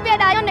vaan, että sut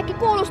viedään jonnekin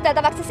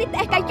kuulusteltavaksi ja sitten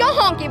ehkä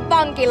johonkin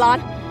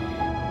vankilaan.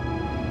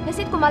 Ja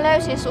sit kun mä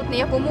löysin sut, niin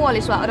joku muu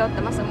oli sua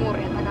odottamassa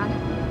muurien takana.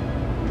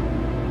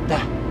 Tää?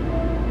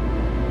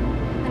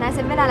 Mä näin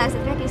sen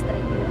venäläiset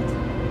rekisterikirjat.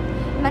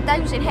 Ja mä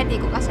tajusin heti,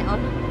 kuka se on.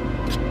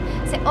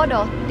 Se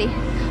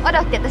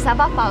odotti, että sä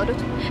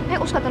vapaudut. Mä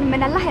en uskaltanut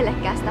mennä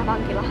lähellekään sitä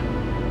vankilaa.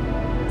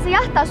 Se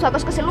jahtaa sua,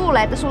 koska se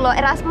luulee, että sulla on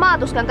eräs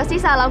maatuskan, jonka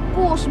sisällä on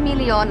 6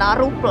 miljoonaa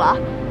ruplaa.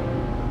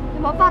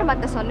 Mä oon varma,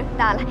 että se on nyt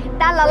täällä.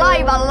 Tällä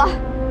laivalla.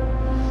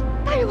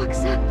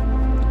 Tajuaksä?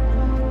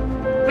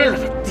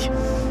 Helvetti!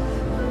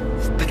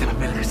 Tätä mä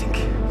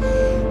pelkäsinkin.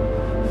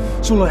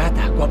 Sulla on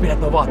hätää, kunhan pidät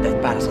nuo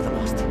vaatteet päällä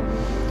satamaasti.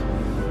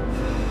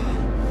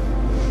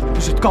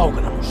 Pysyt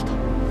kaukana musta.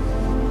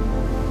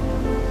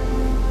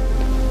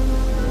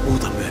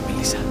 Puhutaan myöhemmin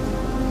lisää.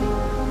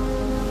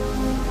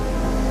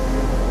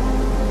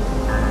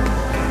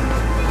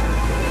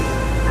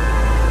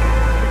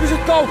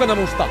 Pysyt kaukana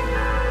musta!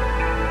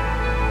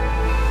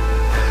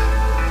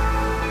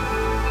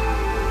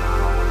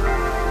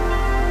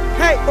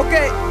 Hei,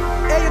 okei.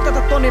 Ei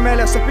oteta Toni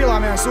meille, jos se pilaa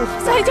meidän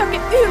suhteen. Sä et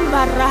Jake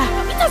ymmärrä.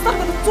 Mitä sä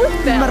tarkoitat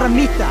suhteella? Ymmärrä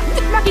mitä?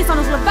 Nyt mäkin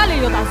sanon sulle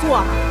välillä jotain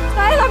suoraan.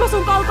 Tää elämä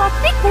sun kaltaa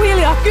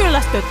pikkuhiljaa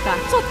kyllästyttää.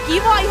 Sä oot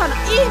kiva, ihana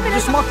ihminen.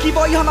 Jos mä oon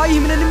kiva, ihana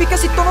ihminen, niin mikä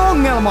sit on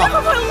ongelma? En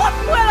mä voi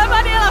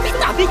loppuelämäni elää.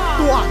 Mitä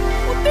vittua?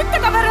 Mut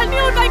tyttökavereilla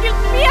niillä on kaikilla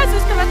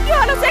miesystävät,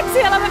 ihana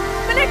seksielämä.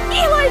 Menee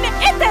kihlain, ne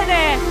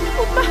etenee.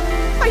 Mut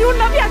mä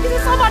junnaan vieläkin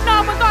sen saman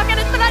naaman kanssa,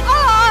 kenet mä näin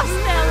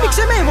ala-asteella.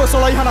 Miksei me ei vois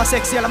olla ihana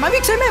seksielämää?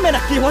 Miksei me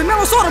mennä kihlain?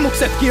 Meillä on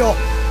sormuksetkin jo.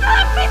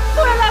 Älä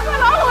vittuelämä,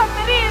 mä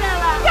haluatte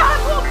riidellä. Jää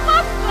sun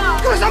paskaa.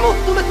 Kyllä sä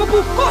mut tunnet, mä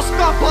puhun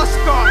koskaan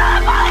paskaa.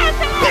 Älä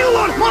valehtele.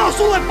 Milloin mä oon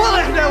sulle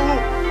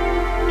valehdellut?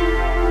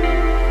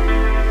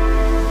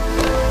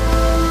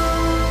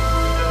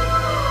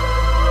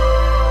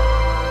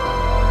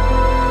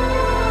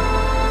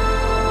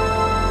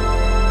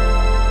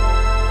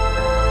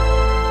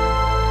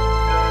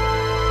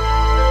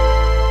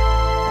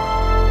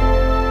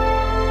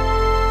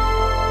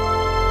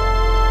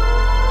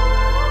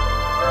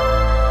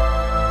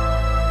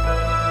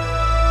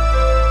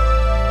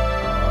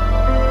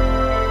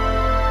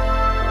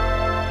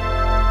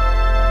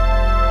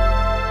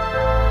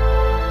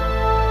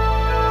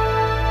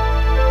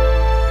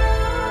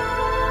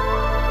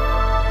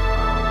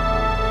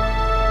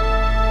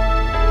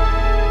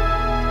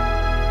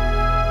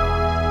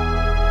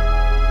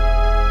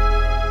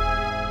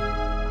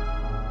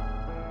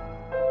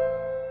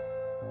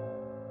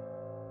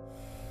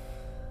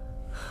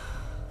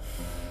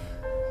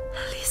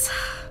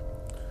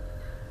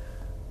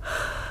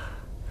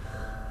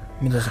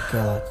 Mitä sä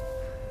kelaat?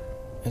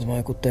 Et mä oon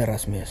joku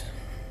teräsmies.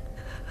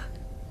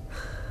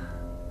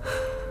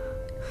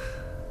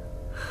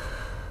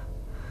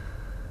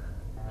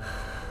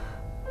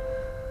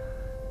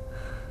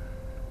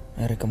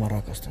 Erika, mä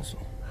rakastan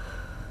sua.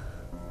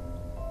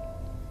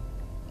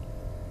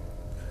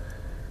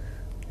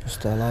 Jos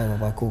tää laiva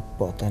vai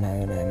kuppoo tänä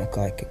yönä ja me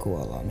kaikki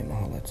kuollaan, niin mä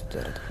haluan, että sä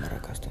tiedät, että mä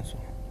rakastan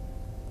sua.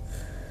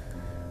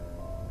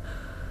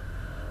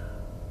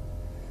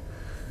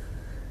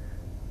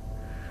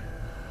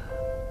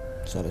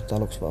 Sä olit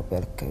aluksi vaan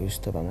pelkkä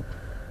ystävä, mutta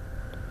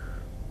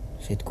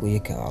sit kun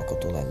ikä alkoi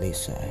tulla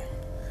lisää ja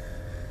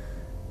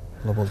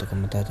lopulta kun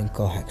mä täytin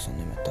 8,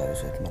 niin mä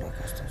tajusin, että mä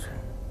rakastan sua.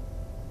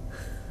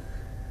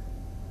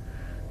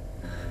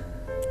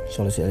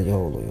 Se oli siellä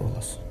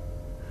joulujuhlassa.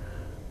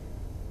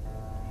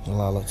 Sä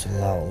lauloit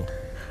sen laulun.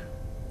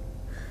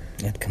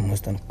 Etkä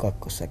muistanut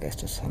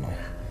kakkossäkeistä sanoja.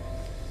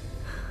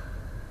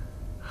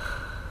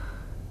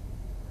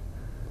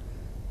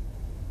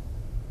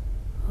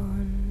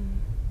 On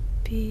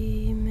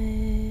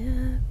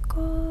pimeä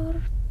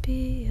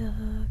korpi ja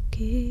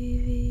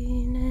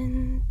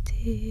kivinen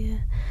tie,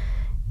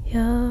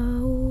 ja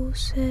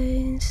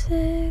usein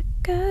se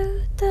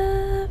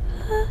käytävä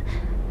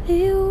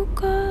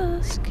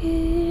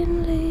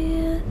liukaskin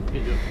lie.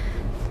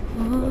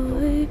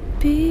 Oi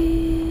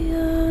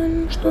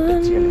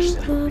pianhan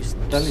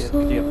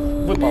lapsuuden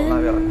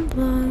langeta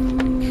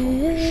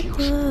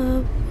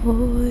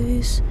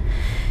pois,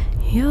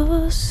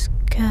 jos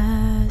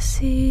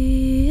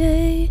käsi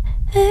ei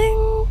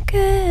enkelin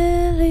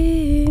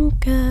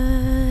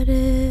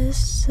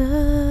kädessä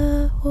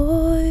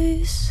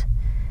ois.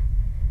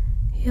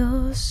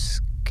 Jos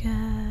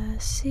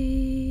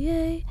käsi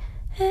ei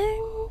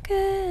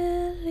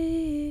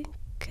enkelin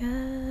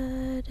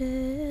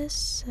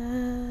kädessä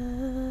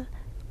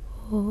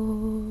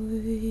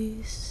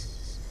ois.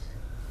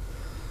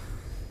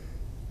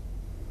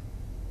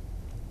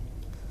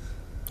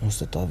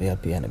 Ostetaan vielä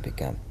pienempi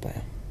kämppä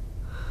ja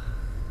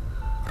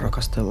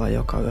rakastellaan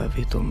joka yö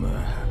vitun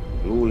myöhään.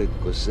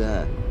 Luulitko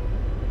sä?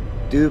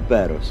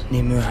 Typeros.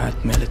 Niin myöhään,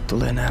 että meille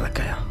tulee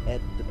nälkä ja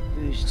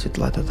sit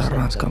laitetaan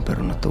ranskan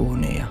perunat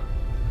uuniin ja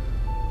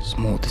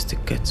smoothisti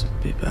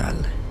ketsuppi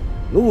päälle.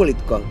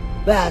 Luulitko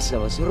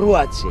pääseväs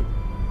Ruotsin?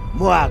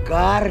 Mua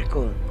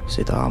karkuun.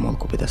 Sitä aamulla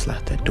kun pitäis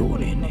lähteä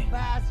duuniin, niin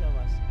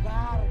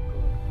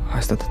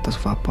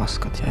haistatettais vaan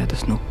paskat ja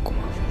jätäis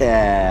nukkumaan.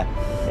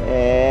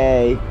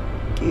 Ei,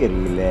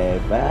 Kirille ei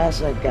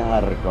pääse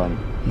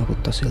karkon.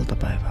 Nukuttais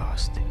iltapäivään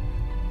asti.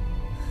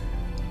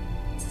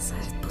 Sä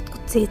saisit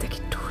potkut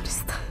siitäkin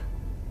duunista.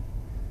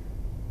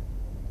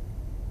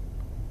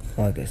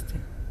 Oikeesti.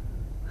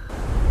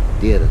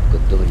 Tiedätkö,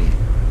 Toni,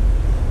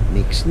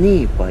 miksi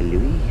niin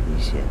paljon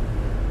ihmisiä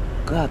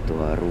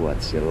katoaa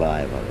Ruotsin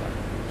laivalla?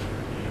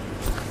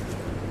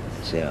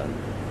 Se on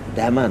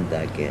tämän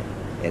takia,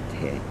 että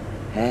he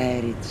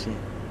häiritsee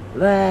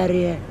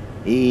vääriä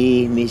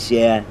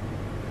ihmisiä.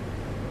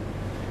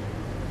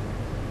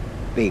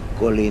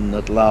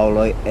 Pikkulinnut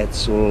lauloi, että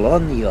sulla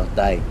on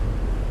jotain,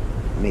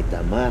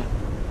 mitä mä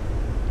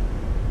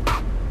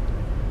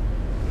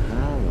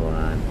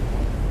haluan.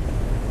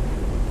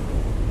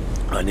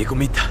 Ai niinku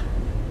mitä?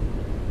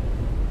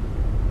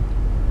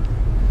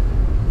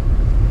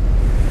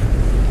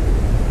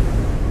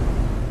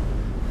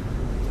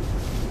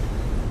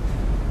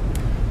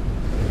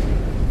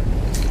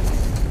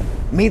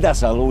 Mitä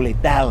sä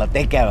luulit täällä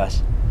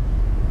tekeväs?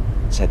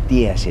 Sä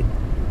tiesit,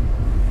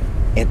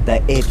 että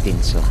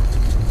etin sua.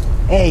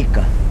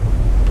 Eikö?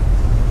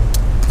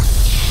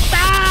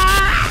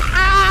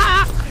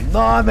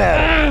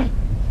 Namer!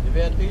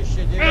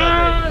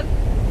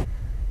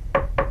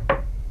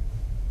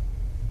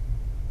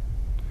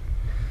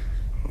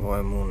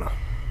 Voi muna.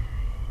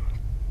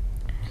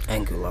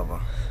 En kyllä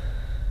avaa.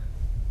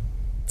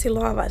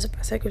 Silloin avain se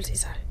pääsee kyllä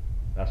sisään.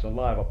 Tässä on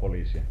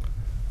laivapoliisi.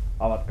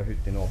 Avatko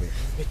hyttin ovi?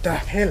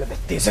 Mitä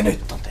helvettiä se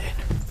nyt on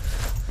tehnyt?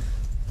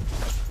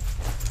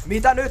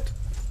 Mitä nyt?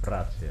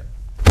 Ratsia.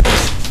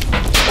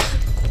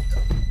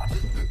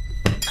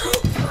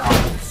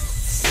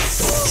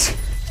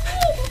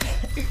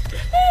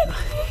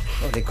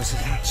 Oliko se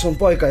sun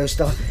poika,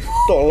 josta on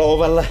tuolla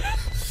ovella?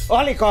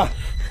 Oliko?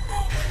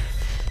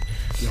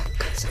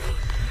 Jätkänsä.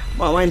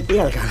 Mä vain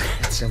pelkään,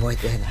 että se voi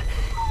tehdä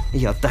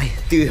jotain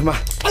tyhmä.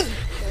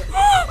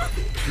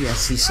 Ja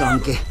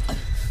sisonkin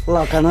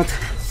lakanat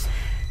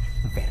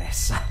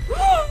veressä.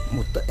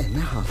 Mutta emme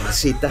halua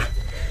sitä.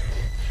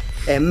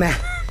 Emme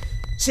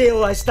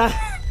sellaista.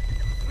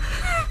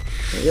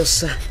 Ja jos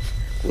sä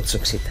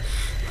kutsuksit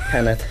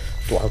hänet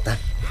tuolta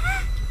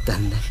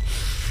tänne.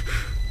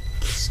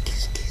 Kis,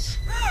 kis, kis.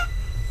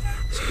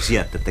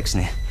 Sijoittatteko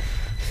ne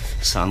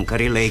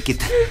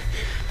sankarileikit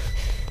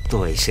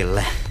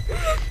toiselle?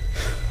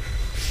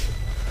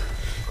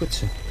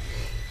 Kutsu.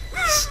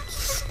 Kis,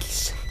 kis,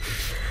 kis.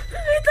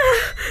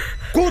 Mitä?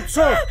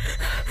 Kutsu!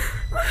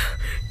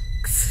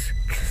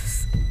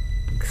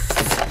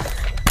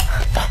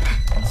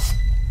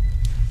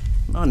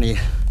 No niin.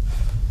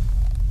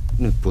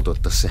 Nyt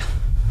putottais se.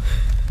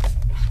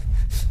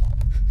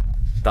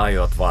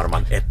 Tajuat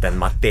varman, etten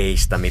mä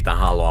teistä mitä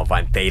haluan,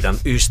 vain teidän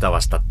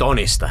ystävästä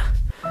Tonista.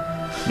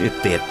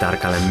 Nyt tiedät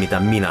tarkalleen mitä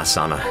minä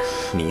sanon,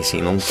 niin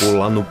sinun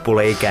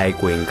kullannuppule ei käy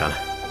kuinkaan.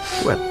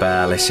 Lue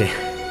päällesi.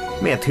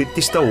 Meet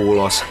hyttistä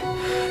ulos.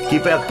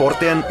 Kipeät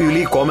portien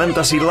yli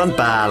komentasillan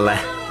päälle.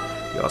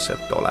 Jos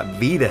et ole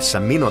 5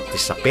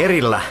 minuutissa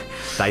perillä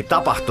tai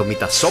tapahtu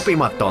mitä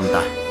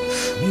sopimatonta,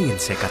 niin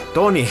sekä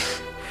Toni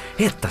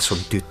että sun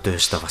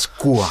tyttöystäväs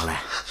kuolee.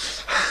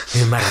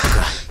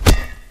 Ymmärrätkö?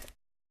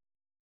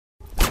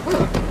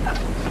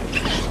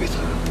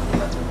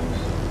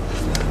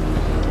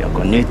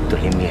 kun nyt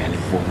tuli mieli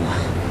puhua.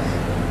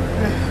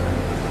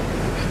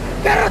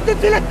 Kerrot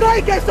nyt sille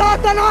kaiken,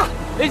 saatana!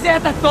 Ei se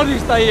jätä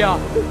todistajia!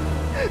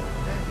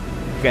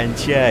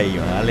 Кончай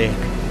ее, Олег.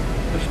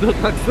 Что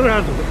так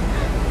сразу?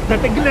 Да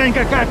ты глянь,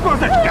 какая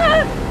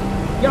козочка!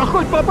 Я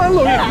хоть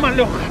попалу их,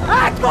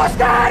 малюха! Et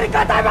koskaan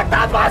Erika, tai mä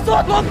tapaan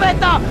sut!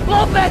 Lopeta!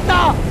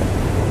 Lopeta!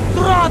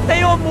 Rahat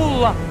ei oo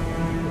mulla!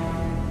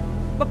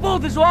 Mä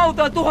poltin sun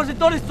autoa ja tuhosin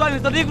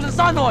todistusaineistoa niin kuin sä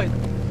sanoit!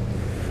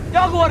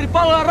 Jaguari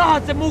pallo ja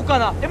rahat sen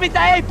mukana! Ja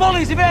mitä ei,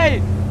 poliisi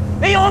vei!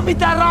 Ei oo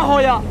mitään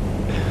rahoja!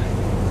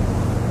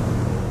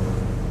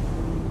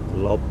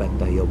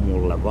 Lopeta jo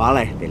mulle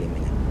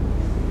valehteliminen.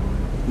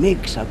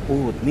 Miksi sä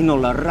puhut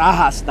minulle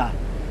rahasta?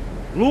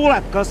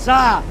 Luuletko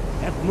sä,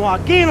 että mua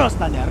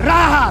kiinnostaa ne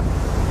rahat?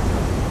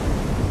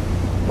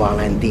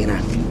 Valentina,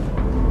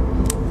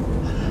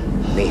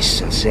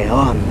 missä se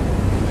on?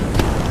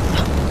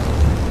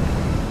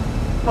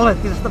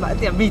 Valentinasta mä en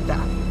tiedä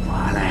mitään.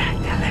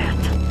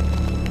 Valehtelet.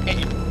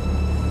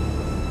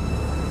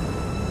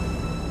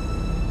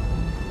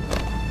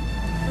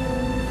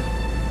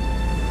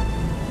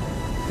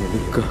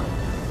 Miika.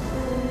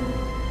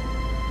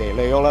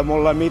 Teillä ei ole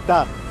mulle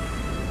mitään.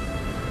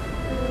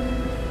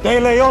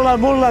 Teillä ei ole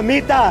mulle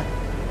mitään.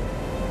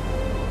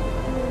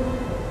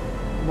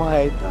 Mä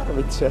ei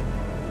tarvitse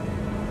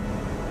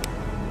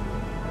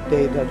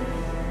teidän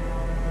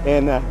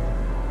enää.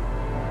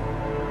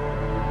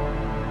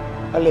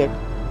 Олег,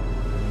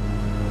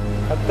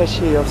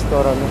 оттащи ее в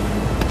сторону.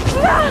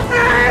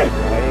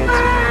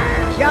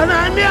 Я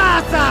на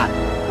мясо!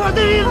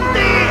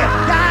 Подвинты!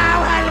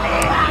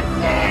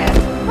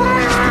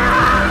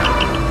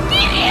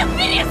 Кирилл,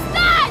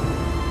 перестань!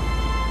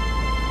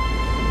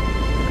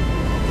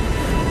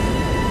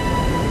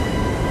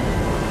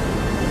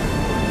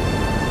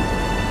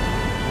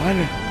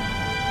 Валя!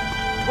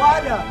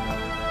 Валя!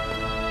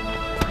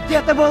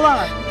 Где ты была?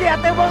 Где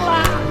ты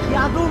была?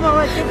 Я думал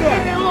о тебе!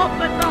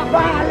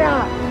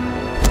 Валя!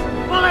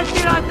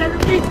 Valentina ei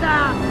tehnyt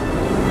mitään!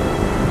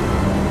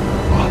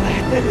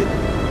 Valehtelit!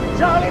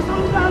 Se oli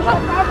sun kanssa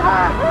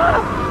sama!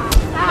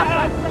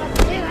 Tapattele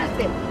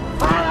kiireesti!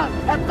 Valo,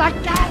 että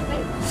käsi!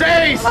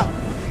 Seis!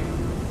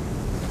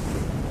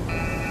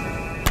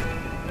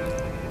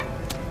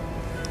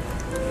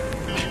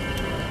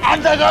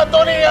 Antakaa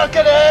Tonin ja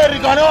kenen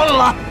Eerikan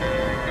olla!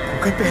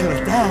 Kuka Pelle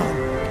tää on?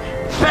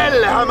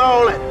 Pellehän mä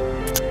olen!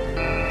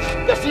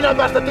 Ja sinä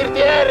päästät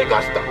irti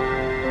Eerikasta!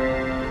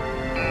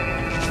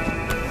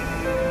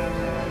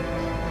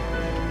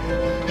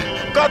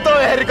 Kato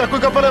Eerika,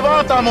 kuinka paljon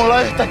vaataa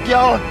mulla yhtäkkiä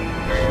on!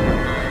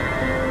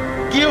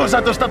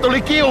 Kiusatusta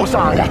tuli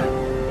kiusaaja!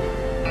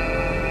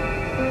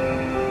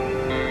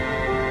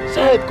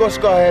 Sä et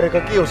koskaan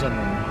Eerika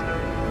kiusannut mua.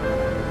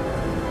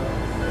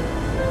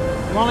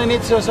 Mä olin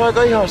itse asiassa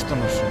aika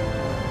ihastunut sun.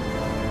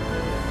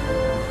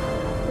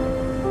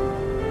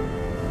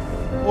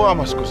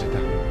 Huomasko sitä?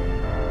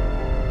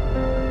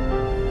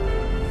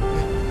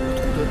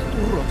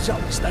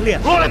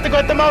 Luuletteko,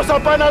 että mä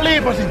osaan painaa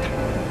liipasinta?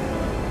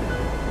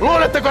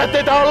 Luuletteko, että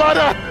teitä on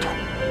ladattu?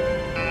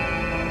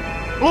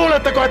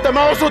 Luuletteko, että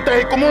mä osun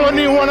teihin, kun mulla on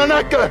niin huono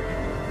näkö?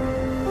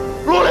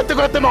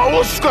 Luuletteko, että mä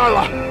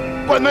uskalla,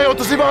 kun mä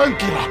joutuisin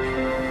vankilaan?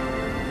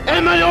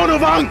 En mä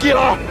joudu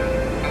vankilaan!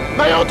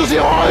 Mä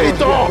joutuisin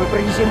hoitoon!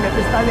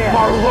 Mä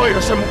oon ollut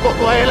hoidossa mun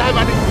koko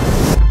elämäni!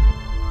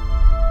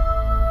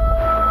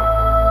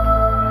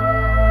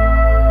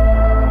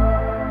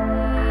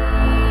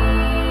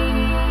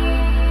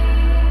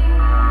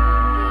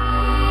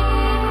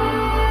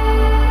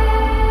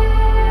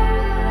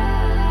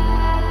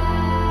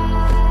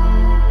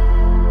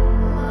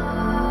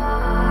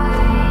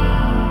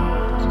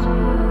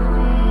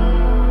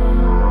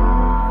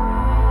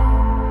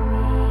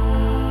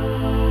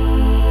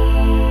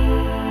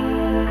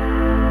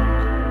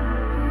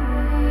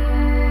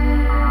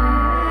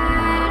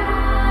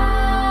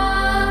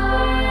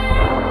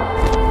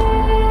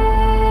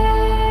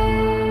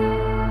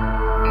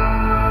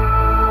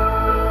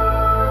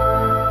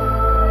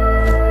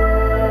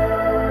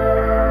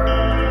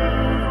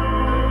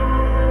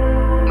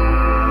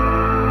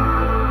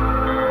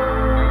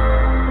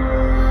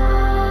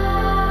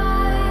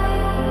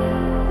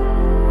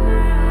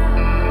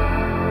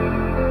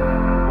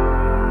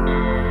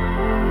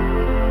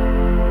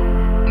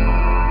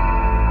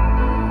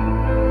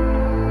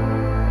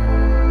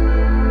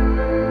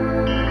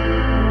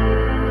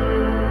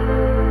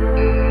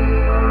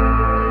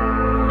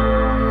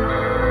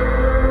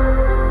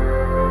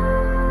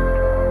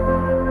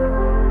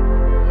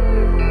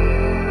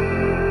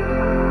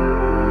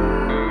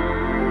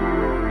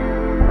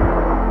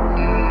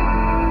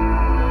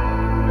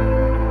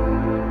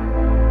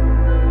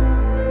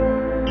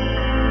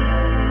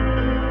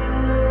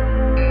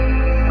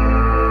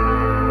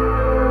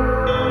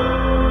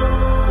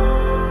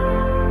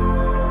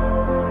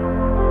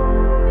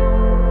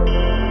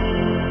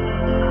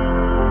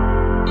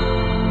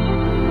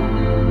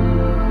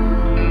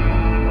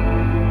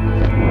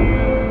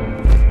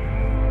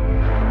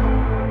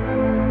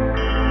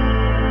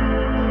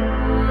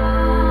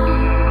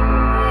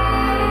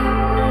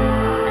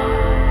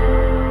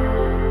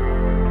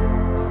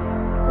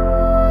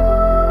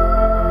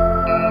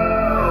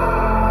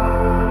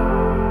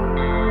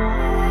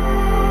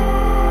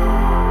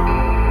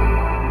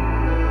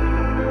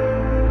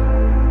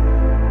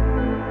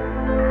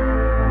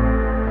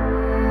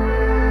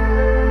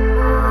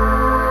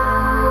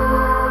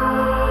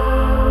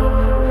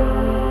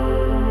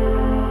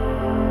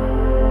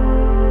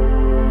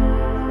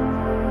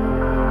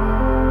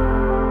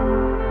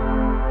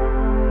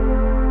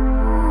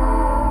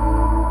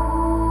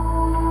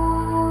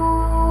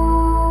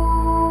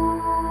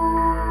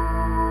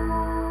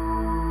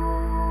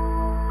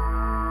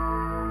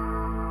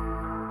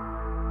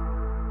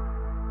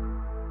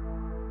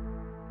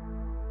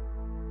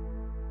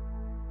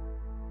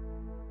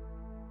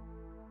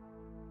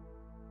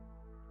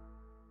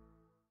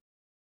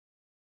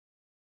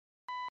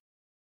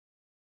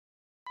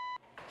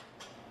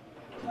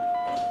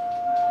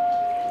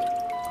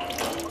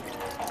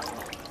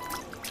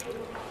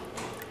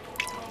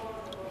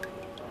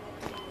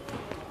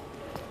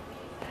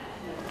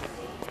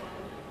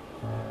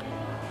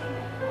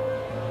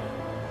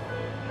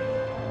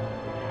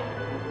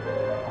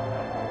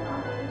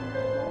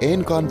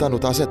 En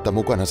kantanut asetta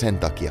mukana sen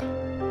takia,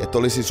 että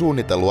olisi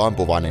suunnitellut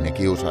ampuvani ne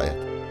kiusaajat.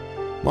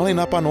 Mä olin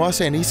napannut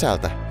aseen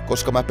isältä,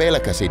 koska mä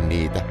pelkäsin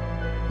niitä.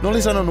 Ne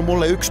oli sanonut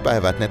mulle yksi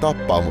päivä, että ne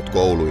tappaa mut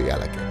koulun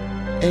jälkeen.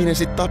 Ei ne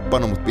sit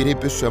tappanut, mut pidin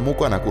pyssyä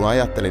mukana, kun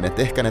ajattelin,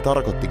 että ehkä ne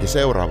tarkoittikin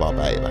seuraavaa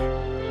päivää.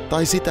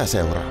 Tai sitä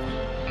seuraavaa.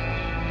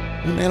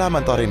 Mun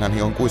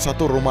elämäntarinani on kuin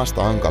satu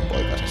rumasta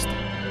ankanpoikasesta.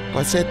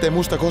 Vai se, ettei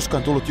musta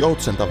koskaan tullut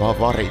joutsenta, vaan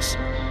varis.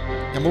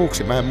 Ja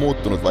muuksi mä en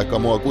muuttunut, vaikka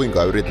mua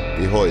kuinka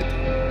yritettiin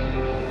hoitaa.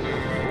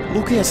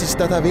 Lukiessasi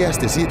tätä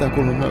viestiä siitä on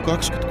kulunut noin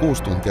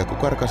 26 tuntia, kun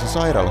karkasin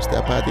sairaalasta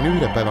ja päätin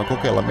yhden päivän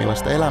kokeilla,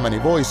 millaista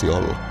elämäni voisi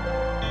olla.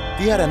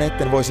 Tiedän,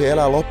 etten voisi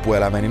elää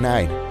loppuelämäni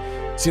näin,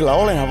 sillä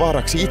olenhan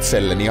vaaraksi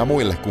itselleni ja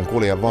muille, kun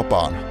kuljen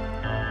vapaana.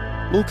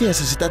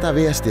 Lukiessasi tätä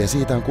viestiä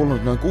siitä on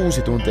kulunut noin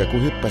 6 tuntia,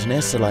 kun hyppäsin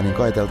Esselainin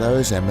kaitelta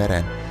öiseen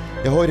mereen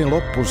ja hoidin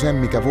loppuun sen,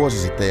 mikä vuosi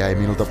sitten jäi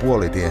minulta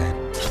puolitiehen.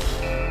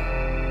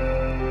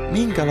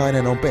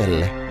 Minkälainen on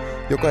Pelle,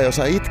 joka ei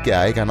osaa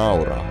itkeä eikä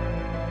nauraa?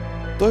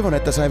 Toivon,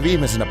 että sain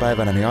viimeisenä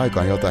päivänäni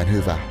aikaan jotain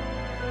hyvää.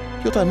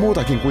 Jotain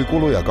muutakin kuin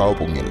kuluja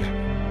kaupungille.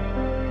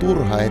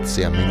 Turha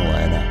etsiä minua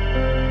enää.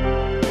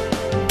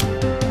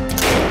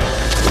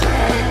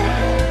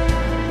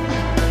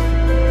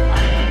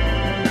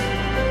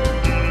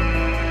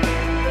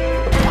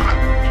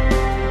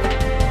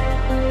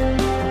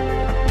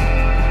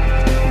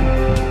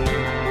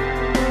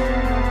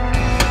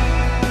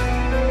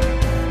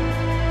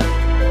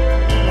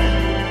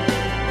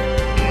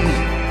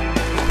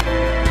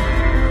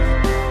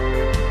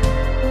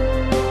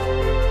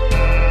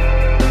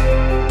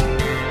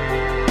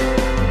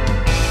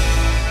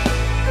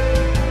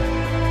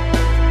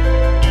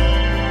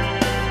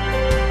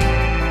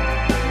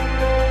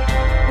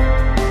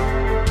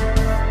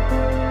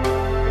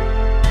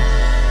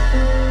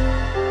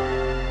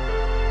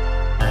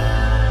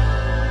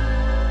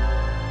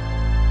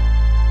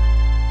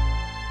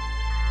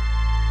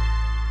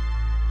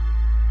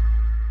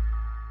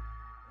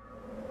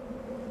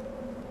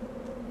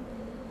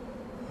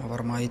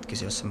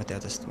 Itkisin, jos mä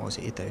tietäisin, että mä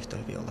voisin itse yhtä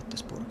hyvin olla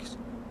tässä purkissa.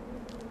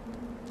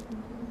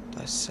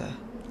 Tai sä.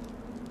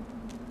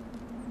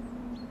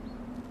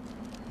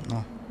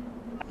 No.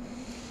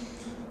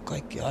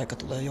 Kaikki aika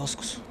tulee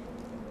joskus.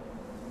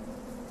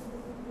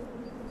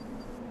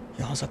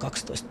 Johan sä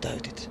 12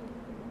 täytit.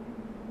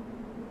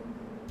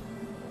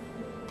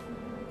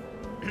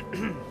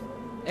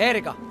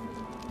 Erika!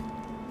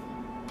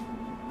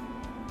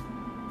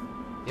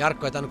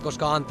 Jarkko ei tainnut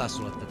koskaan antaa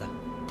sulle tätä.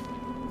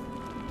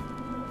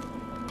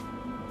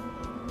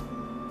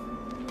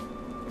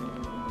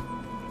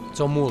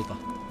 Se on multa.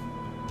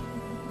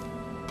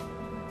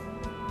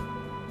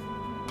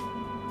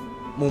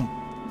 Mun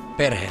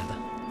perheeltä.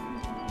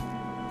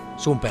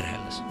 Sun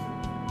perheellesi.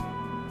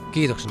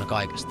 Kiitoksena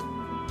kaikesta.